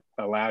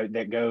 allow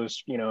that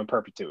goes, in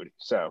perpetuity.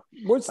 So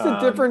what's the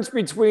difference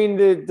between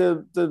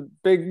the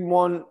big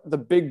one, the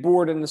big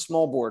board, and the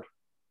small board?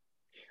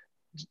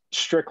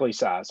 Strictly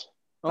size.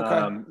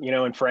 Okay.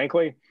 And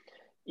frankly,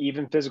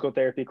 even physical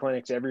therapy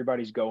clinics,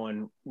 everybody's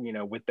going,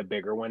 with the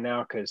bigger one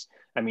now. Cause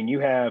you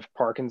have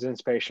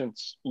Parkinson's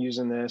patients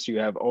using this, you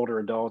have older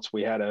adults.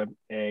 We had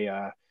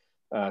a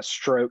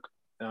stroke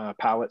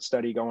pilot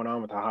study going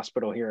on with a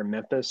hospital here in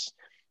Memphis.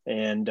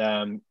 And,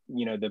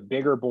 the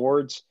bigger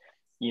boards,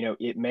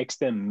 it makes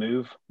them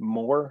move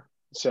more.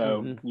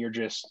 So mm-hmm. you're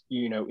just,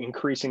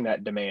 increasing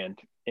that demand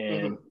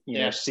and,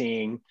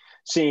 mm-hmm.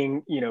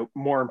 seeing,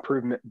 more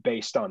improvement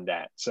based on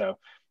that. So,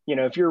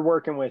 if you're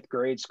working with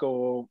grade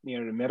school, to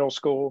middle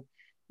school,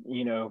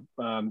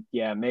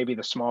 maybe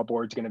the small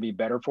board's going to be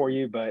better for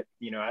you. But,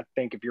 I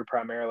think if you're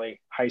primarily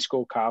high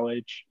school,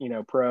 college,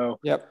 pro,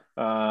 yep.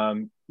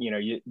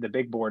 The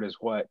big board is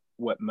what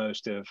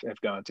most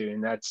have gone to.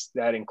 And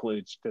that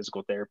includes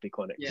physical therapy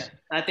clinics. Yeah.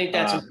 I think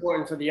that's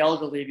important for the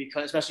elderly,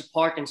 because especially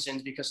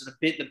Parkinson's, because of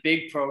the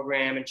big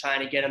program and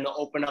trying to get them to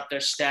open up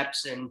their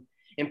steps and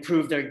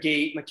improve their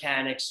gait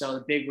mechanics. So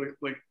the big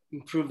would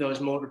improve those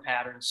motor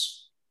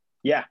patterns.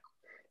 Yeah.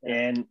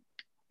 And,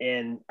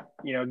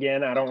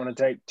 again, I don't want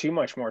to take too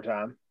much more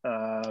time.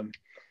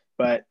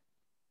 But,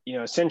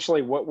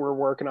 essentially what we're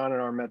working on in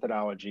our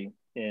methodology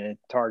and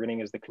targeting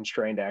is the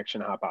constrained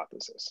action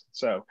hypothesis.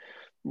 So,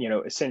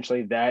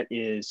 essentially that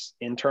is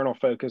internal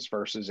focus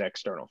versus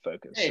external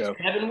focus. Hey, so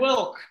Kevin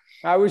Wilk.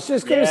 I was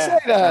just going to say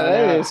that.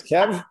 There it is,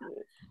 Kevin.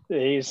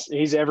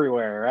 He's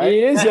everywhere, right?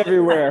 He is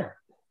everywhere.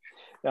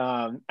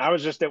 I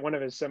was just at one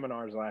of his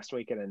seminars last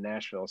week in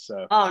Nashville.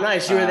 So, oh,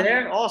 nice. You were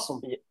there?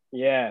 Awesome.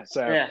 Yeah.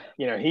 So,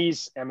 he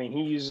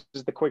uses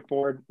the quick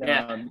board,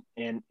 and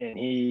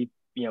he,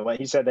 like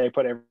he said, they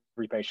put every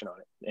patient on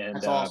it. And,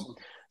 that's awesome.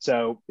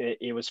 So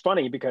it was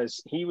funny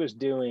because he was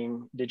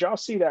doing, did y'all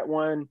see that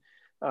one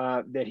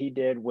that he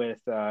did with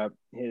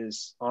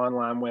his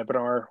online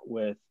webinar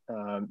with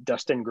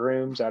Dustin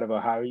Grooms out of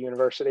Ohio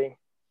University?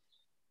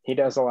 He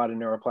does a lot of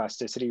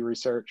neuroplasticity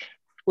research.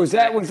 Was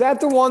that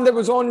the one that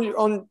was on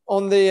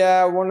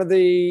the one of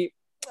the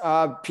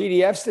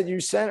PDFs that you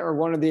sent or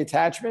one of the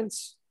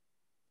attachments?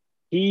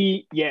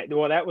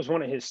 Well, that was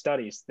one of his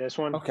studies. This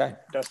one, Okay.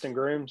 Dustin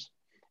Grooms.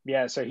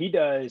 Yeah, so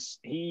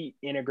he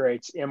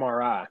integrates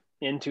MRI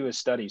into his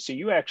study. So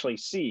you actually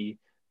see,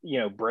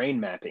 brain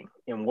mapping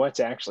and what's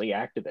actually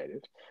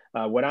activated.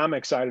 What I'm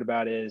excited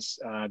about is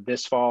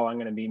this fall, I'm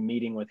going to be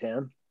meeting with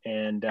him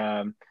and,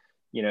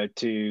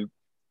 to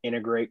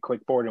integrate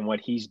QuickBoard and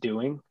what he's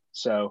doing.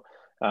 So,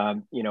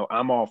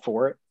 I'm all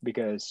for it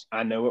because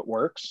I know it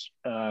works.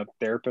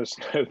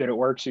 Therapists know that it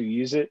works who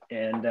use it.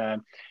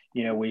 And,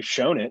 we've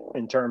shown it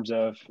in terms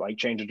of like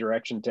change of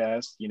direction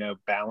test,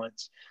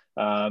 balance,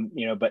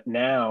 but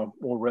now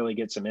we'll really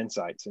get some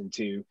insights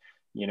into,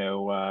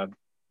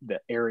 the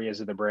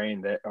areas of the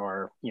brain that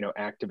are,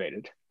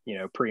 activated,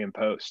 pre and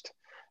post.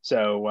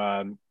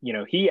 So,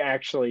 he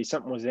actually,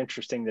 something was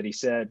interesting that he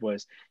said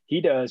was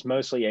he does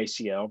mostly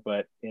ACL,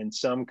 but in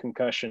some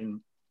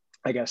concussion,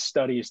 I guess,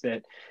 studies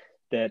that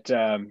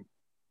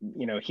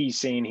he's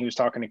seen, he was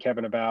talking to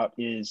Kevin about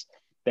is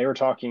they were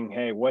talking,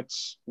 hey, what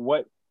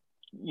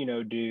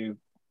do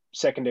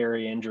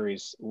secondary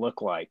injuries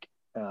look like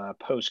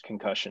post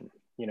concussion,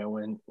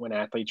 when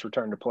athletes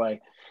return to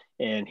play.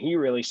 And he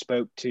really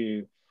spoke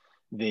to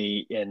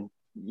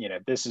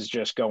this is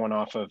just going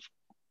off of,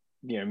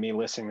 me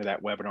listening to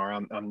that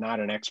webinar. I'm not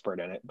an expert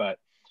in it, but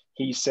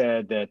he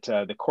said that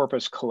the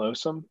corpus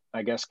callosum,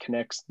 I guess,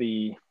 connects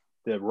the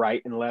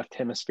right and left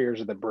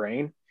hemispheres of the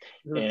brain.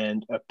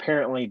 And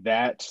apparently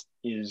that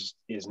is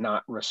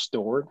not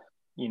restored,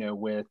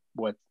 with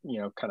what,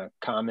 kind of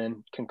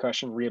common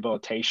concussion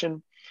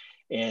rehabilitation.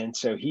 And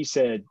so he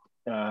said,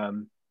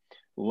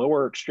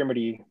 lower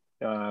extremity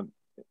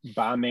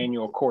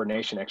bimanual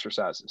coordination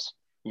exercises,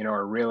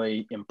 are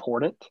really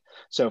important.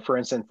 So for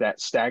instance, that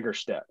stagger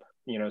step,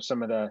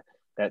 some of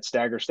that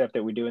stagger step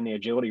that we do in the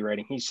agility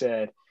rating, he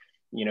said,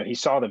 he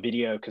saw the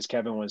video because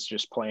Kevin was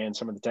just playing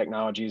some of the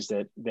technologies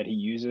that he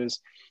uses.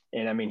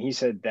 And I mean, he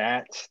said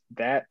that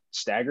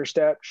stagger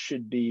step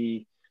should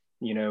be,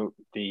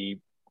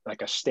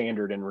 like a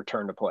standard in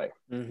return to play,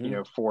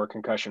 for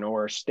concussion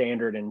or a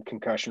standard in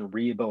concussion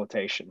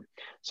rehabilitation.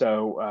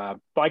 So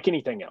like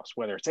anything else,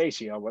 whether it's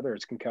ACL, whether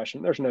it's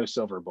concussion, there's no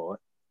silver bullet.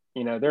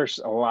 There's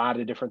a lot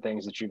of different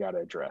things that you got to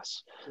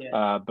address.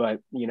 Yeah.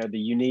 But, the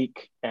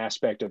unique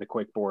aspect of the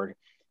QuickBoard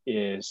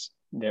is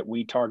that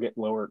we target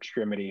lower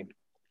extremity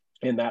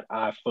in that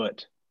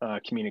eye-foot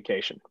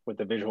communication with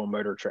the visual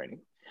motor training.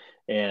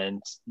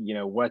 And,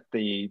 what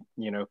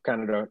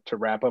kind of to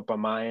wrap up on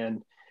my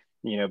end,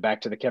 back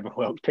to the Kevin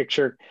Welch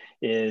picture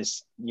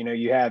is,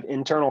 you have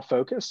internal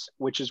focus,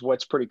 which is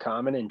what's pretty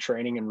common in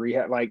training and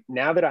rehab. Like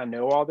now that I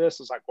know all this,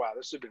 it's like, wow,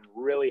 this has been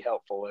really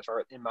helpful if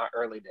in my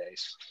early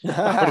days, I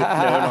would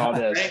have known all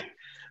this.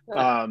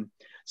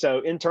 So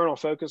internal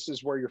focus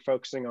is where you're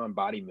focusing on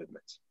body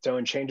movements. So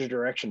in change of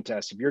direction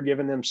tests, if you're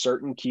giving them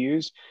certain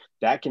cues,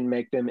 that can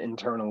make them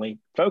internally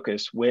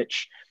focus,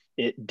 which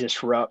it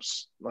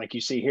disrupts, like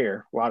you see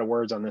here, a lot of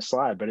words on this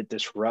slide, but it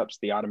disrupts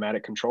the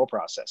automatic control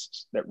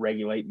processes that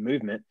regulate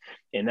movement.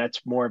 And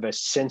that's more of a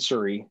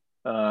sensory,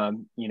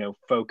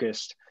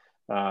 focused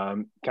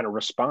kind of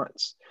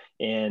response.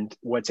 And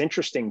what's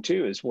interesting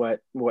too is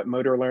what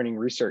motor learning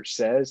research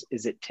says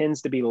is it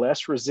tends to be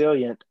less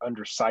resilient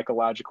under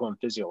psychological and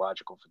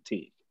physiological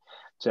fatigue.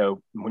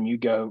 So when you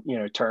go,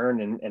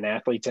 turn and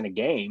athletes in a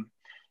game,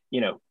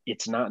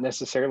 it's not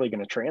necessarily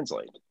going to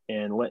translate.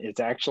 And it's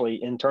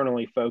actually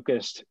internally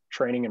focused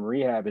training and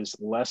rehab is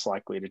less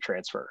likely to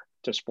transfer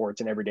to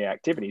sports and everyday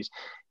activities.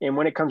 And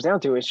when it comes down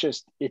to it,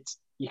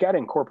 you got to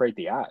incorporate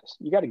the eyes.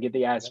 You got to give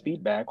the eyes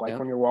feedback. Like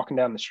when you're walking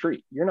down the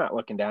street, you're not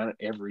looking down at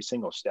every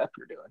single step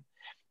you're doing.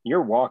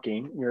 You're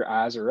walking, your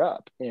eyes are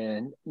up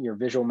and your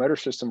visual motor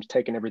system's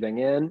taking everything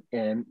in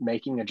and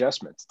making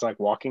adjustments. It's like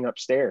walking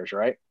upstairs,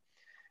 right?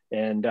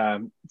 And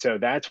so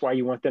that's why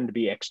you want them to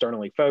be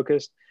externally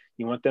focused.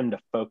 You want them to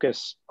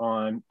focus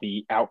on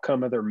the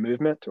outcome of their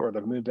movement or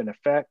the movement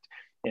effect.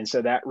 And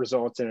so that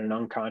results in an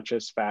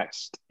unconscious,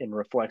 fast, and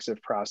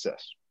reflexive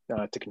process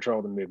to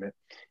control the movement.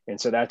 And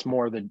so that's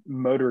more of the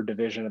motor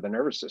division of the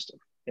nervous system.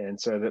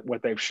 And so that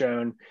what they've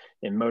shown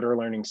in motor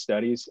learning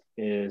studies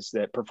is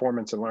that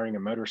performance and learning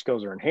and motor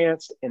skills are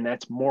enhanced, and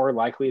that's more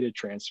likely to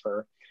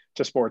transfer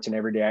to sports and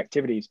everyday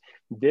activities.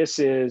 This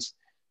is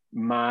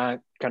my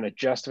kind of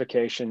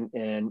justification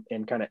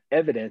and kind of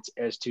evidence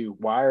as to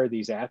why are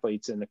these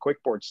athletes in the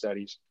QuickBoard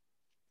studies,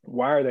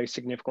 why are they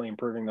significantly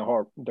improving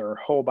their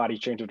whole body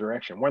change of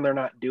direction when they're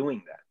not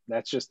doing that?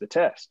 That's just the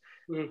test.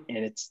 And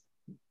it's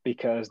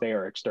because they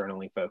are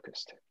externally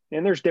focused.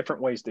 And there's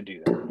different ways to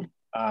do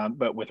that.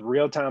 But with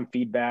real-time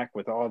feedback,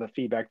 with all the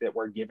feedback that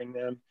we're giving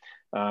them,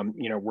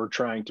 we're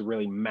trying to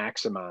really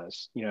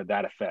maximize,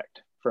 that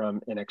effect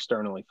from an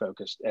externally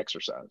focused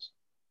exercise.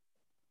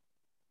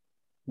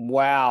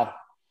 Wow.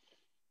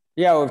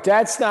 Yeah, well, if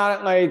that's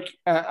not like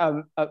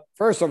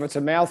first off, it's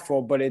a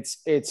mouthful, but it's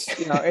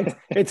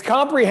it's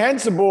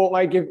comprehensible.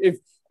 Like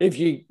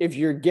if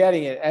you're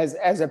getting it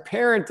as a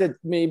parent that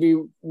maybe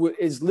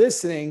is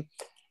listening,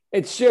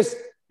 it just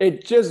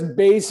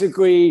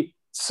basically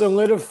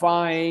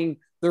solidifying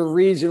the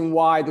reason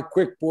why the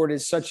QuickBoard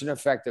is such an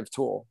effective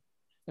tool.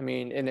 I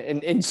mean,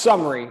 in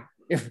summary,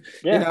 you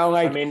know,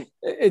 like, I mean,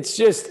 it's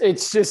just,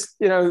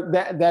 you know,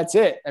 that's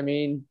it. I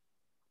mean,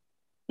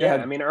 yeah,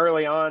 I mean,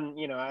 early on,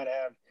 you know, I'd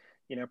have,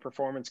 you know,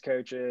 performance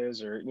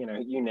coaches or, you know,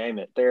 you name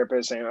it,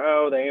 therapists saying,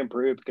 oh, they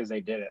improved because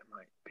they did it. I'm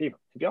like, people,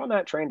 if y'all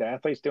not trained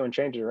athletes doing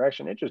change of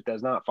direction, it just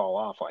does not fall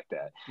off like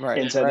that. Right.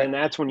 And so then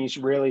that's when you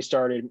really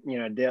started, you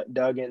know,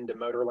 dug into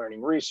motor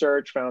learning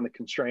research, found the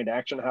constrained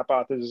action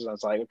hypothesis. I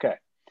was like, okay,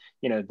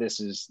 you know, this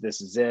is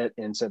it.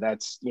 And so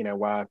that's, you know,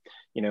 why,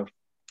 you know,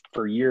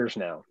 for years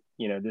now,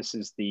 you know, this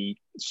is the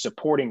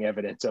supporting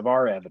evidence of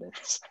our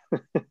evidence.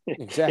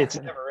 Exactly. It's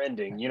never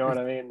ending. You know what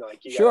I mean?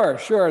 Like,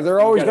 sure. They're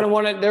always going to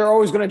want to, they're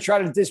always going to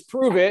try to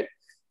disprove it.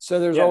 So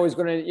there's always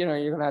going to, you know,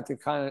 you're going to have to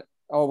kind of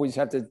always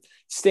have to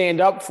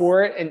stand up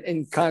for it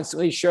and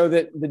constantly show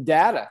that the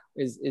data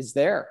is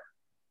there.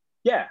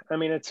 Yeah. I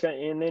mean,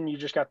 and then you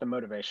just got the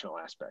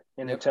motivational aspect,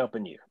 and it's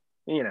helping you.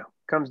 You know,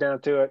 comes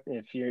down to it.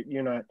 If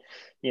you're not,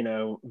 you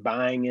know,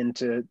 buying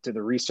into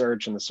the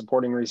research and the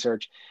supporting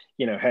research,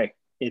 you know, hey,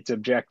 it's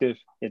objective.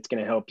 It's going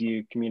to help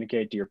you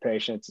communicate to your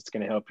patients. It's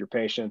going to help your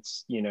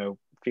patients, you know,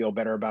 feel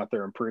better about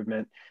their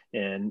improvement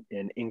and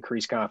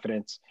increase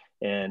confidence.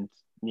 And,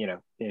 you know,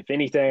 if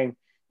anything,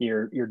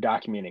 you're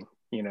documenting,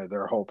 you know,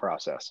 their whole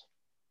process.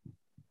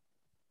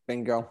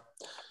 Bingo.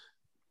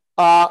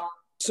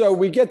 So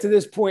we get to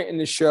this point in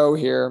the show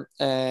here,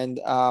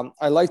 and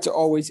I like to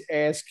always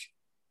ask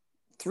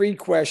 3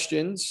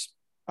 questions.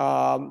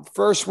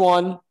 First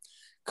one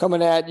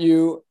coming at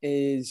you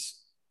is,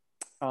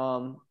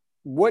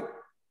 what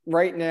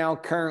right now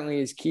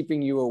currently is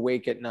keeping you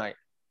awake at night?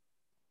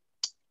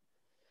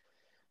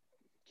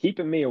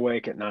 Keeping me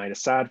awake at night,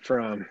 aside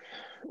from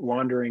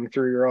wandering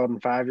 3-year-old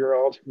and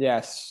 5-year-old.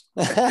 Yes.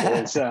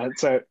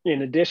 So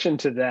in addition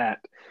to that,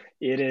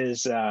 it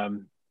is,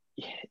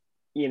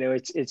 you know,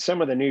 it's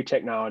some of the new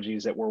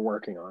technologies that we're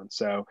working on.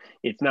 So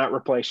it's not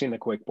replacing the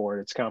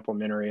QuickBoard, it's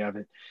complementary of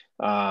it.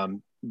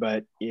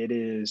 But it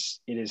is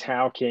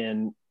how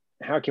can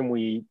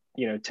we,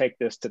 you know, take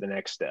this to the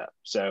next step?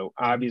 So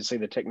obviously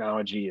the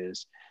technology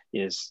is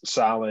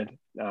solid,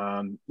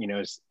 you know,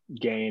 it's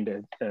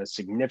gained a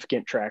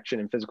significant traction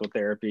in physical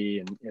therapy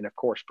and of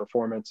course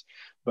performance,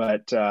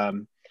 but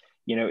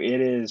you know,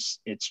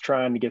 it's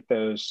trying to get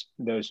those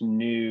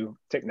new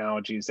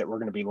technologies that we're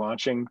going to be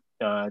launching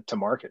to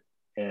market.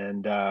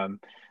 And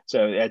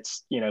so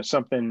that's, you know,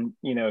 something,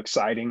 you know,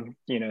 exciting,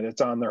 you know,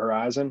 that's on the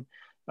horizon.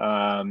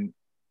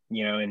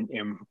 You know,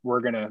 and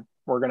we're gonna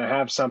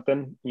have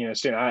something, you know,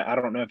 soon. I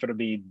don't know if it'll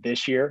be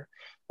this year,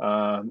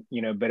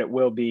 you know, but it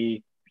will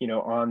be, you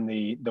know, on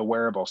the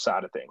wearable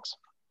side of things.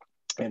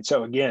 And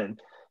so again,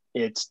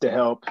 it's to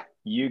help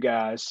you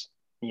guys,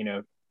 you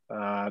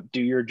know,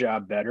 do your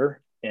job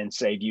better and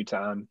save you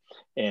time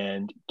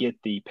and get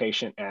the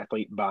patient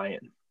athlete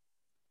buy-in.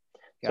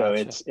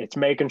 Gotcha. So it's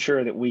making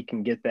sure that we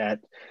can get that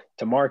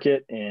to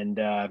market and,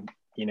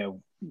 you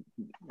know,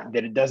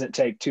 that it doesn't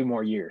take 2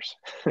 more years.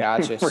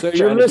 Gotcha. So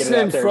you're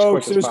listening,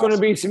 folks. There's going to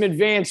be some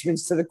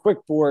advancements to the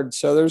QuickBoard.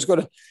 So there's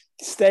going to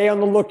stay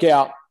on the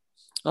lookout.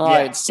 All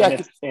right.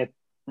 Second. It's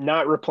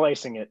not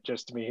replacing it,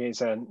 just to be, he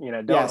said, you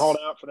know, don't hold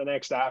out for the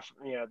next,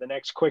 you know, the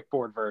next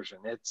QuickBoard version.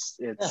 It's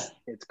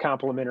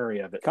complementary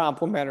of it.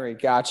 Complementary.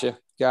 Gotcha.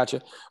 All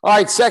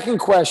right. Second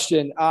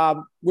question.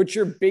 What's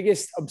your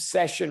biggest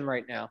obsession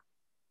right now?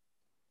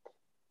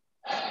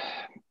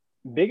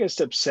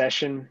 Biggest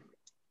obsession,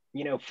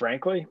 you know,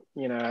 frankly,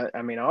 you know,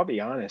 I mean, I'll be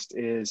honest,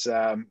 is,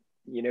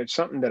 you know,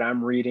 something that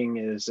I'm reading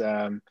is,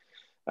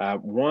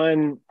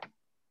 one,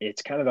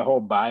 it's kind of the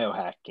whole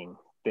biohacking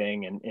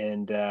thing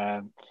and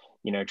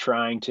you know,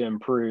 trying to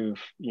improve,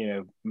 you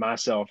know,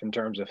 myself in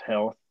terms of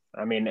health.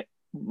 I mean,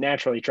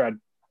 naturally try to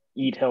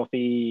eat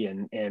healthy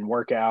and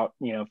work out,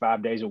 you know,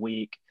 5 days a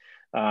week.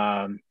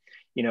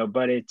 You know,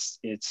 but it's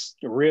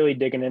really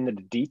digging into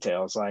the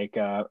details. Like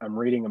I'm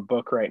reading a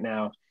book right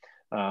now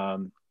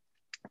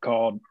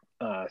called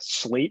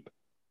Sleep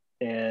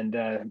and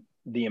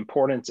the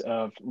importance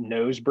of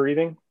nose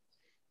breathing.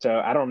 So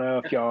I don't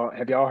know if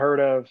have y'all heard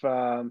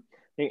of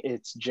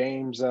it's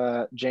James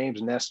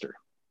Nestor.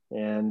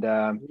 And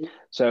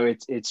so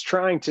it's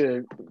trying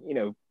to, you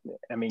know,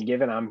 I mean,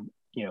 given I'm,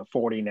 you know,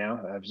 40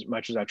 now, as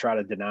much as I try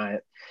to deny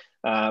it,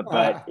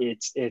 but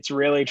it's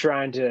really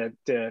trying to,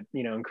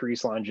 you know,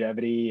 increase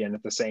longevity and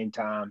at the same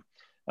time,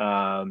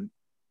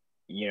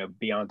 you know,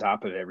 be on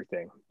top of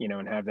everything, you know,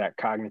 and have that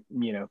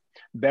you know,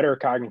 better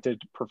cognitive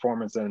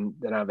performance than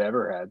I've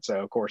ever had.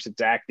 So of course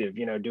it's active,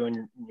 you know,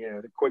 doing, you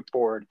know, the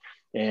QuickBoard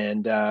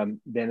and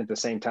then at the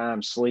same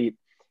time sleep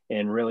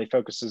and really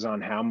focuses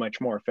on how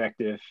much more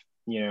effective,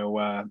 you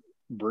know,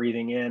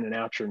 breathing in and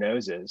out your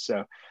nose is.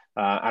 So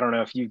I don't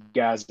know if you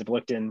guys have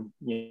looked into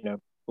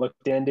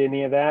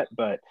any of that,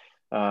 but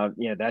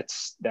you know,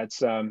 that's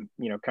you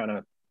know, kind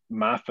of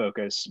my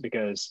focus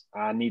because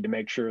I need to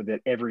make sure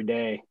that every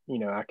day, you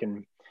know, I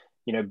can,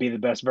 you know, be the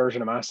best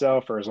version of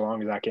myself for as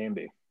long as I can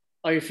be.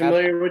 Are you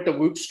familiar with the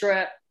Whoop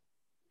strap?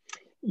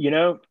 You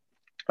know,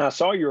 I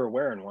saw you were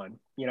wearing one.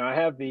 You know, I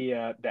have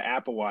the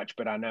Apple Watch,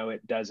 but I know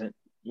it doesn't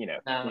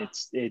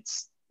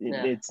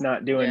it's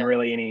not doing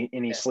really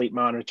any sleep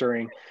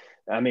monitoring.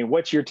 I mean,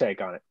 what's your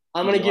take on it?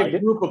 I'm going to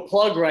give Whoop a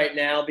plug right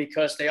now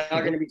because they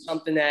are going to be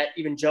something that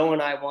even Joe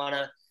and I want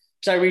to,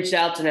 because I reached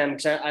out to them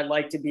because I'd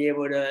like to be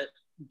able to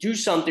do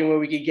something where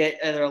we could get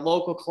either a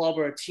local club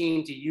or a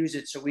team to use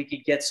it so we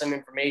could get some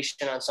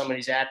information on some of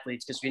these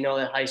athletes, because we know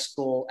that high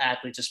school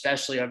athletes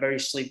especially are very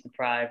sleep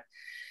deprived.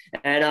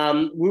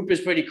 And Whoop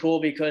is pretty cool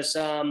because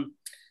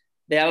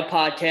they have a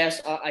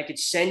podcast. I could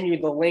send you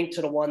the link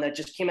to the one that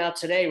just came out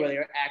today where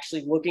they're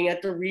actually looking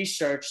at the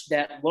research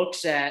that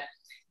looks at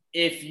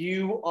if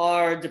you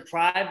are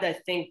deprived, I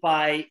think,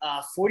 by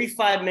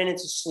 45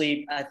 minutes of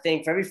sleep, I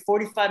think for every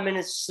 45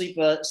 minutes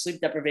of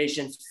sleep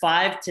deprivation,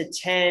 5 to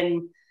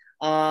 10,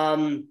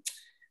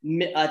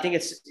 I think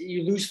it's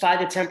you lose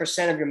 5 to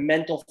 10% of your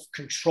mental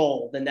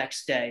control the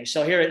next day.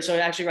 So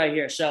actually right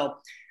here. So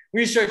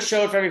research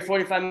showed for every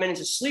 45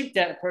 minutes of sleep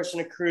that a person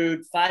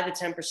accrued, 5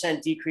 to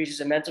 10% decreases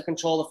in mental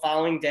control the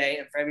following day.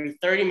 And for every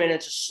 30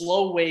 minutes of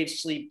slow wave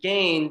sleep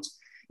gained,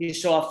 you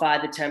saw a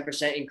 5 to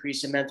 10%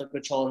 increase in mental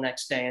control the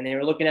next day. And they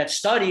were looking at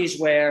studies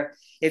where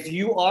if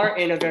you are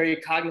in a very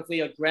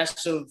cognitively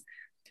aggressive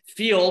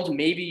field,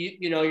 maybe,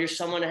 you're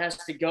someone that has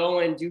to go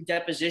and do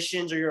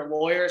depositions or you're a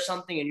lawyer or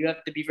something, and you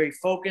have to be very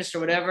focused or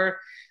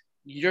whatever,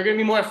 you're going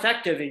to be more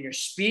effective in your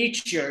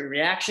speech, your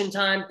reaction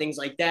time, things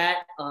like that.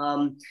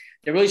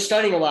 They're really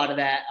studying a lot of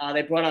that.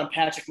 They brought on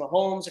Patrick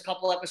Mahomes a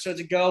couple episodes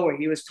ago where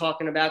he was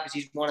talking about, because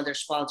he's one of their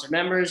sponsored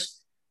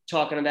members,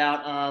 talking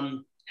about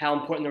how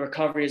important the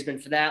recovery has been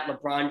for that.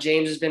 LeBron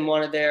James has been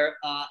one of their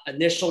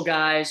initial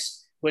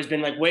guys who has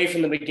been like way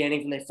from the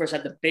beginning, when they first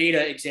had the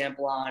beta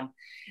example on.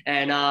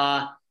 And,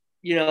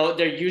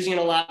 they're using it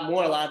a lot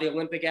more. A lot of the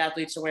Olympic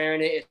athletes are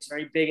wearing it. It's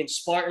very big in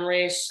Spartan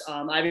race.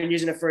 I've been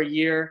using it for a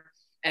year,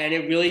 and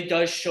it really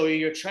does show you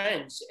your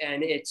trends.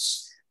 And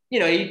it's,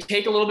 you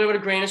take a little bit with a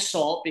grain of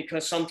salt,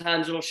 because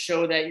sometimes it'll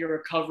show that your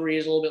recovery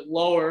is a little bit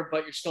lower,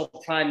 but you're still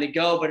primed to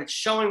go. But it's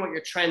showing what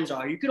your trends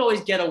are. You could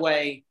always get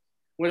away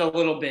with a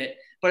little bit,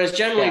 but it's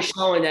generally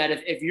showing that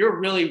if you're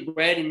really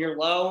red and you're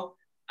low,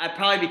 I'd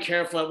probably be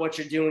careful at what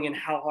you're doing and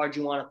how hard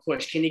you want to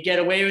push. Can you get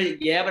away with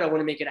it? Yeah, but I want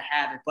to make it a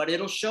habit. But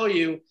it'll show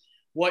you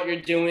what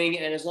you're doing.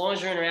 And as long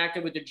as you're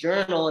interactive with the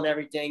journal and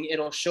everything,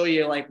 it'll show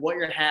you like what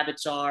your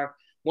habits are,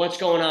 what's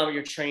going on with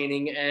your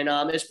training. And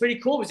it's pretty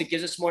cool because it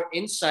gives us more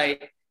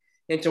insight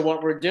into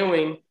what we're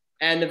doing.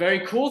 And the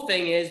very cool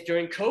thing is,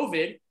 during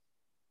COVID,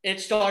 it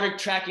started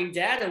tracking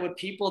data with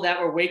people that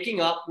were waking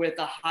up with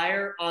a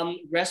higher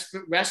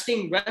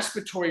resting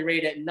respiratory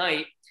rate at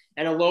night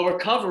and a low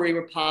recovery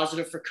were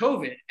positive for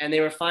COVID. And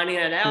they were finding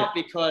that out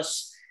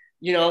because,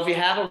 if you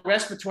have a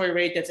respiratory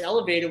rate that's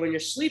elevated when you're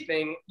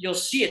sleeping, you'll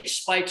see it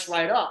spikes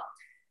right up.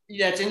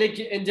 That's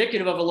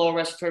indicative of a low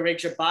respiratory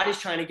rate. Your body's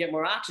trying to get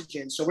more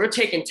oxygen. So we're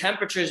taking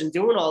temperatures and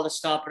doing all this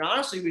stuff. But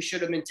honestly, we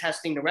should have been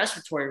testing the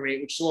respiratory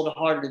rate, which is a little bit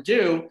harder to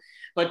do.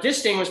 But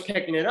this thing was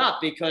picking it up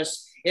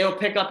because it'll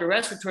pick up your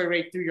respiratory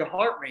rate through your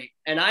heart rate.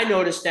 And I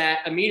noticed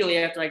that immediately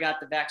after I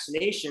got the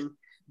vaccination,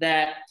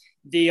 that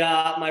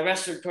my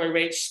respiratory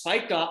rate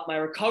spiked up. My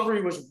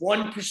recovery was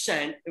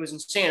 1%. It was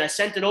insane. I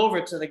sent it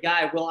over to the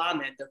guy, Will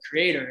Ahmed, the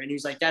creator. And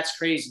he's like, that's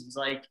crazy. He's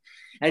like,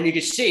 and you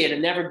could see it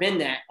had never been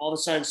that. All of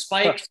a sudden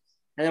spiked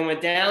and then went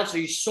down. So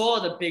you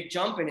saw the big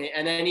jump in it.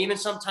 And then even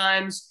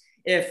sometimes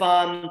if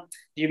the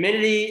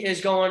humidity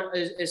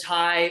is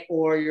high,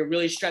 or you're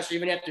really stressed, or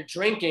even after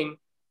drinking,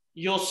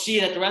 you'll see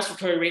that the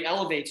respiratory rate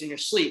elevates in your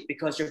sleep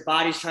because your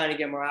body's trying to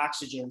get more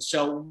oxygen.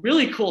 So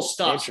really cool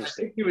stuff.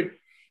 Interesting. I think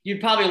you'd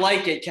probably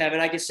like it, Kevin.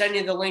 I could send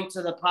you the link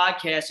to the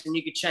podcast and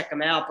you could check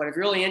them out. But if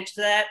you're really into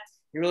that,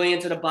 you're really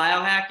into the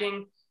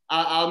biohacking,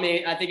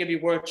 I think it'd be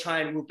worth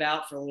trying Whoop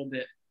out for a little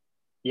bit.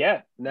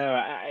 Yeah,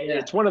 no,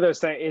 it's one of those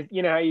things.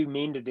 You know how you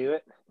mean to do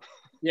it.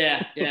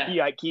 Yeah.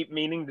 You keep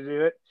meaning to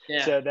do it.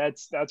 Yeah. So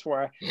that's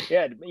where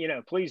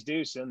please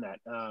do send that.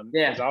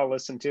 Because I'll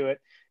listen to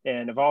it.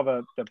 And of all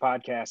the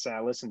podcasts I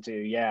listen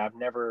to, I've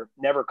never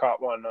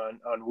caught one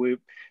on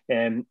Whoop.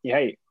 And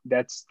hey,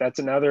 that's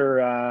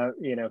another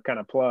kind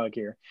of plug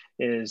here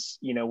is,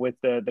 with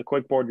the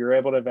QuickBoard, you're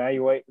able to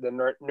evaluate the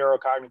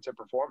neurocognitive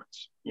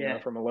performance,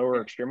 from a lower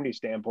extremity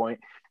standpoint,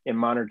 and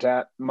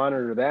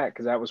monitor that,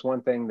 because that was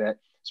one thing that,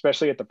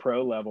 especially at the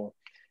pro level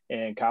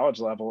and college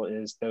level,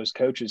 is those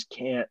coaches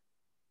can't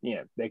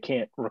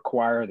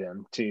require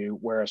them to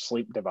wear a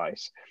sleep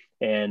device.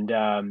 And,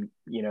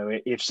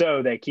 if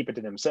so, they keep it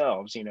to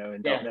themselves,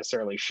 and don't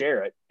necessarily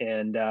share it.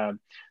 And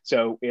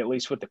so at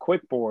least with the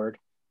QuickBoard,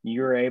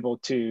 you're able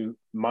to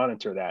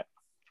monitor that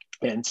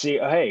and see,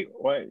 hey,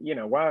 why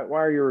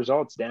are your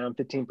results down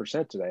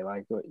 15% today?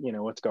 Like,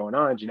 what's going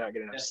on? Did you not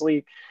get enough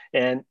sleep?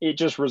 And it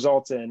just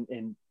results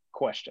in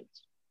questions.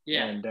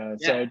 Yeah.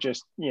 And so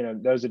just,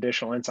 those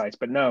additional insights.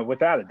 But no,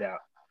 without a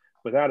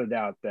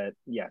doubt that,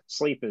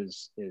 sleep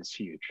is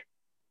huge.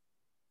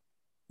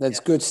 That's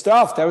good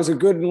stuff. That was a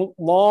good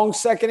long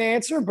second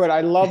answer, but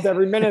I loved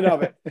every minute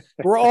of it.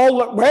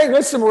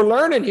 Listen, we're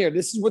learning here.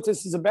 This is what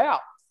this is about.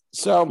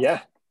 So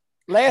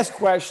last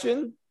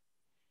question.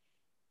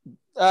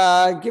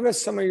 Give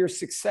us some of your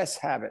success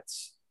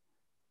habits.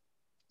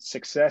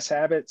 success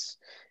habits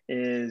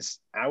is,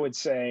 I would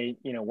say,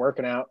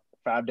 working out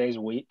 5 days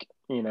a week.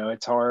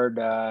 It's hard,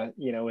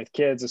 with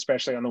kids,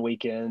 especially on the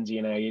weekends.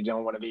 You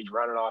don't want to be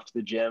running off to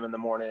the gym in the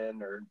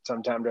morning or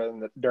sometime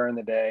during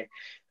the day.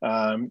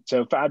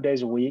 So 5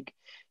 days a week,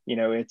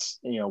 it's,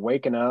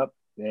 waking up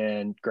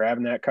and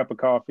grabbing that cup of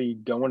coffee,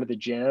 going to the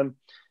gym.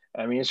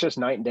 I mean, it's just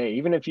night and day.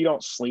 Even if you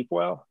don't sleep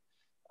well,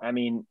 I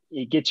mean,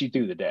 it gets you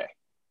through the day.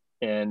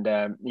 And,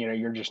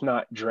 you're just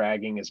not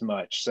dragging as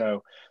much.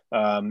 So,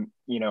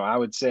 I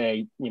would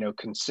say,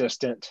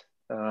 consistent,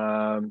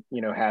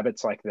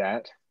 habits like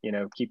that,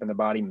 keeping the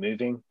body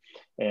moving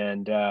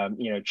and,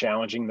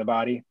 challenging the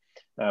body,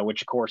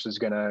 which of course is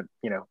going to,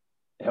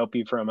 help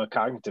you from a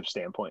cognitive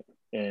standpoint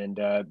and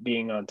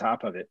being on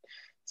top of it.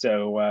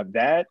 So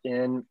that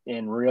and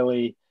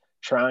really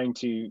trying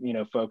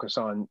to, focus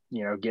on,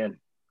 again,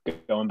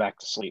 going back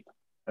to sleep.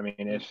 I mean,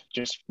 if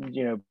just,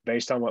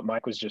 based on what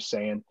Mike was just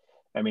saying,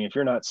 I mean, if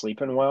you're not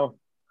sleeping well,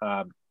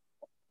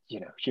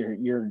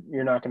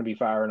 you're not going to be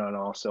firing on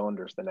all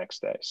cylinders the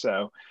next day.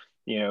 So,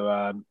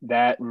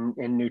 that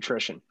and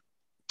nutrition,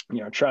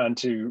 trying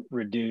to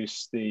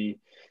reduce the,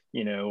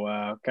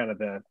 kind of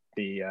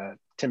the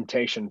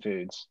temptation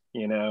foods,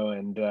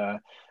 and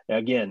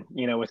again,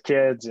 with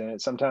kids,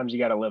 sometimes you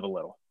got to live a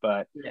little,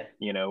 but,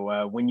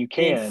 when you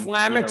can.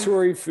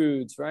 Inflammatory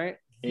foods, right?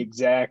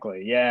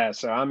 Exactly. Yeah.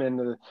 So I'm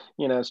into,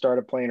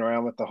 started playing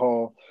around with the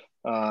whole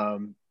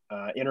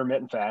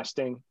intermittent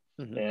fasting,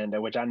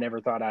 and which I never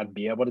thought I'd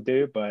be able to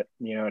do, but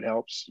it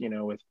helps,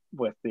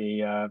 with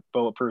the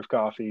bulletproof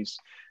coffees,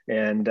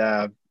 and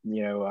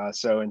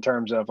so in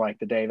terms of like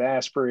the Dave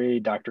Asprey,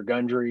 Dr.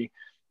 Gundry,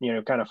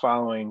 kind of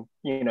following,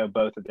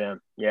 both of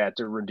them,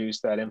 to reduce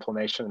that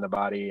inflammation in the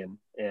body,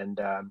 and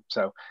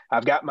so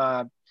I've got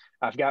my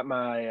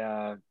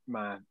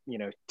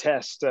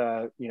test,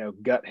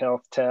 gut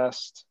health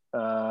test,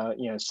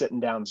 sitting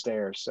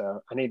downstairs.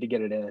 So I need to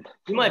get it in.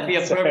 You might be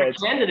a perfect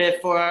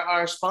candidate for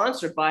our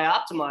sponsor,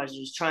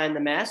 Bioptimizers, trying the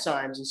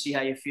Masszymes and see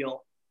how you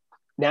feel.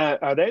 Now,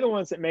 are they the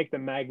ones that make the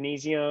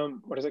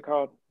magnesium? What is it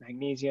called?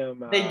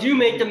 Magnesium. They do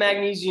make the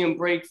magnesium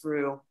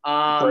breakthrough.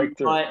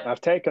 Breakthrough. I've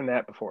taken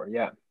that before.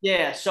 Yeah.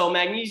 Yeah. So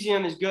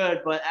magnesium is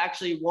good, but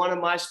actually one of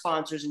my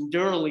sponsors,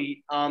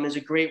 Endurelite, is a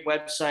great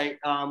website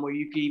where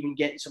you can even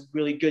get some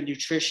really good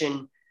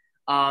nutrition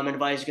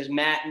advice, because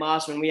Matt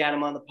Mossman, we had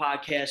him on the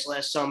podcast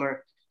last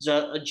summer, is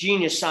a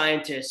genius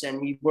scientist,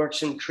 and he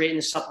works in creating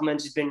the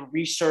supplements. He's been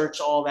research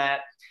all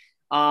that.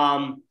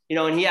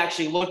 And he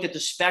actually looked at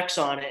the specs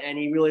on it, and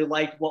he really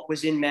liked what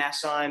was in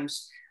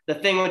Masszymes. The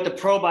thing with the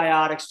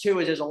probiotics too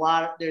is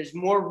there's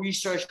more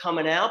research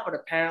coming out, but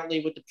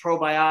apparently with the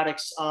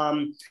probiotics,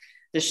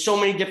 there's so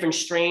many different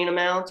strain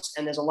amounts,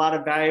 and there's a lot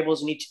of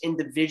variables in each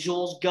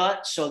individual's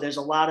gut. So there's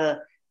a lot of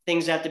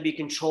things that have to be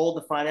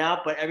controlled to find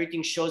out, but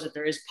everything shows that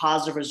there is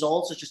positive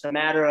results. It's just a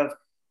matter of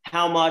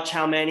how much,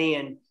 how many,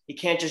 and you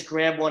can't just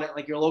grab one at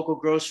like your local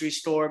grocery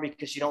store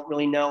because you don't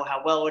really know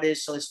how well it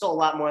is. So there's still a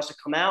lot more has to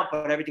come out,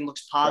 but everything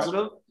looks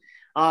positive.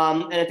 Right.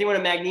 And I think with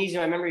the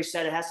magnesium, I remember he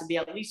said it has to be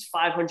at least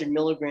 500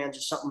 milligrams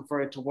or something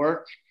for it to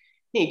work.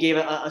 He gave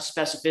a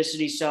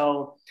specificity.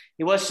 So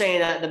he was saying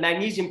that the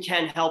magnesium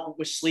can help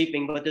with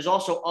sleeping, but there's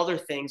also other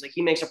things. Like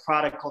he makes a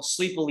product called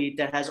Sleep Elite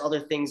that has other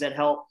things that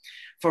help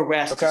for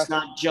rest. Okay. It's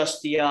not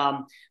just the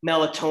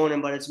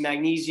melatonin, but it's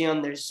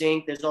magnesium, there's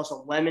zinc, there's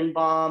also lemon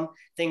balm,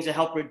 things that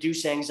help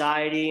reduce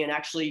anxiety. And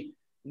actually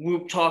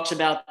Whoop talks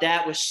about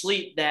that with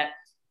sleep, that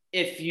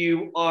if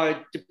you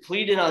are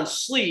depleted on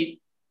sleep,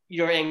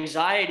 your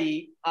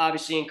anxiety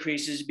obviously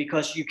increases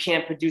because you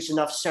can't produce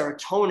enough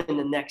serotonin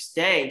the next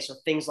day. So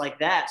things like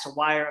that. So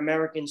why are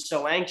Americans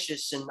so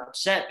anxious and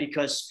upset?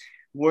 Because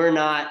we're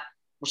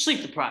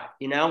sleep deprived,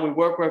 we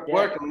work, and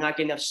we're not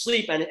getting enough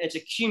sleep, and it's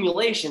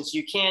accumulation. So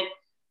you can't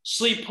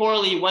sleep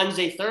poorly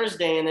Wednesday,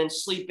 Thursday, and then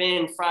sleep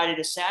in Friday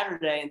to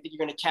Saturday and think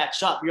you're going to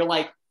catch up. You're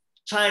like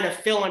trying to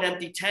fill an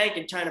empty tank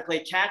and trying to play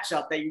catch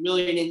up, that you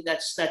really didn't,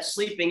 that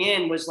sleeping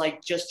in was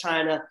like just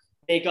trying to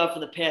make up for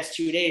the past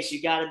 2 days.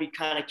 You got to be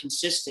kind of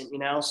consistent,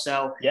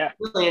 so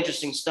really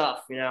interesting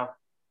stuff, No,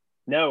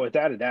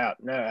 without a doubt.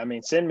 No, I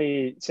mean, send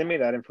me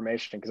that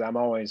information, because I'm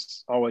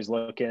always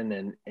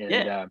looking,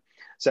 and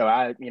so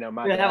I, my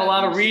We're gonna have a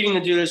lot of reading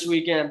to do this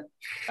weekend.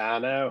 I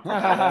know.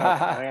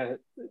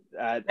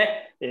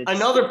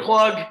 Another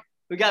plug.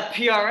 We got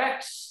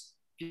PRX.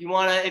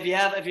 If you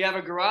have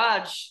a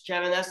garage,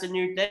 Kevin, that's the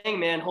new thing,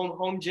 man.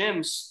 Home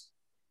gyms.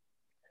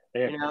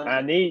 Yeah,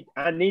 I need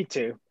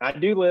to. I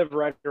do live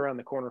right around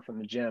the corner from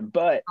the gym,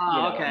 but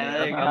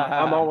okay.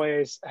 I'm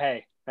always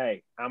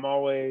I'm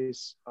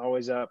always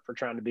up for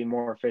trying to be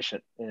more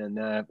efficient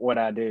in what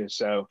I do.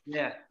 So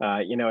it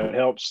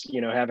helps,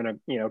 having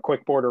a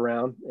quick board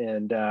around,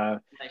 and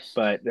nice.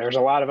 But there's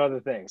a lot of other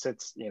things.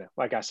 It's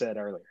like I said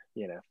earlier,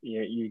 you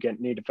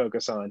need to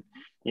focus on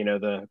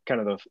the kind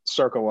of the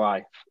circle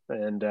life,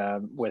 and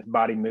with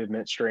body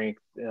movement, strength,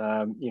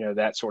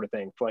 that sort of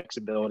thing,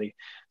 flexibility.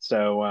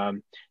 So I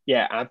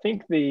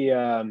think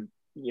I'm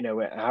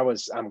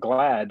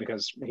glad,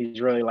 because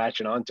he's really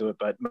latching onto it.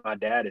 But my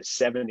dad is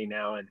 70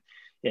 now,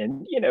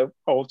 and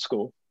old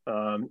school,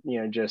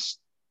 Just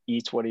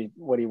eats what he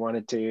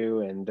wanted to.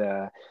 And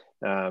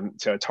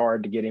so it's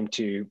hard to get him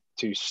to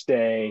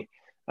stay,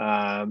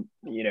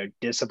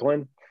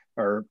 disciplined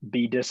or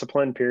be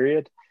disciplined,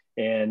 period.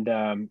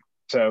 And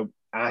so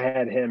I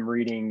had him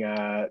reading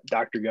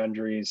Dr.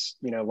 Gundry's,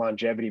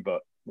 longevity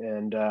book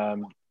and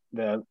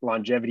the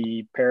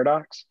longevity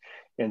paradox.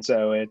 And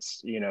so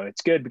it's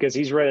good because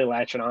he's really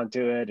latching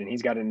onto it, and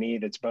he's got a knee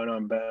that's bone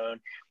on bone.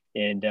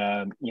 And,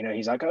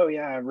 he's like, oh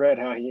yeah, I read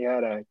how he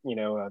had a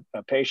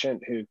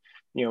patient who,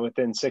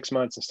 within 6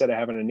 months, instead of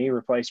having a knee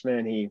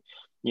replacement, he,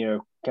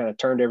 kind of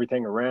turned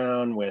everything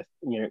around with,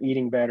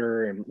 eating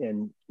better and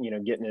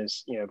getting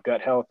his,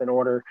 gut health in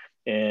order.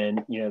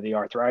 And, the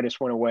arthritis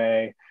went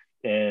away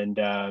and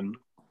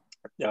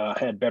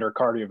had better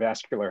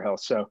cardiovascular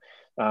health. So,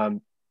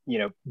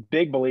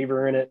 big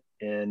believer in it.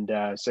 And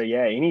so,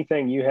 yeah,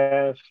 anything you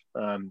have,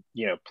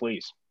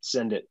 please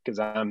send it, because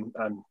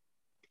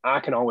I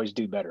can always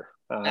do better.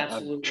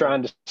 I'm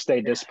trying to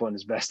stay disciplined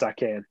as best I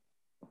can.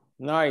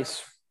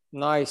 Nice.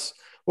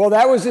 Well,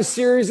 that was a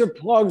series of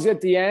plugs at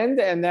the end,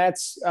 and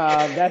that's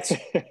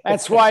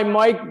why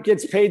Mike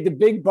gets paid the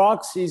big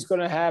bucks. He's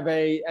going to have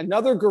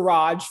another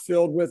garage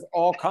filled with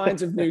all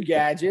kinds of new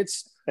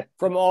gadgets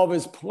from all of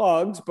his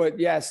plugs. But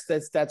yes,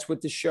 that's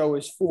what the show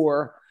is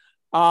for.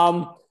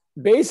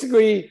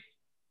 Basically,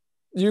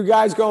 you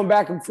guys going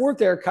back and forth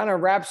there kind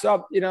of wraps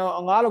up, a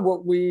lot of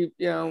what we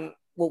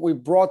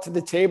brought to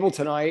the table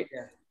tonight.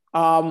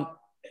 Yeah.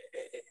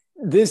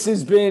 This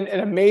has been an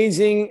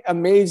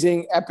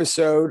amazing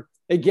episode.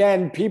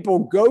 Again, people,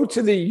 go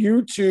to the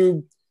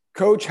YouTube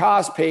Coach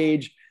Haas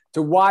page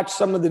to watch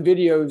some of the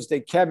videos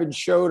that Kevin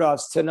showed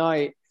us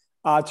tonight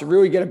to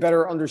really get a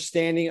better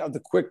understanding of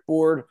the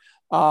QuickBoard.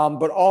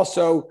 But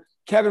also,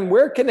 Kevin,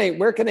 where can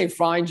they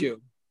find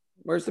you?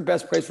 Where's the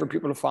best place for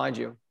people to find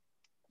you?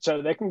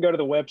 So they can go to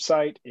the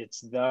website.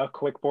 It's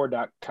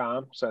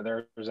thequickboard.com. So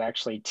there's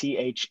actually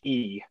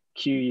TheQuisk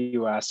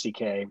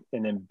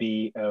and then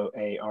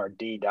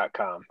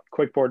BOARD.com.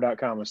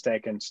 Quickboard.com was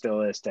taken,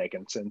 still is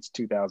taken since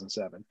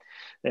 2007,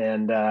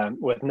 and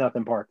with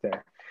nothing parked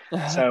there.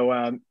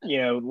 So,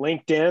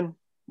 LinkedIn,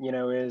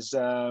 is,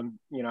 I'm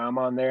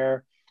on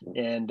there,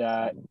 and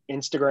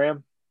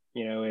Instagram,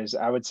 is,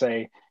 I would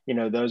say,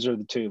 those are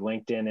the two: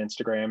 LinkedIn,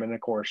 Instagram. And of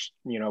course,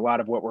 a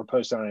lot of what we're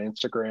posting on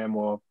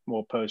Instagram,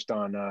 we'll post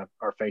on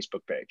our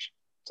Facebook page.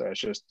 So it's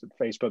just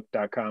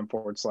facebook.com/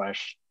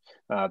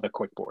 the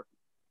QuickBoard.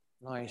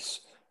 Nice.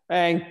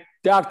 And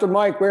Dr.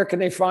 Mike, where can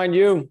they find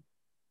you?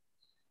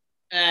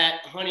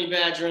 At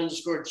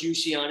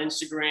honeybadger_juicy on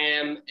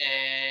Instagram,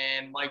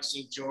 and Mike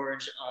St.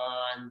 George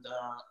on the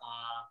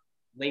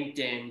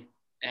LinkedIn.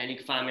 And you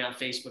can find me on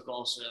Facebook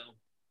also.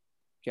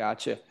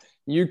 Gotcha.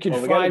 You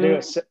can find me.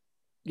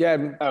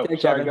 Yeah. Oh,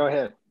 sorry. Go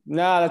ahead.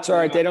 No, that's all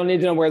right. They don't need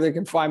to know where they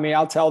can find me.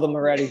 I'll tell them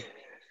already.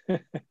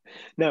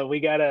 No, we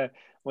gotta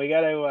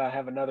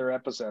have another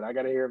episode. I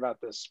gotta hear about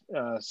this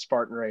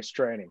Spartan race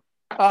training.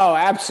 Oh,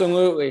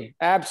 absolutely.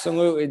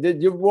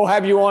 We'll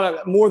have you on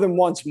more than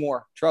once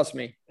more. Trust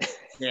me.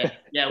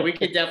 Yeah, we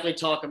could definitely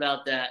talk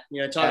about that.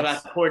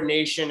 About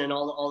coordination and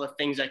all the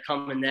things that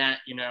come in that.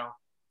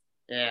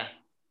 Yeah.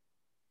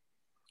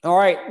 All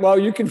right. Well,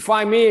 you can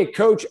find me at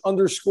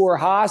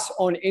Coach_Haas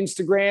on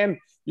Instagram.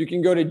 You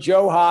can go to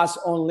Joe Haas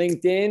on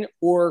LinkedIn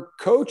or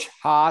Coach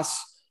Haas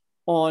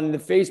on the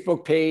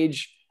Facebook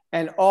page.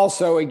 And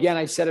also, again,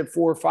 I said it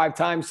 4 or 5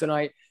 times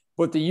tonight,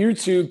 but the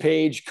YouTube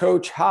page,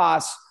 Coach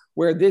Haas,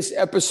 where this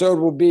episode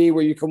will be,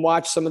 where you can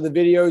watch some of the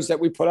videos that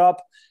we put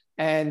up,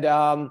 and,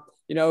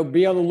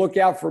 be on the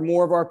lookout for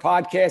more of our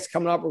podcasts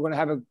coming up. We're going to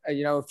have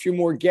a few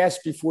more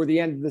guests before the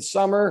end of the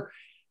summer.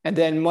 And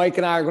then Mike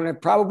and I are going to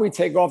probably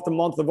take off the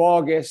month of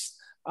August.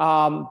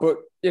 But,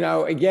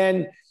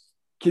 again,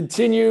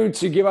 continue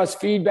to give us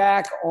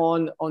feedback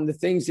on the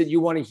things that you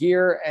want to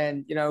hear,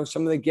 and,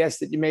 some of the guests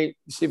that you may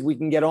see if we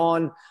can get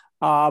on.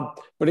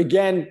 But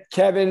again,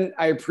 Kevin,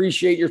 I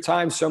appreciate your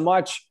time so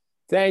much.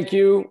 Thank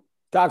you.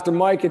 Dr.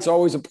 Mike, it's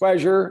always a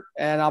pleasure.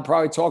 And I'll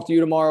probably talk to you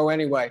tomorrow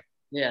anyway.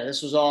 Yeah,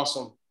 this was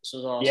awesome.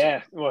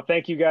 Yeah. Well,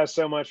 thank you guys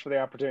so much for the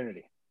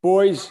opportunity.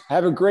 Boys,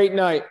 have a great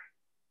night.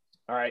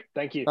 All right.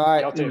 Thank you. All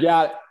right. You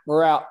got it.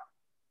 We're out.